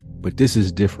 But this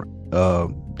is different.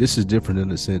 This is different in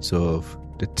the sense of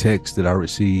the text that I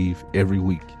receive every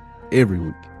week. The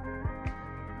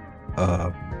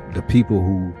people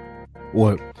who,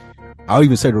 or I'll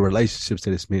even say the relationships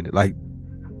to this minute. Like,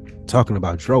 talking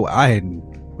about Dro,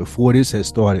 before this had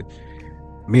started,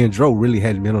 me and Dro really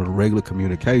hadn't been on a regular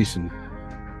communication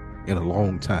in a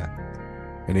long time.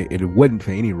 And it wasn't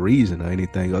for any reason or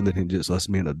anything other than just us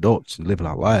being adults and living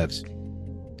our lives.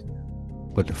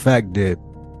 But the fact that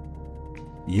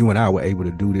you and I were able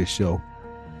to do this show,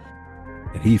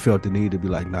 and he felt the need to be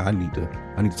like, nah, I need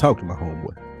to talk to my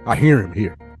homeboy. I hear him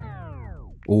here.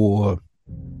 Or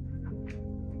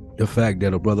the fact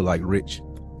that a brother like Rich,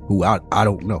 who I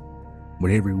don't know,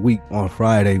 but every week on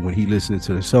Friday when he listening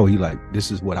to the show, he like,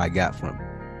 this is what I got from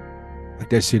it. Like,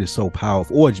 that shit is so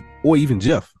powerful. Or even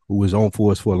Jeff, who was on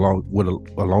for us for a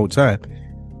long time,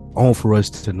 on for us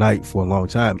tonight for a long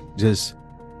time. Just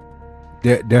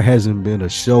there hasn't been a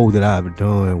show that I've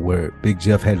done where Big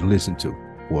Jeff hadn't listened to.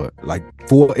 Or like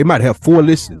it might have 4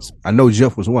 listens. I know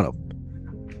Jeff was one of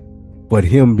them. But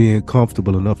him being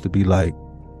comfortable enough to be like,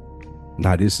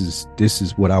 nah, this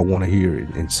is what I want to hear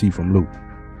and see from Luke.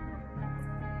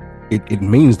 It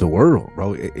means the world,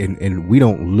 bro. And we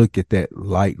don't look at that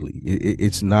lightly.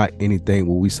 It's not anything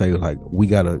where we say, like, we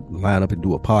got to line up and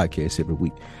do a podcast every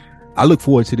week. I look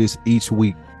forward to this each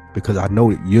week because I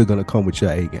know that you're going to come with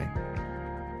your A game.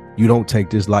 You don't take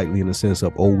this lightly in the sense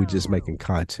of, we're just making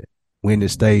content. We're in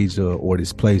this stage or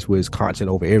this place where it's content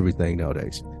over everything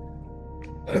nowadays.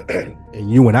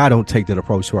 And you and I don't take that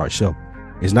approach to our show.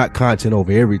 It's not content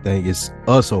over everything. It's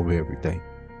us over everything.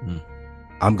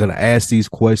 I'm going to ask these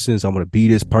questions. I'm going to be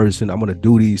this person. I'm going to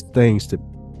do these things to,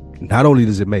 not only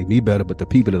does it make me better, but the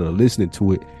people that are listening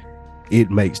to it,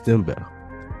 it makes them better.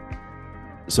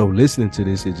 So listening to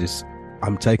this,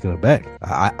 I'm taken aback.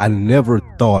 I never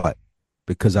thought,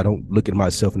 because I don't look at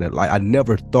myself in that light, I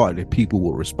never thought that people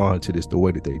would respond to this the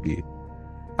way that they did.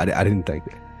 I didn't think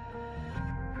that.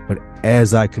 But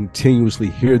as I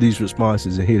continuously hear these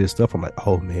responses and hear this stuff, I'm like,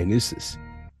 oh man, this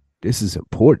is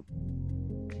important.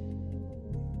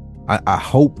 I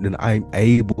hope that I'm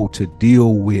able to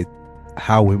deal with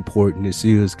how important this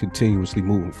is continuously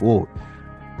moving forward.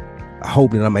 I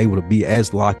hope that I'm able to be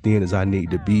as locked in as I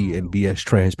need to be and be as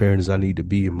transparent as I need to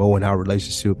be, and Mo and our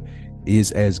relationship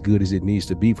is as good as it needs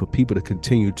to be for people to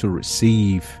continue to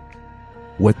receive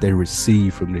what they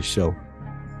receive from this show.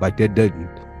 Like,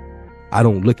 I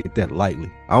don't look at that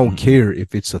lightly. I don't care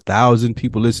if it's 1,000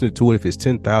 people listening to it, if it's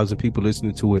 10,000 people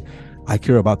listening to it. I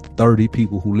care about the 30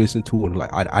 people who listen to it and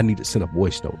like, I need to send a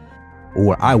voice note.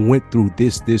 Or I went through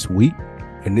this week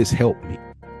and this helped me.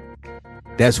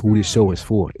 That's who this show is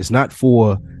for. It's not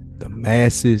for the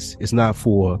masses. It's not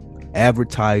for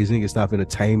advertising. It's not for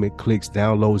entertainment, clicks,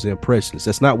 downloads, and impressions.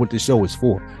 That's not what this show is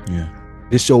for. Yeah.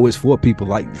 This show is for people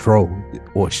like Dro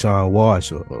or Sean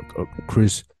Wash or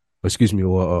Chris,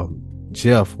 or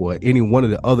Jeff or any one of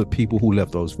the other people who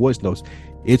left those voice notes.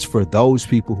 It's for those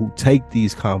people who take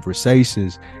these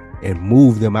conversations and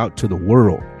move them out to the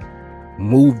world,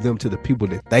 move them to the people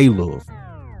that they love.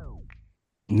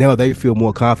 Now they feel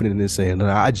more confident in saying,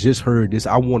 I just heard this.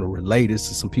 I want to relay this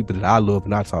to some people that I love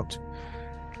and I talk to.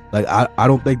 Like, I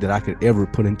don't think that I could ever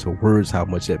put into words how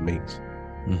much that means.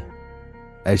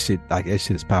 That shit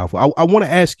is powerful. I want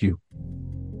to ask you,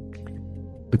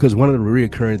 because one of the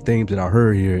recurring themes that I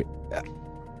heard here,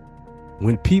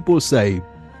 when people say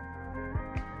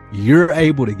you're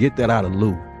able to get that out of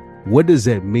Lou, what does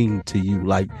that mean to you?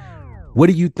 Like, what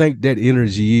do you think that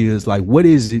energy is? Like, what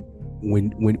is it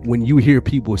when you hear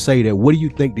people say that? What do you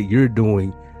think that you're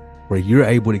doing where you're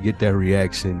able to get that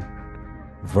reaction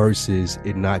versus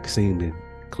it not seeming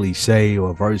cliche,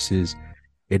 or versus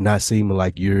it not seeming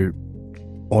like you're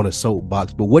on a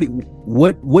soapbox? But what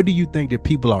do you think that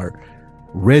people are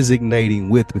resonating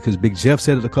with? Because Big Jeff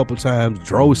said it a couple times,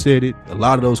 Dro said it, a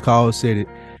lot of those calls said it.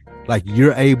 Like,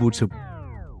 you're able to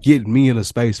get me in a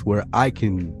space where I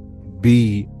can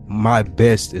be my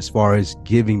best as far as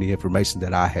giving the information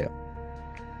that I have.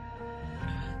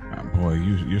 Boy,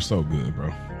 you're so good,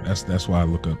 bro. That's why I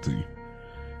look up to you.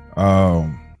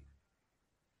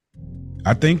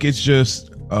 I think it's just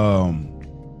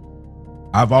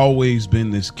I've always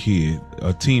been this kid,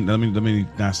 a teen. Let me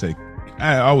not say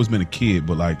I've always been a kid,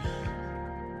 but like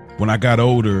when I got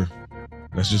older,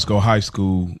 let's just go high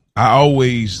school.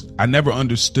 I never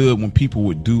understood when people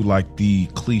would do like the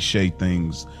cliche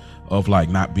things of like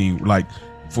not being like,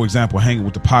 for example, hanging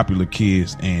with the popular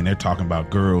kids and they're talking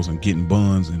about girls and getting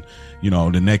buns and, you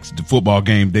know, the football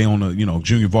game, they on the, you know,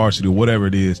 junior varsity or whatever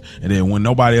it is. And then when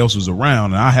nobody else was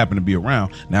around and I happen to be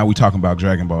around, now we talking about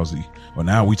Dragon Ball Z, or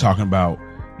now we talking about,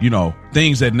 you know,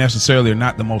 things that necessarily are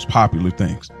not the most popular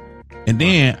things. And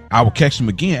then I would catch them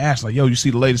again, ask like, yo, you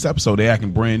see the latest episode? They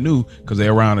acting brand new because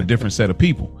they're around a different set of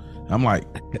people. I'm like,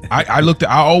 I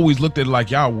always looked at it like,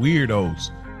 y'all weirdos.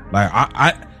 Like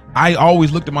I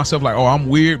always looked at myself like, oh, I'm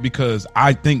weird because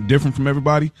I think different from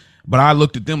everybody. But I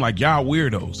looked at them like, y'all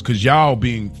weirdos because y'all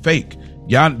being fake.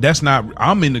 Y'all, that's not,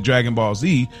 I'm into Dragon Ball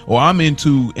Z, or I'm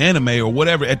into anime or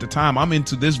whatever at the time. I'm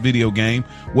into this video game,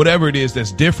 whatever it is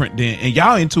that's different than, and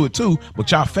y'all into it too, but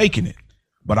y'all faking it.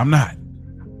 But I'm not.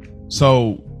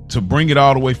 So to bring it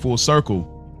all the way full circle,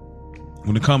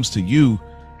 when it comes to you,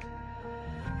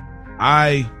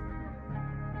 I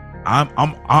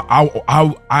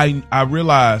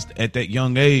realized at that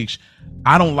young age,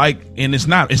 I don't like, and it's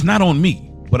not on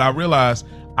me, but I realized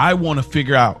I want to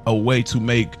figure out a way to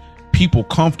make people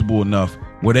comfortable enough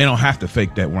where they don't have to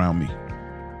fake that around me.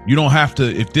 You don't have to,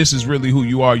 if this is really who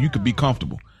you are, you could be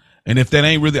comfortable. And if that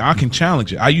ain't really, I can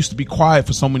challenge it. I used to be quiet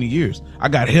for so many years. I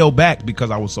got held back because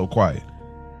I was so quiet.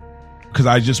 Because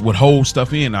I just would hold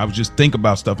stuff in. I would just think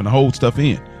about stuff and hold stuff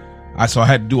in. So I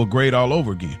had to do a grade all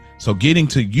over again. So getting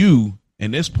to you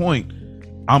in this point,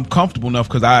 I'm comfortable enough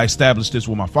because I established this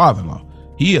with my father-in-law.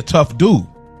 He a tough dude.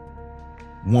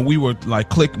 When we were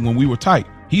like when we were tight,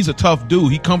 he's a tough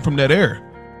dude. He come from that era.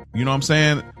 You know what I'm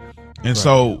saying? And right.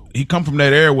 So he come from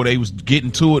that era where they was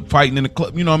getting to it, fighting in the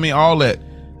club. You know what I mean? All that.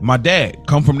 My dad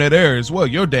come from that era as well.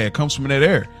 Your dad comes from that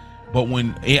era. But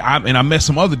when I met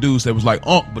some other dudes that was like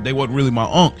unk, but they wasn't really my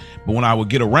unk. But when I would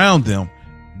get around them,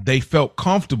 they felt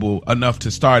comfortable enough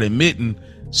to start admitting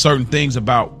certain things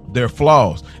about their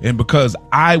flaws. And because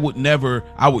I would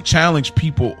challenge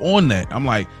people on that. I'm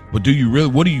like, but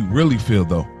what do you really feel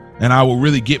though? And I would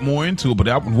really get more into it, but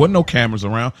there wasn't no cameras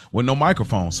around, wasn't no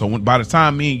microphones. So by the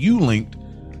time me and you linked,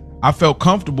 I felt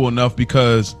comfortable enough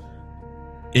because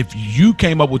if you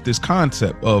came up with this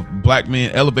concept of black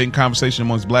men, elevating conversation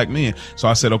amongst black men. So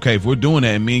I said, okay, if we're doing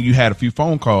that, and me and you had a few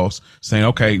phone calls saying,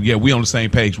 okay, yeah, we on the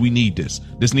same page. We need this.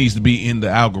 This needs to be in the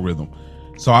algorithm.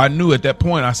 So I knew at that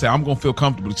point, I said, I'm going to feel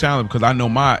comfortable to challenge because I know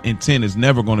my intent is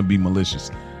never going to be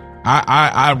malicious.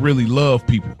 I really love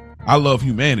people. I love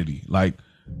humanity. Like,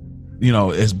 you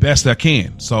know, as best I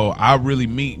can. So I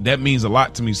really that means a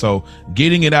lot to me. So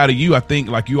getting it out of you, I think,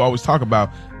 like you always talk about,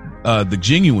 the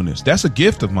genuineness, that's a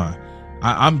gift of mine.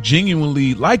 I'm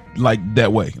genuinely like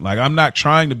that way. Like I'm not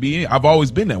trying to be, I've always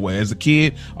been that way as a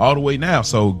kid all the way now.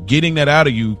 So getting that out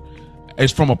of you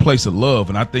is from a place of love.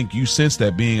 And I think you sense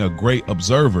that being a great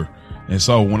observer. And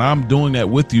so when I'm doing that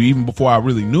with you, even before I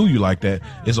really knew you like that,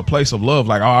 it's a place of love.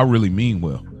 Like, oh, I really mean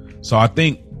well. So I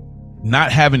think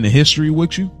not having the history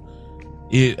with you,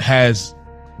 it has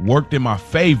worked in my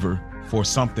favor for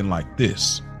something like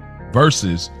this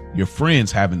versus your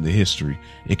friends having the history,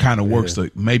 it kind of works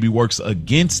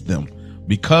against them,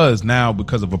 because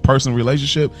of a personal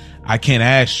relationship, I can't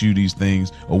ask you these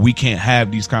things, or we can't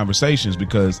have these conversations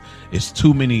because it's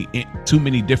too many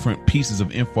different pieces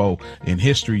of info in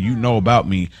history you know about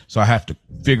me. So I have to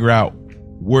figure out,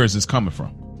 where is this coming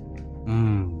from?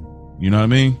 You know what I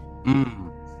mean?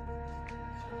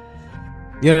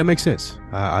 Yeah, that makes sense.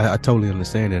 I totally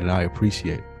understand it, and I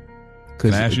appreciate it.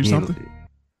 Can I ask you something?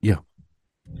 Yeah.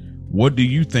 What do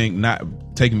you think, not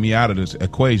taking me out of this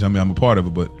equation, I mean, I'm a part of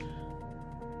it, but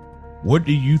what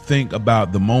do you think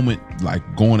about the moment, like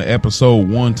going to episode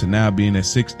 1 to now being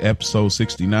at episode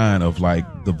 69 of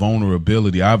like the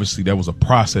vulnerability? Obviously, that was a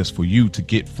process for you to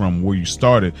get from where you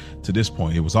started to this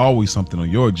point. It was always something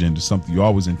on your agenda, something you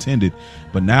always intended.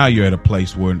 But now you're at a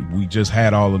place where we just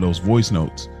had all of those voice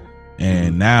notes.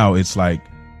 And now it's like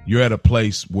you're at a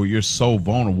place where you're so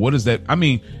vulnerable. What is that? I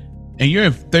mean, and you're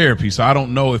in therapy, so I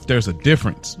don't know if there's a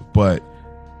difference, but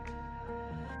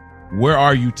where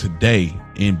are you today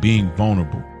in being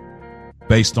vulnerable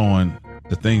based on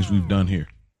the things we've done here?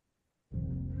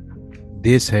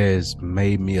 This has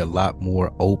made me a lot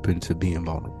more open to being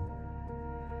vulnerable.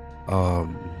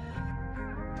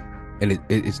 And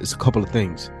it's a couple of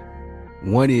things.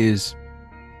 One is,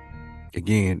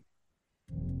 again,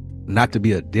 not to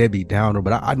be a Debbie Downer,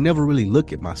 but I never really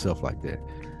look at myself like that.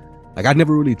 Like, I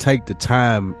never really take the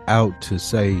time out to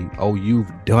say, oh, you've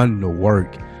done the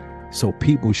work, so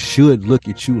people should look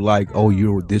at you like, oh,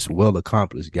 you're this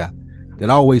well-accomplished guy. That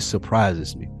always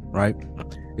surprises me, right?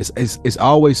 It's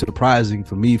always surprising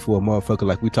for me, for a motherfucker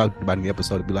like we talked about in the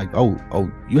episode, to be like, oh,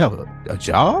 you have a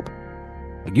job?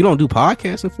 Like, you don't do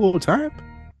podcasting full time?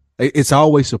 It's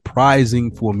always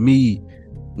surprising for me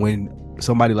when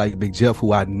somebody like Big Jeff,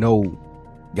 who I know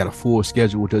got a full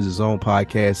schedule, does his own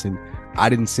podcast, and I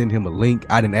didn't send him a link.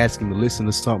 I didn't ask him to listen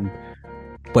to something,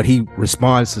 but he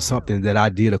responds to something that I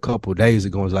did a couple of days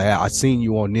ago. It's like, I seen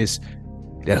you on this,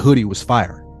 that hoodie was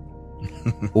fire.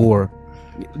 Or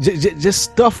just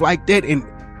stuff like that. And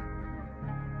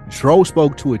Dro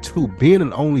spoke to it too. Being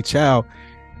an only child,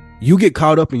 you get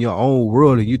caught up in your own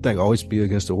world and you think, oh, it's me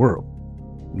against the world.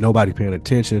 Nobody paying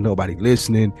attention, nobody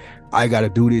listening. I got to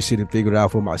do this shit and figure it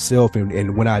out for myself.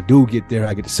 And when I do get there,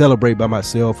 I get to celebrate by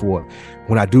myself. Or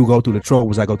when I do go through the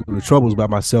troubles, I go through the troubles by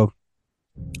myself.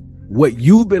 What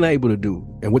you've been able to do,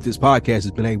 and what this podcast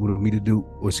has been able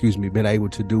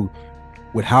to do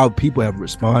with how people have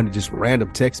responded, just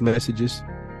random text messages,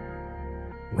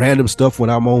 random stuff when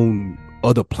I'm on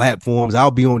other platforms.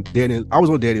 I'll be on Dead End. I was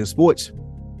on Dead End Sports.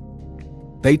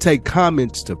 They take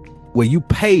comments to where you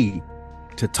pay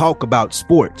to talk about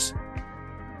sports.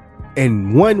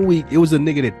 And 1 week, it was a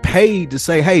nigga that paid to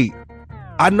say, hey,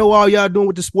 I know all y'all doing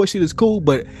with the sports shit is cool,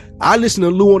 but I listen to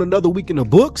Lou on Another Week in the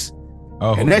Books.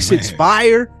 Oh, and that shit's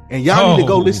fire. And y'all need to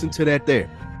go listen to that there.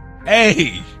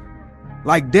 Hey.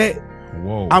 Like that.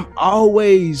 Whoa. I'm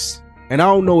always, and I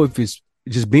don't know if it's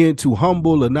just being too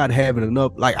humble or not having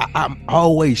enough. Like, I'm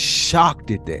always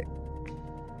shocked at that.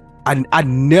 I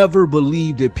never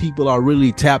believe that people are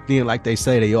really tapped in like they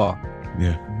say they are.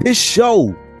 Yeah. This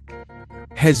show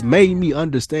has made me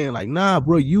understand, like, nah,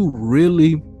 bro, you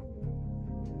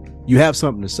have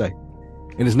something to say.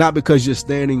 And it's not because you're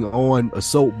standing on a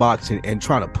soapbox and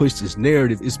trying to push this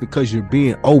narrative. It's because you're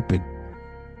being open.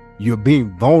 You're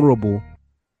being vulnerable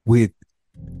with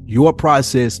your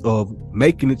process of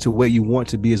making it to where you want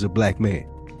to be as a black man.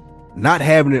 Not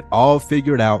having it all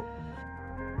figured out.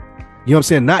 You know what I'm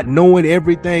saying? Not knowing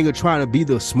everything or trying to be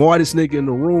the smartest nigga in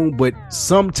the room, but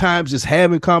sometimes just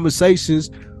having conversations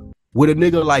with a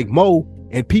nigga like Mo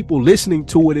and people listening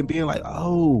to it and being like,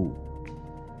 oh,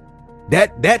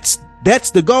 that's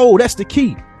the goal. That's the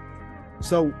key.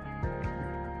 So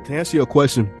to answer your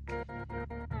question,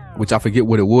 which I forget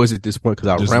what it was at this point because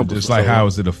I rambled. Just like how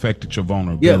has it affected your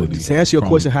vulnerability? Yeah, to answer your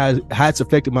question, how it's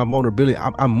affected my vulnerability,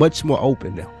 I'm much more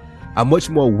open now. I'm much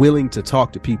more willing to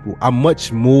talk to people. I'm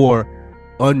much more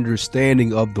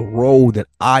understanding of the role that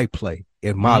I play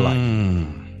in my life.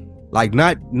 Like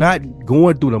not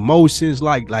going through the motions,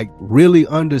 like really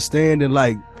understanding.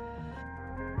 Like,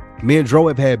 me and Dro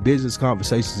have had business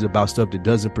conversations about stuff that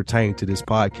doesn't pertain to this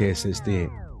podcast since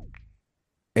then.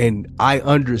 And I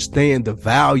understand the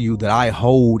value that I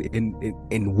hold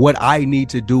in what I need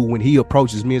to do when he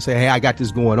approaches me and say, hey, I got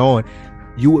this going on.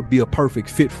 You would be a perfect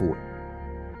fit for it.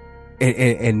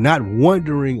 And not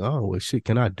wondering, oh, well, shit,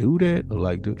 can I do that? Or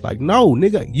like no,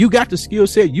 nigga, you got the skill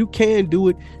set. You can do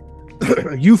it.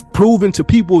 You've proven to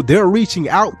people they're reaching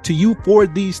out to you for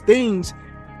these things.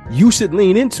 You should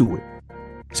lean into it.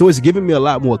 So it's giving me a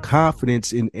lot more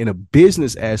confidence in a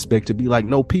business aspect to be like,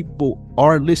 no, people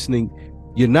are listening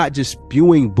you're not just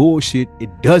spewing bullshit. It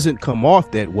doesn't come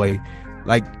off that way.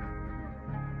 Like,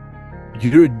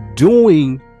 you're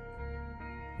doing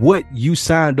what you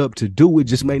signed up to do. It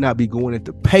just may not be going at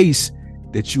the pace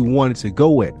that you wanted to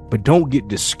go at. But don't get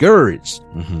discouraged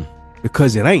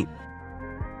because it ain't.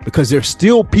 Because there's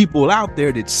still people out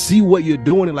there that see what you're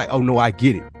doing and like, oh no, I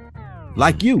get it.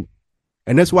 Like you.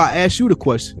 And that's why I asked you the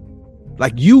question.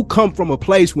 Like, you come from a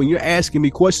place when you're asking me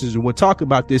questions and we're talking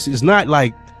about this, it's not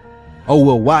like, oh,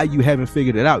 well, why you haven't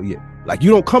figured it out yet? Like,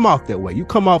 you don't come off that way. You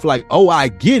come off like, oh, I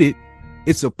get it.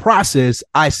 It's a process.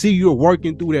 I see you're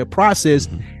working through that process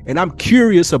and I'm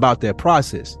curious about that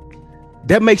process.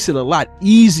 That makes it a lot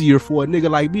easier for a nigga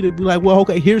like me to be like, well,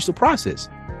 okay, here's the process.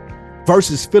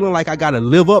 Versus feeling like I got to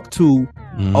live up to,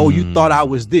 oh, you thought I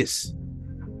was this.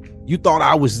 You thought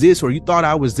I was this, or you thought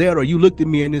I was that, or you looked at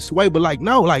me in this way. But like,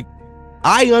 no, like,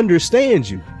 I understand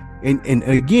you. And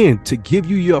again, to give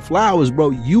you your flowers, bro,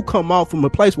 you come out from a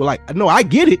place where like, no, I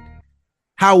get it.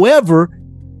 However,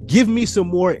 give me some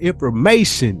more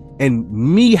information, and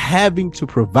me having to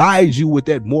provide you with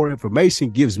that more information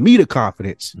gives me the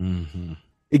confidence.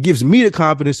 It gives me the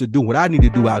confidence to do what I need to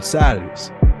do outside of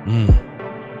this.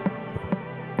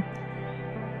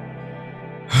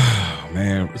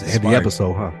 Man, it's a heavy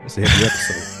episode, huh? It's a heavy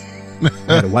episode.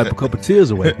 I had to wipe a couple tears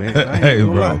away, man. Hey,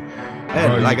 bro.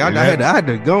 I had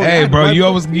to go. Hey, bro, you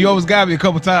always got me a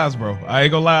couple times, bro. I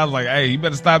ain't gonna lie. I was like, hey, you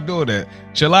better stop doing that.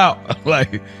 Chill out.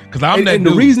 Like, because I'm that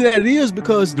dude. The reason that it is,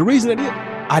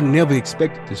 I never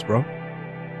expected this, bro.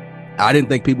 I didn't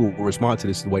think people would respond to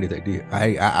this the way that they did.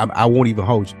 I won't even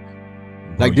hold you.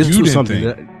 Like, this was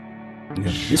something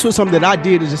this was something that I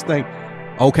did, is just think,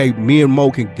 okay, me and Mo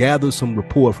can gather some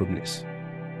rapport from this.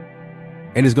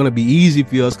 And it's going to be easy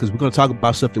for us because we're going to talk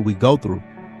about stuff that we go through.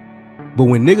 But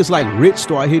when niggas like Rich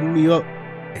start hitting me up,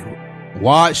 and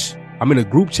Wash, I'm in a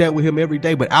group chat with him every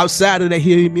day, but outside of that,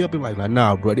 he'll hit me up and like,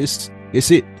 nah, bro, it's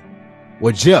it.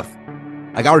 Or Jeff.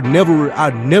 Like, I'd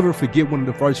never forget one of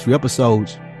the first few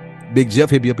episodes. Big Jeff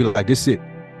hit me up and like, this it.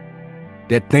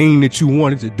 That thing that you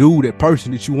wanted to do, that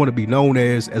person that you want to be known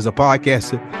as a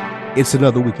podcaster, it's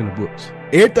another week in the books.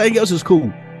 Everything else is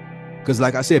cool. Because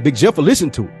like I said, Big Jeff will listen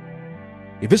to it.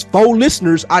 If it's 4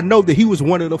 listeners, I know that he was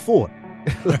one of the 4.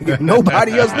 Like,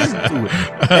 nobody else listened to it.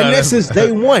 And that's since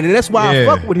day one. And that's why I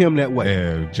fuck with him that way.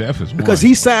 Yeah, Jeff is because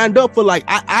he signed up for like,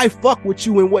 I fuck with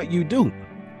you and what you do.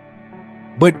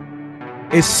 But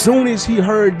as soon as he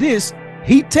heard this,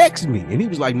 he texted me and he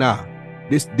was like, nah,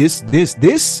 this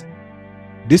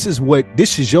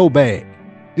is your bag.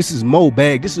 This is Mo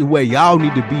bag. This is where y'all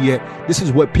need to be at. This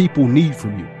is what people need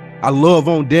from you. I love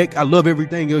On Deck. I love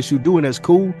everything else you do, and that's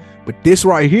cool. But this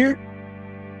right here,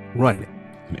 run it.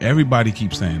 Everybody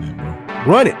keeps saying that, bro.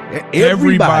 Run it.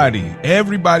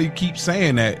 Everybody keeps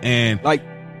saying that. And like,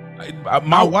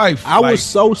 my wife, I was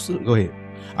so go ahead.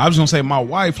 I was gonna say, my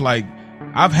wife, like,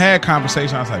 I've had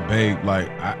conversations. I was like, babe, like,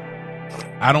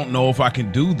 I don't know if I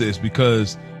can do this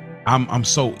because I'm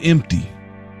so empty.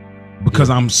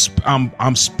 Because I'm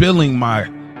spilling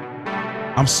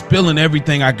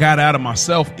everything I got out of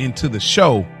myself into the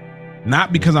show,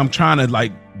 not because I'm trying to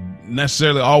like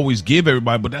necessarily always give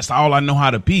everybody, but that's all I know how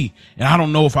to be. And I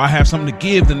don't know if I have something to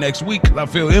give the next week because I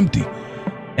feel empty.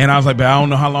 And I was like, but I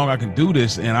don't know how long I can do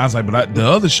this. And I was like, but the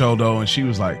other show though, and she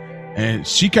was like, and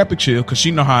she kept it chill because she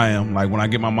know how I am. Like, when I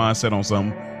get my mind set on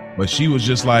something, but she was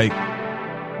just like,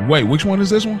 wait, which one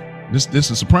is this one? This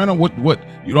is Soprano. What?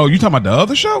 You know, you talking about the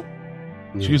other show?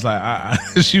 Yeah. She was like,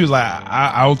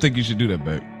 I don't think you should do that,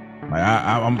 babe. Like,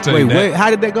 I'm gonna tell you that. Wait, how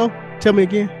did that go? Tell me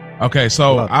again. Okay,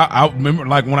 so I remember,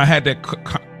 like, when I had that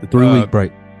the 3-week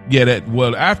break. Yeah,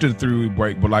 after the 3-week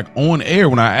break, but like on air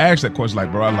when I asked that question,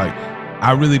 like, bro,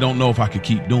 I really don't know if I could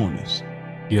keep doing this.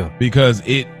 Yeah, because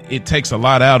it takes a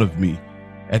lot out of me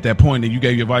at that point. And you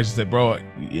gave your advice and said, bro,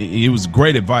 it was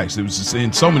great advice. It was just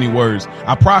in so many words.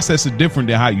 I processed it different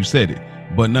than how you said it.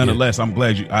 But nonetheless, I'm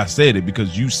glad I said it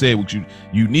because you said what you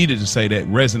needed to say that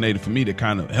resonated for me, that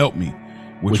kind of helped me,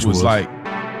 which was like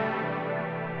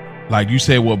you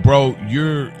said, well, bro,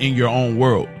 you're in your own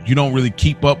world. You don't really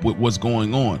keep up with what's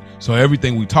going on. So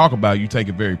everything we talk about, you take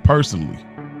it very personally.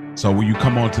 So when you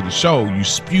come onto the show, you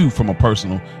spew from a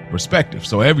personal perspective.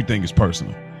 So everything is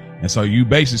personal. And so you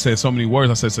basically said so many words.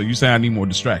 I said, so you say I need more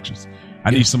distractions.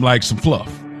 I need some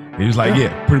fluff. And he was like,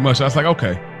 yeah, pretty much. I was like,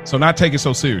 okay. So not take it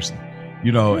so seriously.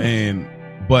 You know,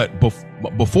 but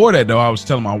before that though, I was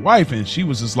telling my wife, and she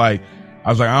was just like, I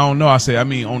was like, I don't know. I said, I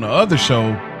mean, on the other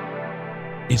show,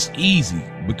 it's easy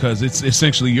because it's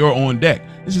essentially you're on deck.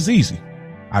 This is easy.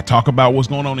 I talk about what's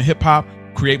going on in hip hop,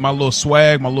 create my little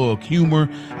swag, my little humor.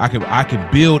 I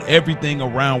can build everything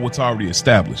around what's already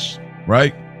established,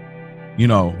 right? You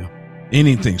know,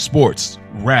 anything, sports,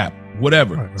 rap,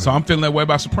 whatever. Right. So I'm feeling that way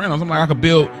about Sopranos. I'm like, I could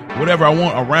build whatever I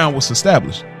want around what's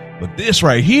established. But this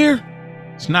right here,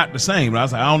 it's not the same. And I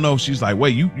was like, I don't know. She's like,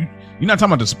 wait, you're not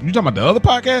talking about this? You talking about the other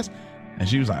podcast? And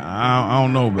she was like, I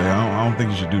don't know, man. I don't think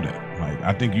you should do that. Like,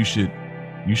 I think you should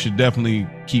definitely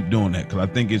keep doing that, because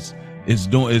I think it's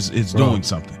doing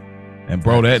something. And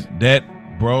bro, it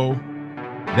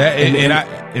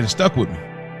stuck with me.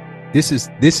 This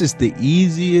is the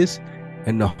easiest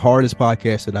and the hardest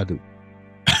podcast that I do.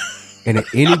 And at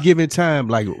any given time,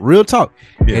 like real talk,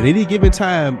 at any given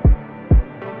time,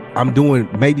 I'm doing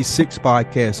maybe 6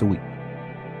 podcasts a week.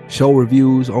 Show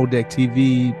reviews, On Deck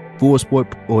TV, Full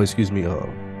Sport,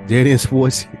 Dead End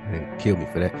Sports. Kill me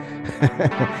for that.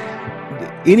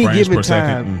 Any frames given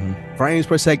time, frames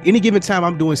per second. Any given time,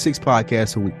 I'm doing 6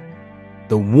 podcasts a week.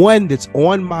 The one that's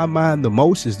on my mind the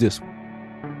most is this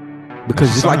one,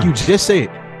 because it's like you just said,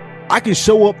 I can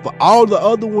show up for all the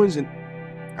other ones, and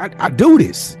I do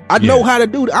this. I know how to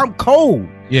do it. I'm cold.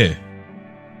 Yeah.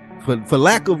 For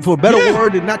a better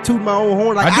word, and not toot my own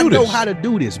horn. Like I know how to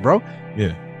do this, bro.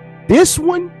 Yeah. This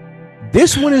one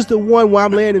is the one where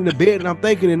I'm laying in the bed and I'm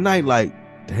thinking at night, like,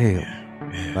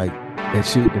 damn, like that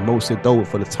shit the most sent over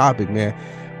for the topic, man.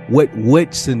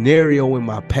 What scenario in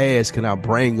my past can I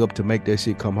bring up to make that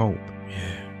shit come home?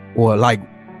 Yeah. Or like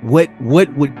what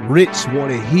would Rich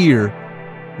want to hear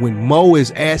when Mo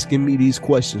is asking me these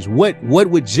questions? What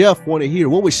would Jeff want to hear?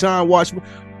 What would Sean Washburn?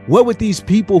 What would these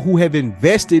people who have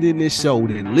invested in this show,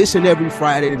 that listen every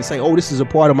Friday and say, oh, this is a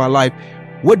part of my life,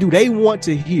 what do they want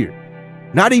to hear?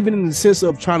 Not even in the sense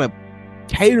of trying to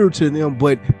cater to them,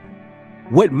 but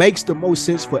what makes the most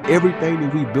sense for everything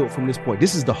that we built from this point.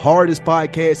 This is the hardest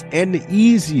podcast and the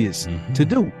easiest to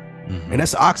do. And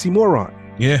that's an oxymoron.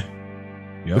 Yeah.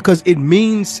 Yep. Because it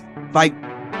means, like,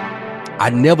 I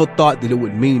never thought that it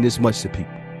would mean this much to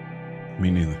people.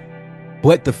 Me neither.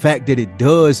 But the fact that it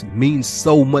does mean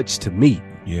so much to me.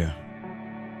 Yeah.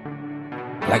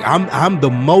 Like I'm the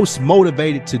most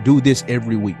motivated to do this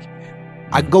every week.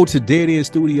 I go to Dead End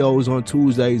Studios on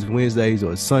Tuesdays, Wednesdays,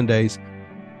 or Sundays,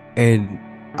 and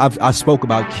I spoke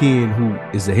about Ken, who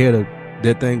is the head of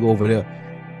that thing over there,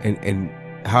 and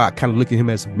how I kind of look at him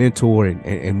as a mentor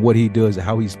and what he does and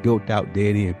how he's built out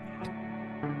Dead End.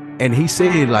 And he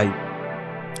said, like,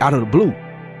 out of the blue,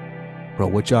 bro,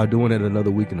 what y'all doing at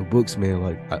Another Week in the Books, man,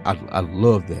 like, I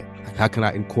love that. Like, how can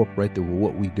I incorporate that with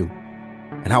what we do?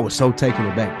 And I was so taken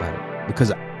aback by it,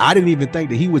 because I didn't even think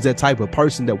that he was that type of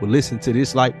person that would listen to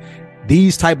this, like,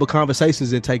 these type of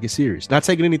conversations and take it serious. Not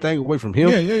taking anything away from him.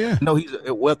 Yeah. No, he's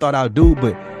a well thought out dude,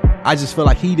 but I just feel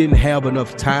like he didn't have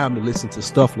enough time to listen to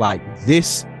stuff like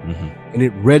this, and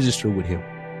it registered with him.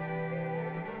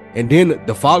 And then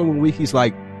the following week, he's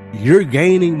like, you're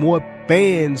gaining more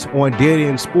fans on Dead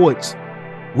End Sports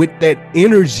with that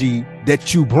energy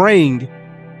that you bring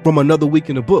from Another Week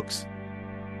in the Books.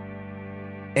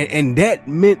 And that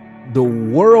meant the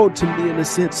world to me, in the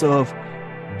sense of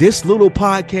this little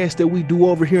podcast that we do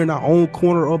over here in our own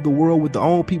corner of the world with the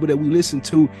own people that we listen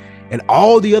to, and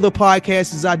all the other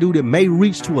podcasts I do that may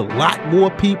reach to a lot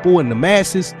more people and the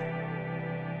masses.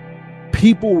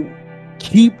 People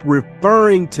keep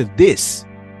referring to this.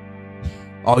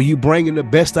 Are you bringing the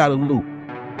best out of Lou?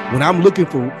 When I'm looking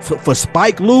for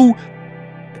Spike Lou,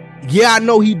 yeah, I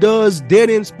know he does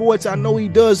Dead End Sports. I know he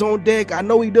does On Deck. I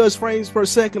know he does Frames Per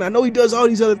Second. I know he does all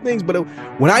these other things. But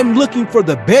when I'm looking for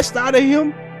the best out of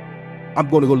him, I'm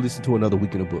going to go listen to Another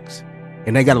Week in the Books.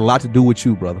 And they got a lot to do with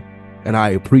you, brother. And I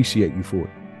appreciate you for it.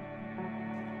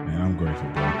 Man, I'm grateful,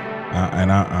 bro.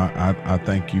 I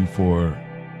thank you for,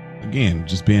 again,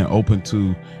 just being open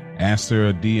to answer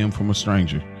a DM from a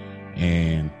stranger.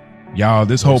 And y'all,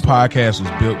 this whole podcast was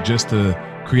built just to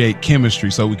create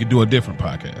chemistry so we could do a different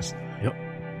podcast. Yep.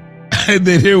 And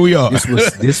then here we are.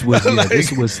 This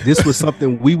was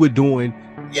something we were doing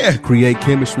to create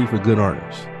chemistry for good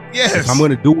earners. Yes. If I'm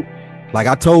gonna do, like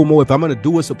I told Mo, if I'm gonna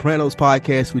do a Sopranos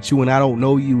podcast with you and I don't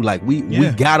know you, like we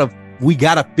gotta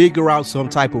figure out some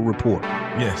type of rapport.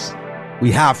 Yes.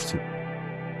 We have to.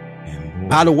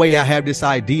 By the way, I have this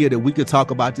idea that we could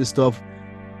talk about this stuff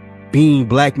being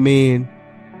black men,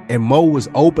 and Mo was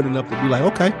open enough to be like,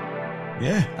 okay,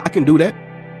 yeah, I can do that.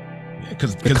 Yeah,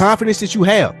 because the confidence that you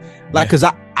have, like, because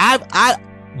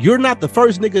you're not the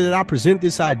first nigga that I present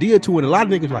this idea to, and a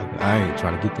lot of niggas like, I ain't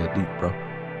trying to get that deep, bro.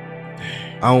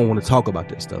 I don't want to talk about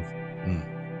that stuff.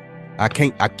 I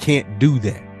can't do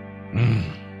that.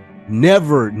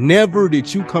 Never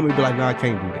did you come and be like, no, I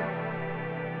can't do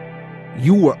that.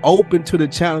 You were open to the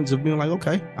challenge of being like,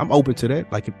 okay, I'm open to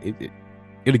that. Like,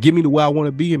 it'll get me to where I want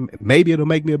to be, and maybe it'll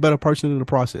make me a better person in the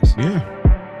process. Yeah.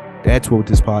 That's what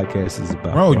this podcast is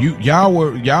about. Bro,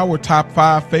 y'all were top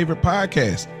 5 favorite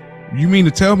podcasts. You mean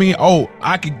to tell me,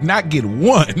 I could not get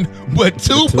one, but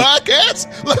 2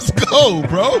 podcasts? Let's go,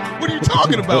 bro. What are you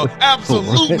talking about?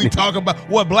 Absolutely talking about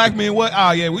what black men, what?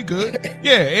 Oh, yeah, we good.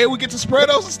 Yeah, and we get to spread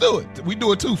those. Let's do it. We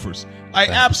do it twofers.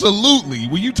 Like, absolutely.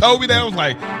 When you told me that, I was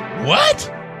like, what?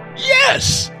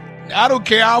 Yes. I don't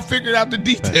care. I'll figure out the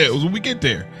details when we get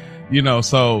there.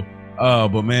 So,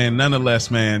 but man, nonetheless,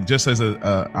 man, just as I'm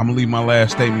going to leave my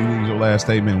last statement. You leave your last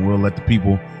statement, and we'll let the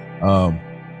people,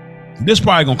 this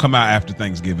probably gonna come out after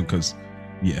Thanksgiving because,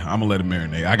 yeah, I'm gonna let it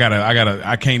marinate.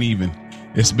 I can't even.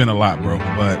 It's been a lot, bro.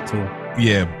 But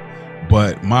yeah,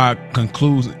 but my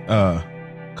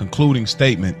concluding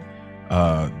statement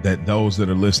that those that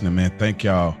are listening, man, thank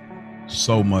y'all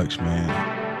so much, man.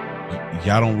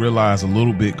 Y'all don't realize a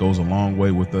little bit goes a long way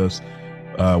with us.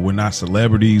 We're not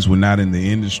celebrities. We're not in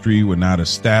the industry. We're not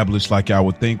established like y'all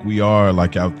would think we are.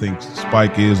 Like y'all think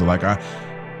Spike is.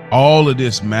 All of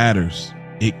this matters.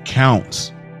 It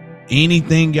counts.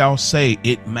 Anything y'all say,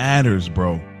 it matters,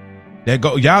 bro.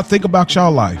 Y'all think about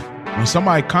y'all life. When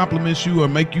somebody compliments you or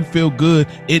make you feel good,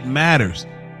 it matters.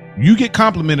 You get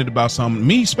complimented about something.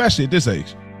 Me, especially at this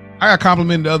age, I got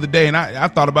complimented the other day, and I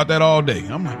thought about that all day.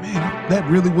 I'm like, man, that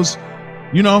really was,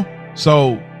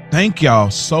 So thank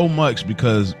y'all so much,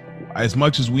 because as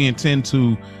much as we intend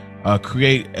to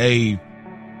create a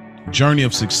journey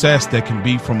of success that can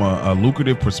be from a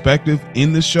lucrative perspective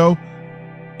in this show,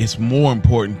 it's more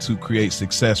important to create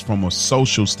success from a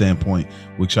social standpoint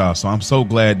with y'all. So I'm so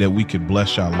glad that we could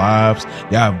bless y'all lives.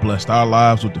 Y'all have blessed our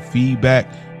lives with the feedback,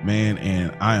 man.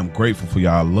 And I am grateful for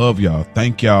y'all. I love y'all.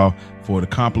 Thank y'all for the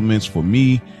compliments for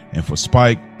me and for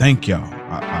Spike. Thank y'all.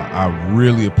 I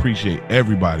really appreciate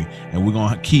everybody. And we're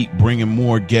going to keep bringing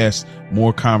more guests,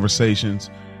 more conversations,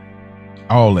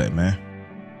 all that, man.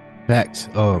 Facts.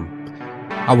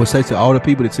 I would say to all the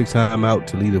people that took time out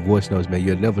to leave the voice notes, man,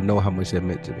 you'll never know how much that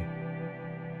meant to me.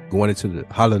 Going into the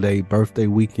holiday, birthday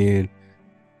weekend,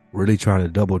 really trying to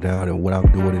double down on what I'm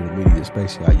doing in the media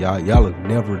space. Y'all will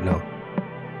never know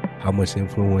how much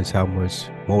influence, how much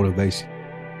motivation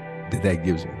that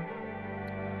gives me.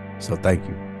 So thank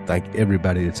you. Thank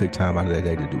everybody that took time out of their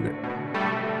day to do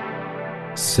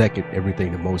that. Second,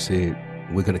 everything that Mo said,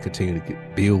 we're going to continue to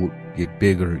build, get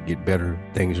bigger, get better.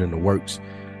 Things are in the works,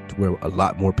 where a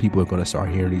lot more people are going to start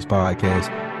hearing these podcasts.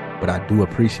 But I do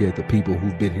appreciate the people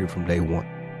who've been here from day one,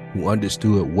 who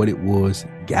understood what it was,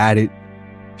 got it,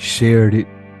 shared it,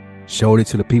 showed it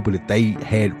to the people that they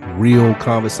had real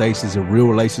conversations and real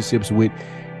relationships with,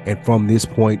 and from this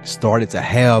point started to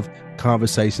have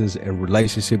conversations and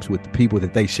relationships with the people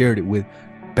that they shared it with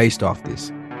based off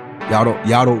this. Y'all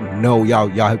don't know,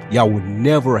 y'all will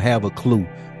never have a clue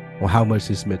on how much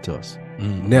this meant to us.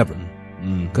 Never.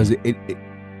 Because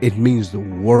it means the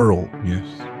world. Yes.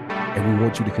 And we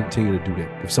want you to continue to do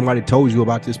that. If somebody told you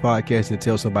about this podcast, then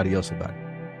tell somebody else about it.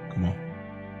 Come on.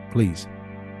 Please.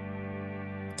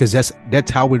 Because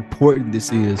that's how important this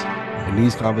is. And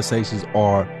these conversations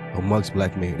are amongst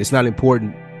black men. It's not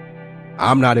important.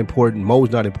 I'm not important.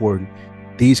 Mo's not important.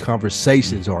 These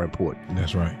conversations are important.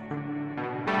 That's right.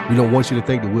 We don't want you to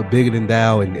think that we're bigger than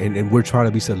thou and we're trying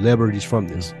to be celebrities from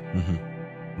this.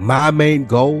 My main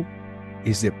goal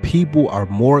is that people are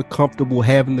more comfortable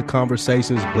having the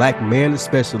conversations, black men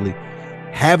especially,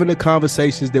 having the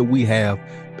conversations that we have,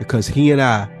 because he and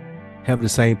I have the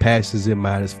same passions in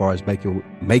mind as far as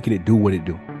making it do what it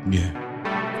do. Yeah.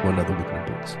 For another week in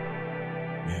the books.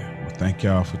 Yeah. Well, thank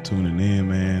y'all for tuning in,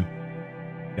 man.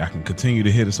 Y'all can continue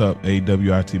to hit us up,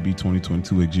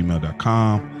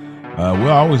 awitb2022@gmail.com. We'll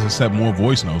always accept more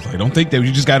voice notes. Like, don't think that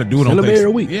you just got to do it on every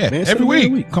week. Yeah, man, every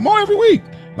week. Come on, every week.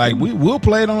 Like, we'll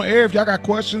play it on air if y'all got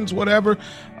questions, whatever.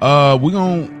 We're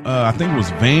gonna I think it was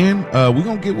Van. We're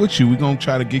gonna get with you. We're gonna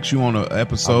try to get you on an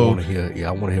episode. I want to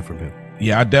hear from him.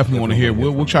 Yeah, I definitely want to hear.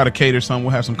 We'll try to cater some.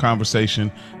 We'll have some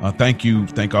conversation. Thank you.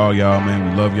 Thank all y'all, man.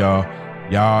 We love y'all.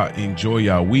 Y'all enjoy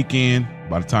y'all weekend.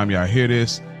 By the time y'all hear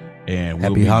this, and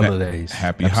we'll happy holidays.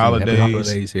 Happy holidays. Happy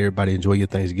holidays. Everybody enjoy your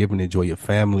Thanksgiving. Enjoy your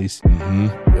families. We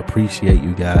appreciate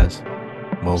you guys.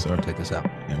 Mo, take us out.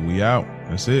 And we out.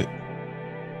 That's it.